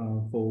people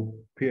for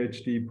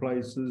PhD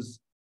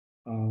places,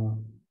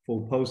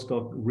 for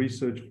postdoc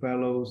research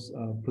fellows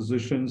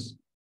positions,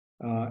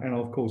 and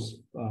of course,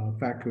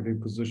 faculty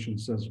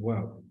positions as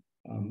well.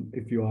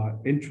 If you are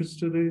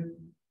interested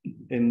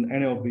in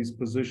any of these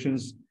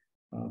positions,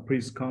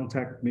 please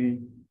contact me.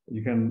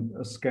 You can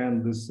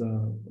scan this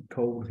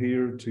code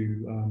here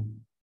to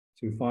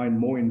find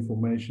more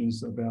information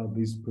about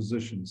these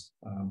positions.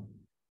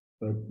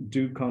 But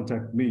do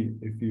contact me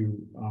if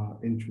you are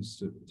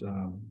interested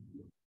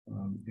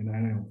in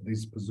any of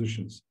these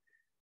positions.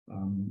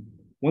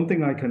 One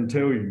thing I can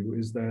tell you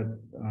is that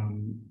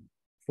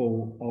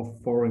for our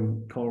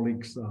foreign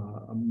colleagues,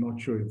 I'm not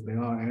sure if there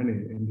are any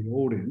in the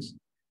audience.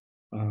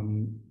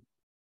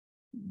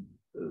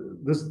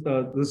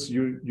 This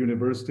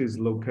university is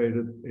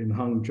located in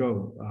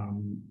Hangzhou.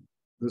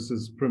 This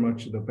is pretty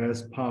much the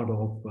best part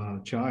of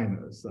China.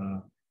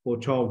 Or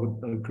Charles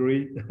would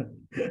agree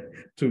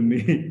to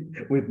me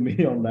with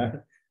me on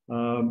that.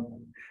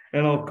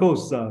 And of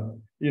course,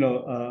 you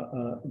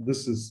know,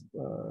 this is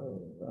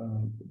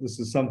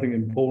something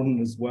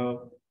important as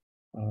well.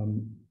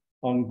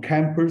 On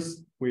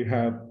campus, we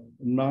have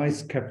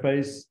nice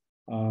cafes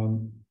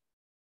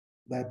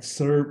that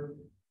serve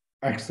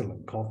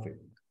excellent coffee.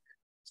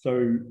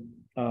 So,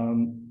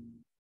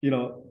 you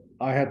know,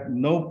 I had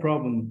no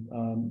problem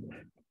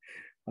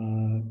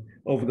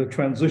over the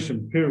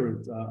transition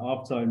period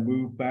after I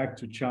moved back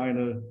to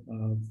China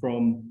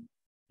from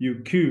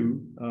UQ.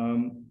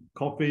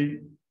 Coffee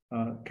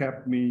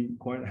kept me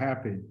quite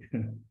happy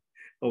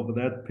over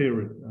that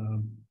period.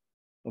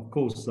 Of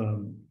course,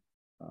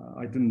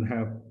 I didn't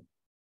have,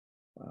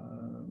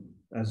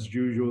 as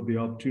usual, the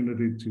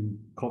opportunity to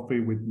coffee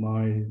with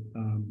my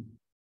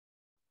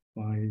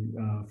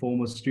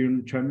former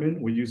student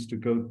Chenmin. We used to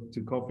go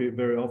to coffee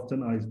very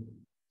often. I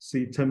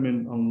see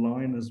Chenmin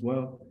online as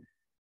well.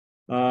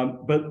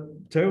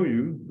 But tell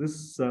you,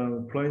 this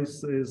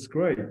place is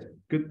great.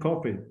 Good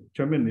coffee.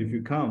 Chenmin, if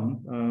you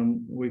come,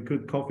 we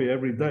could coffee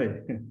every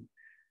day.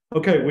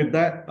 Okay, with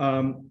that,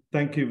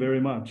 thank you very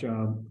much.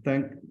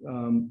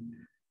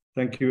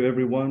 Thank you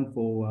everyone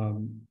for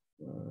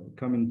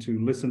coming to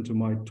listen to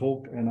my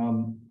talk. And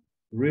I'm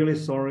really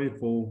sorry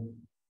for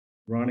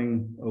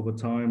running over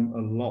time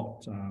a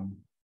lot.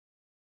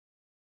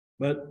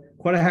 But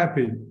quite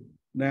happy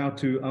now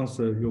to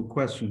answer your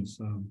questions.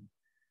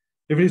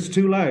 If it's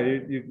too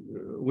late,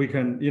 we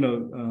can, you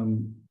know,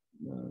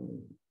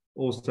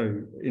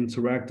 also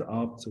interact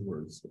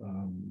afterwards.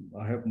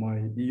 I have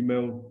my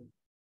email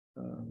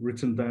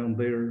written down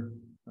there,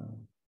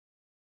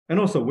 and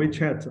also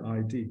WeChat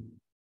ID.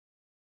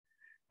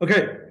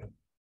 Okay,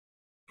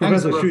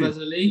 Thanks, Professor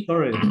Professor Lee.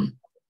 Sorry.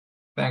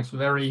 Thanks,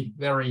 very,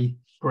 very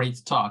great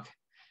talk.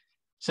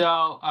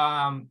 So,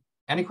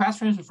 any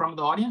questions from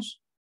the audience?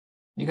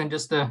 You can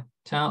just turn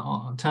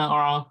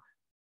on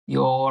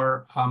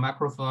your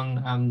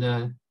microphone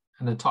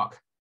and talk.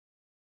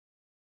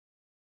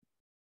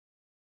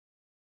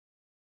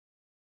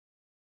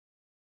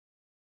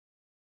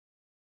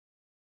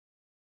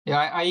 Yeah,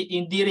 I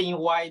indeed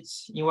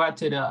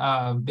invited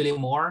Billy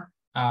Moore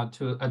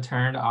to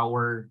attend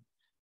our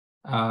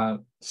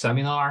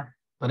seminar,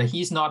 but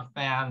he's not a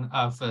fan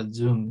of a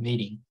Zoom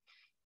meeting.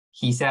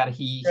 He said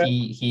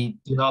he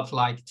do not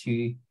like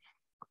to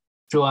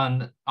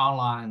join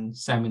online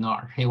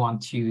seminar. He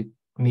wants to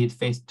meet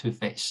face to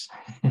face.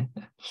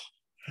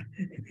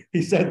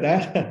 He said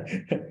that.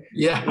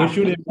 Yeah, we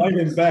should invite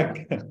him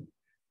back.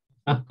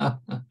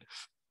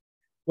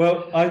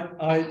 Well,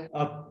 I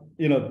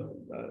you know,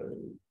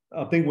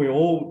 I think we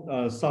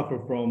all suffer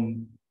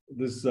from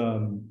this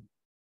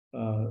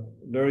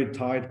very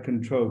tight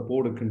control,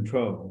 border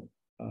control,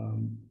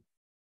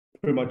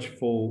 pretty much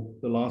for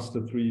the last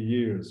 3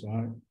 years,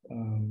 right?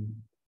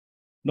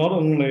 Not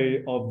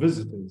only of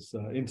visitors,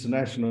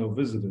 international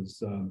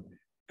visitors,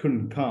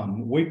 couldn't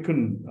come. We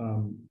couldn't,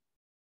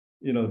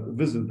 you know,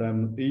 visit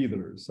them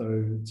either.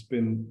 So it's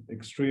been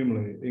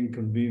extremely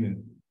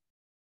inconvenient.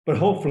 But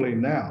hopefully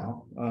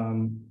now,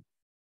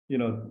 you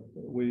know,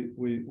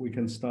 we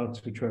can start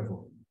to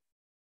travel.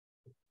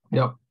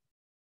 Yeah.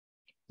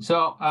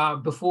 So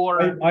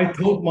before I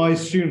told my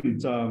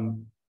students,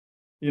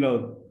 you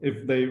know,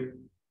 if they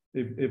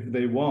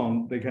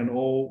want, they can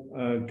all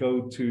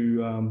go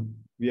to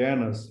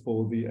Vienna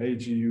for the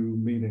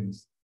AGU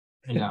meetings.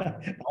 Yeah.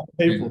 I'll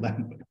pay for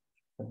them.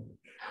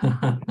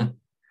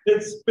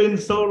 It's been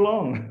so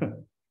long.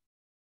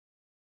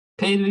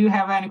 Okay, do you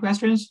have any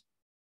questions?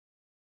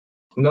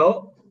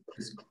 No.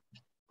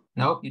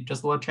 No, you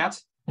just want chat.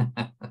 Hey,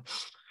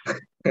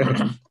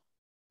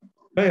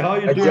 how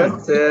you I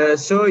doing?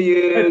 just show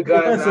you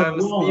guys Professor I'm Wang,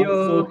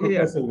 still here.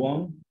 Professor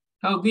Wang.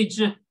 Oh,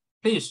 Guizhi,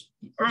 please,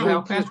 you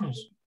have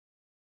questions.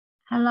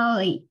 Hello,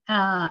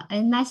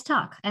 a nice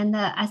talk. And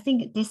I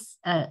think this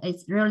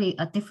is really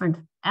a different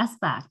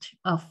aspect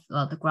of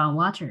the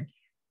groundwater.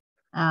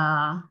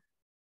 I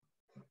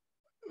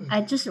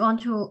just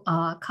want to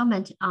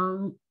comment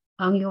on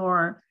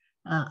your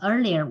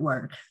earlier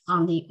work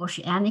on the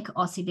oceanic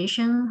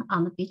oscillation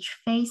on the beach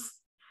face,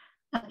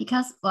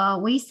 because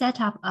we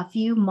set up a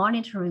few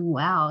monitoring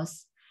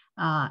wells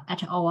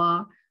at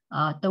our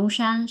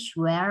Dongshan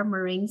Shuai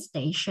Marine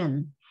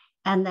Station.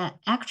 And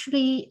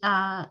actually,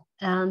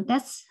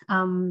 that's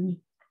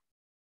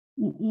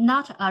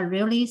not a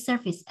really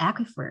surface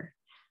aquifer.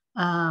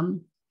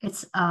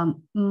 It's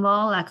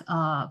more like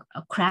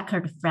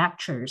cracked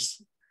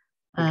fractures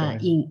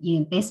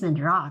in basement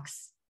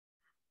rocks.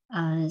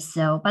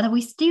 But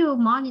we still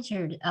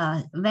monitored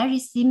very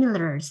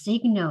similar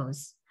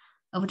signals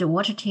of the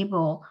water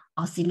table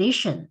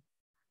oscillation,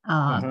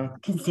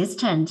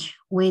 consistent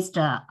with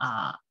the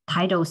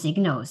tidal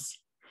signals.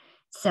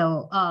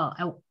 So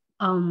I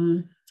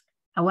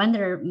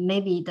wonder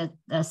maybe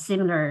the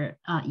similar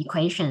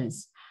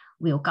equations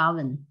will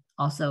govern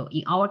also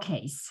in our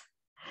case.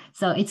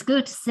 So it's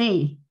good to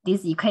see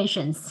these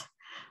equations.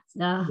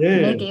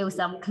 They give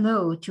some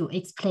clue to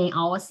explain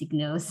our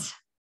signals.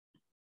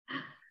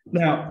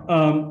 Now,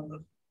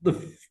 the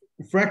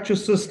fracture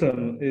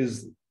system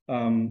is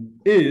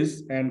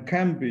and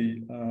can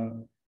be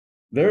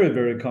very,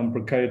 very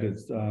complicated.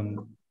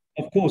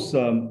 Of course,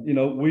 you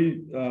know,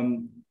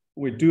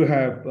 we do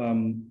have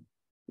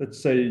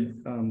let's say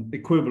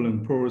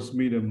equivalent porous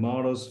medium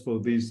models for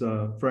these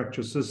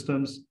fracture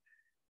systems,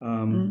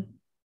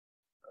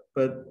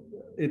 but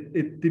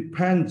it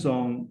depends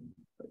on,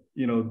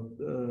 you know,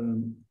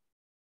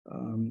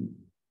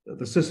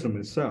 the system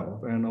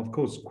itself, and of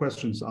course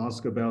questions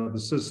asked about the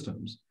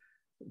systems.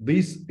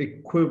 These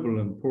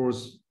equivalent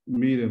porous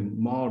medium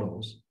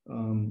models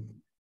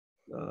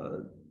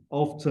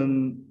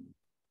often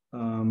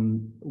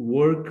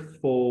work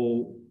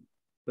for,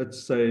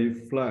 let's say,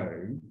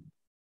 flow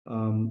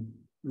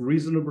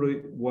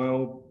reasonably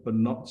well, but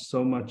not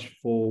so much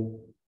for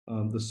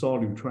the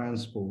solute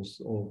transports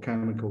or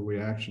chemical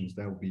reactions.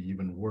 That would be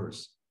even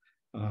worse.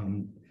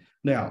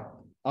 Now,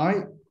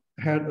 I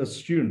had a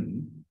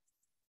student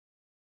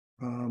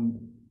who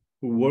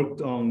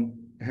worked on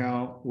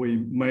how we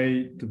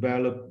may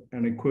develop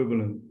an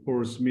equivalent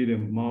porous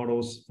medium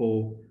models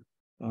for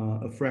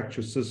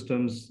fracture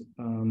systems.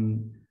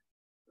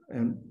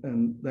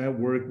 And that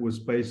work was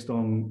based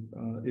on,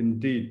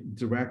 indeed,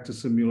 direct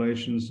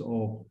simulations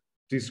of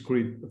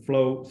discrete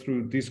flow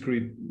through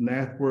discrete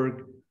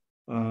network,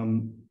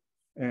 and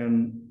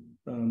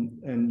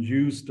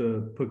used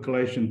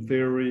percolation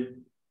theory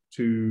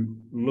to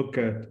look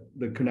at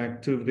the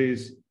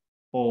connectivities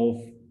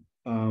of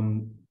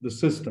the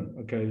system.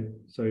 Okay,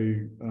 so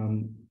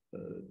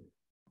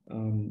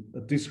a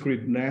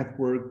discrete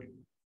network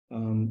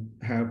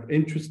have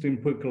interesting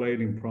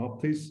percolating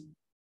properties.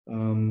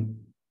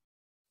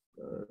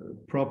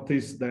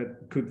 Properties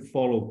that could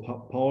follow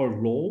power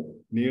law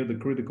near the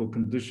critical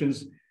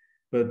conditions,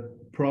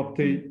 but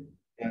property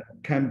that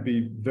can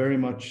be very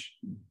much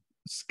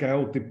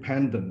scale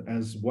dependent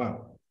as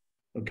well.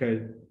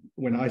 Okay,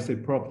 when I say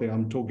property,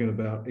 I'm talking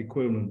about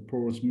equivalent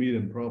porous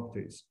medium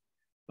properties,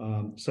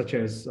 such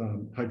as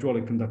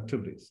hydraulic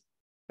conductivities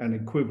and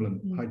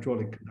equivalent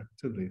hydraulic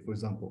conductivity, for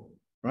example,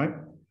 right?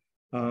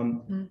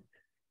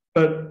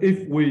 But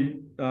if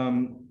we,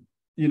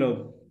 you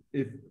know,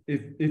 if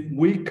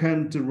we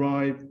can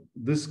derive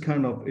this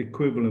kind of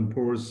equivalent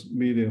porous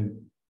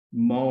medium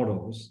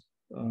models,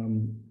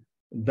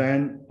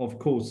 then of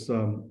course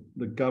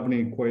the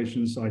governing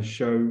equations I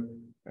show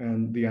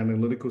and the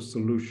analytical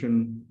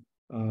solution,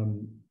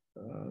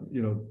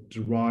 you know,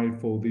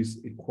 derived for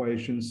these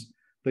equations,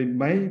 they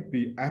may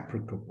be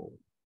applicable.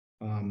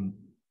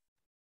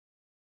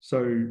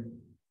 So,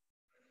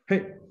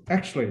 hey,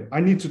 actually,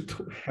 I need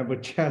to have a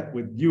chat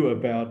with you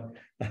about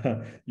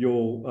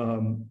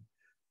your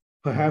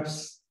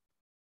perhaps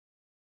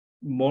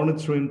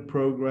monitoring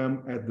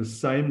program at the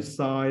same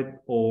site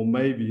or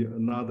maybe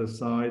another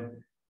site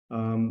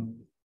in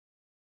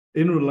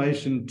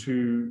relation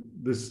to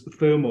this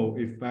thermal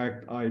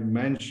effect I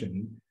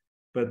mentioned,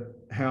 but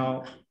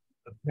how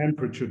the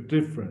temperature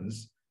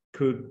difference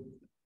could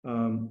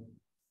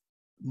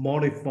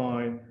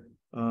modify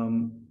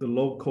the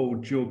local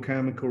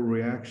geochemical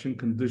reaction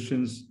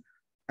conditions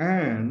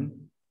and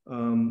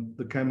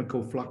the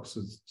chemical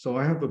fluxes. So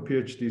I have a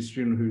PhD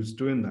student who's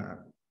doing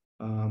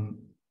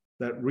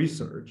that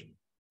research,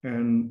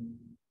 and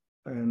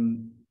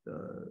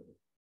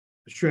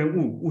Xuan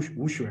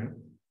Wu Xuan,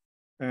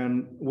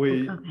 and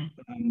we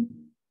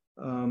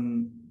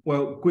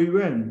well, Gui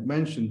Yuan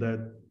mentioned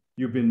that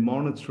you've been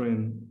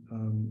monitoring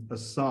a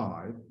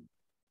site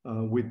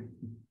with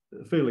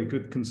fairly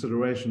good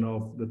consideration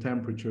of the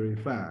temperature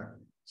effect.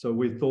 So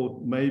we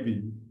thought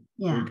maybe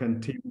we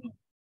can team up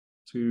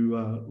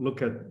to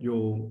look at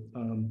your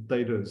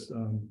data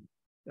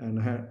and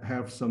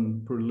have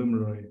some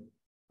preliminary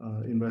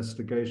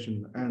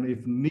investigation. And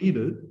if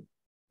needed,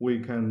 we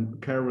can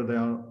carry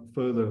out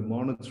further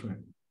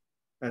monitoring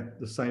at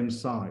the same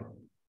site.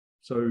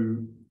 So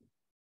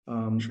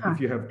if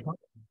you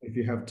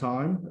have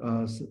time,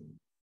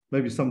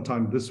 maybe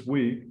sometime this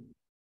week,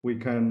 we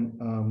can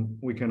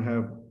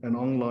have an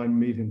online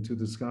meeting to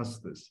discuss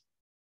this.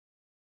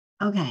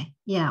 Okay,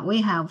 yeah,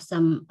 we have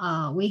some,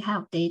 we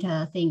have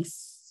data, I think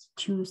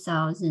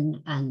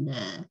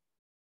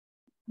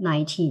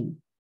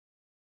 2019.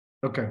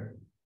 Okay.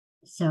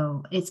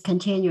 So it's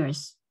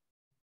continuous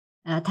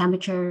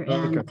temperature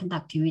and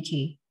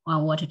conductivity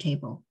on water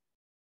table.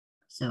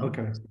 So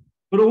okay,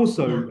 but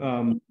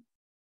also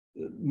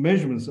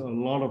measurements a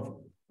lot of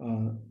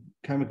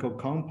chemical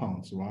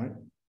compounds, right?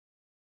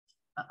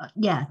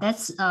 Yeah,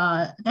 that's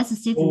a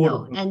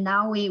seasonal, and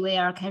now we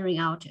are carrying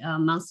out a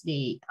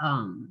monthly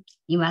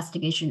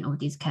investigation of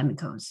these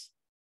chemicals.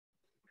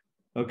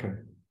 Okay,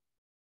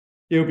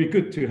 it would be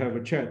good to have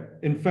a chat.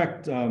 In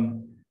fact,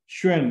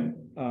 Xuan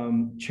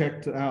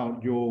checked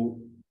out your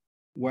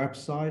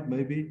website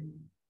maybe,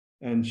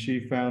 and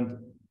she found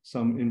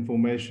some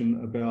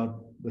information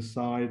about the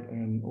site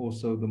and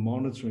also the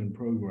monitoring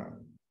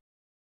program.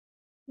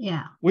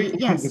 Yeah, we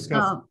can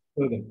discuss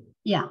further.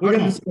 Yeah, we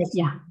can discuss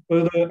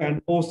further,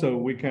 and also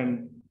we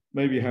can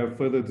maybe have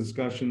further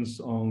discussions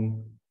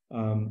on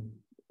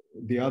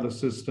the other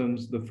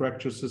systems, the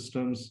fracture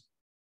systems,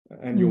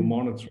 and your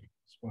monitoring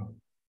as well.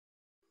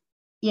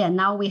 Yeah,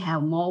 now we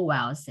have more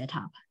wells set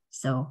up,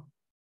 so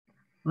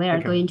we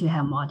are going to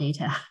have more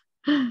data.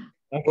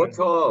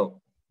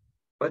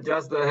 But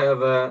just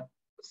have a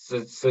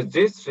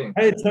suggestion.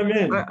 Hey, come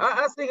in.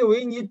 I think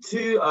we need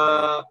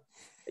to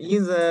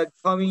in the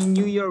coming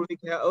new year we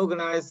can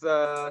organize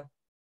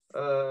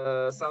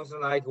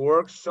something like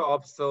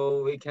workshop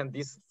so we can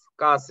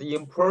discuss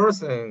in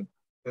person,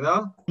 you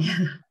know?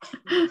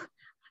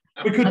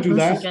 We could do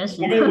that. I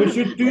mean, we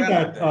should do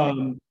that.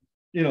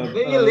 You know,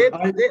 maybe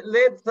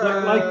let's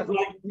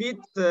meet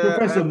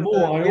Professor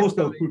Moore. I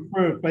also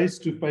prefer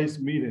face-to-face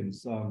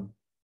meetings.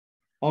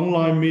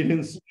 Online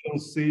meetings, you don't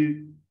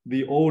see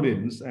the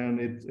audience, and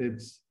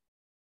it's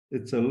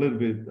a little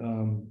bit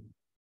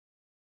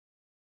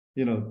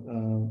you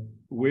know,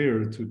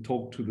 weird to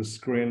talk to the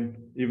screen,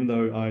 even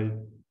though I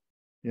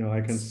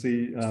can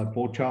see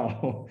Paul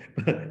Chow.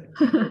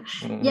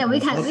 Yeah, we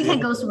can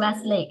go to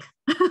West Lake.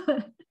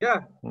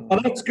 Yeah. Oh,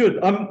 that's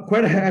good. I'm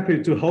quite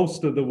happy to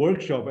host the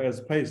workshop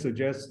as Pei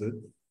suggested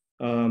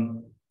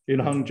in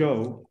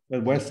Hangzhou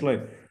at West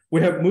Lake.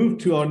 We have moved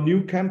to our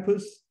new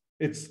campus.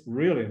 It's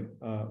really,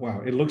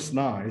 wow, it looks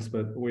nice,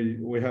 but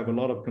we have a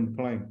lot of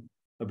complaint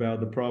about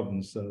the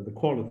problems, the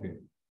quality,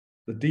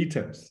 the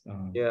details.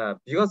 Yeah,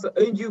 because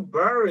Andrew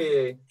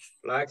Barry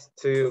likes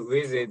to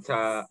visit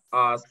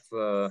us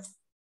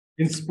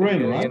in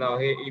spring, right? You know,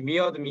 he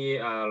emailed me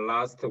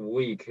last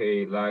week.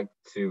 He liked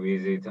to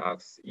visit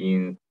us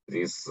in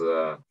this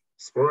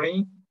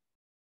spring.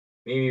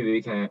 Maybe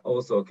we can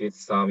also get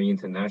some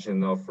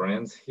international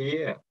friends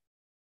here.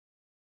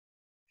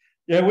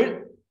 Yeah,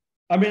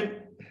 I mean,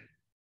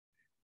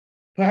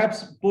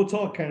 perhaps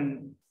Boto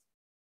can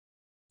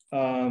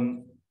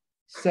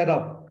set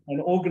up an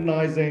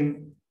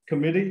organizing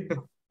committee.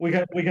 We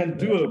can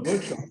do a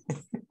workshop.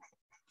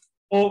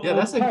 Or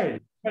that's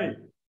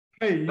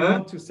Hey, you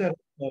want to set up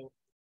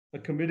a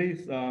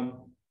committee?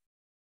 I'm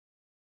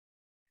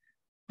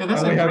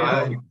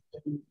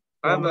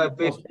a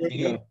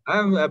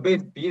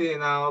bit busy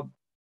now.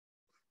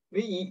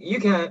 You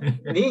can.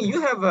 You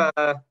have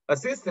a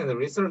assistant,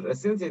 research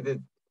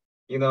assistant.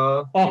 You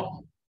know.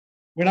 Oh,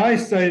 when I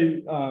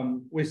say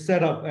we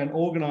set up an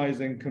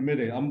organizing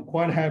committee, I'm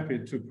quite happy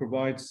to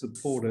provide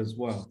support as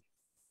well.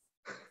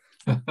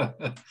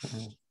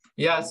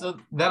 Yeah, so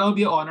that'll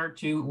be an honor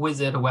to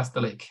visit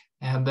Westlake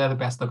and the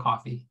best of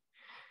coffee.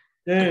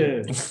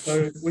 Yeah,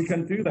 so we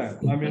can do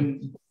that. I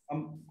mean,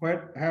 I'm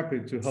quite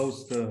happy to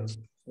host a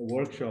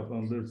workshop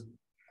on this.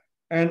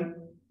 And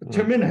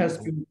Chamin has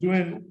been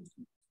doing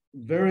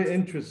very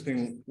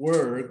interesting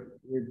work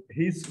with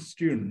his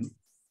students.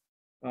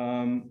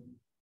 Chamin,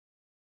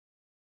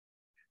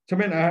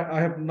 I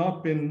have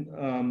not been,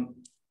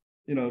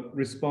 you know,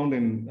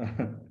 responding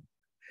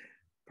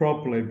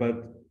properly,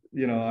 but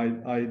you know,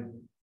 I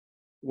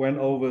went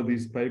over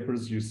these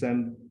papers you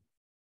sent.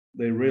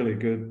 They're really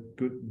good,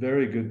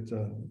 very good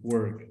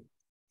work.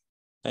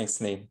 Thanks,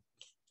 Ling.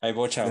 Hi,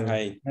 Bochao. Yeah.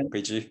 Hi,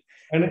 Guiji.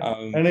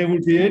 And it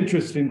would be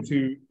interesting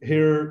to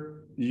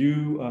hear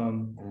you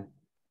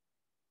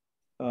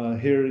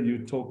hear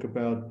you talk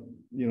about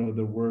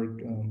the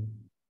work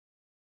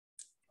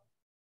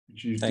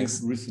which you did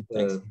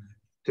recently.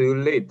 Too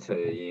late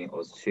in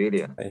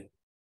Australia.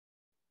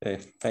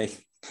 Hey.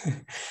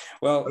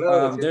 Well,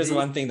 Hello, there's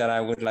one thing that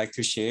I would like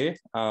to share.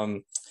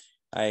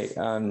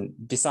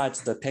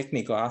 Besides the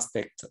technical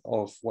aspect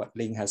of what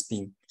Ling has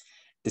been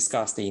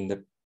discussed in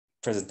the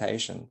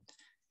presentation,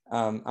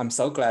 I'm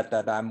so glad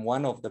that I'm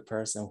one of the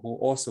person who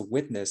also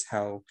witnessed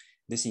how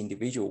this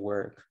individual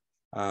work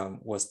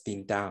was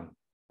being done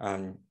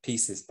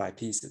pieces by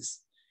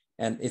pieces.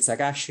 And it's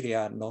like actually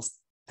a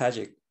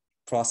nostalgic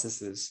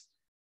processes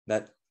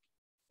that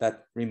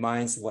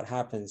reminds what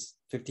happens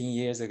 15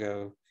 years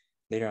ago,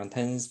 later on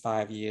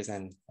 5 years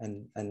and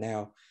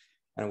now.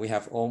 And we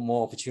have all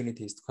more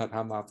opportunities to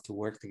come up to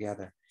work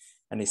together.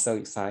 And it's so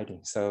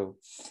exciting. So,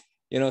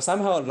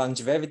 somehow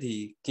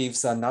longevity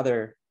gives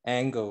another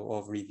angle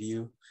of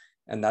review.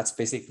 And that's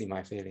basically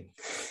my feeling.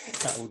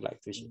 I would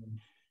like to share.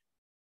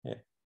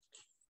 Yeah.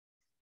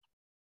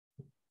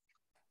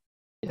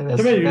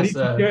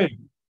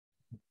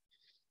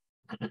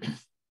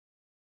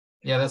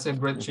 Yeah, that's a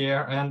great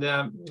share. And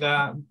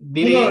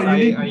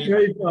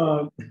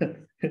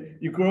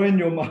you're growing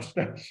your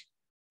mustache.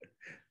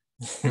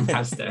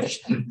 Mustache.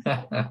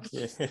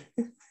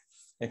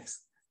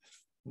 Thanks.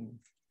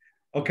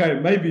 Okay,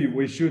 maybe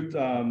we should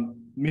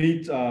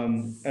meet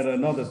at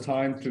another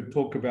time to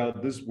talk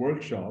about this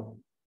workshop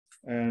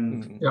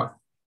and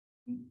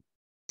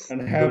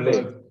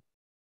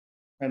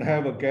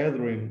have a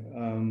gathering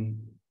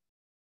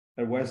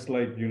at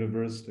Westlake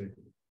University.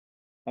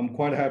 I'm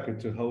quite happy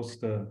to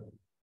host a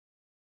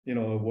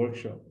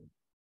workshop.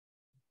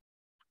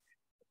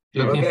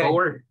 Looking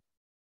forward.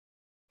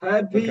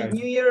 Happy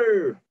New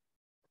Year.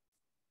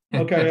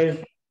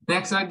 Okay.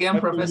 Thanks again,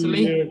 Professor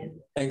Lee.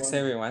 Thanks,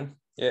 everyone.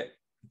 Yeah.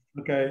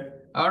 Okay.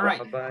 All right.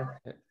 Bye-bye.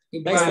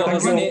 Thanks for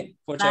hosting it,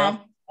 Joe.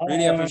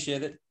 Really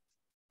appreciate it.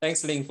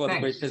 Thanks, Ling, for the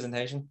great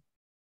presentation.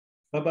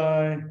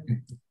 Bye-bye.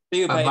 See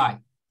you, bye.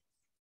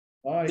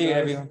 Bye. See you,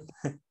 everyone.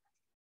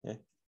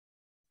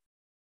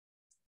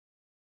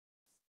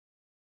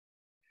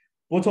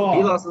 不错。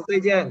李老师再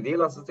见，李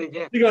老师再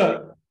见。这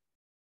个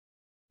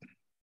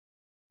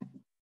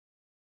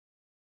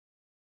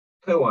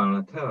太晚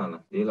了，太晚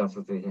了，李老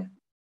师再见。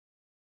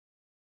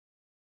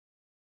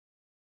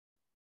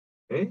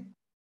哎，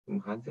怎么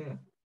还在？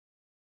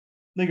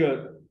那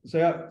个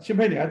谁啊，新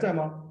佩，你还在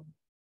吗？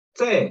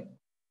在，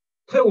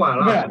太晚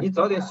了，你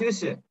早点休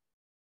息。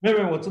没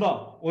有，我知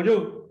道，我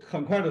就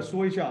很快的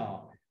说一下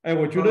啊。哎，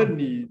我觉得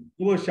你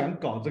如果想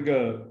搞这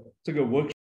个workshop。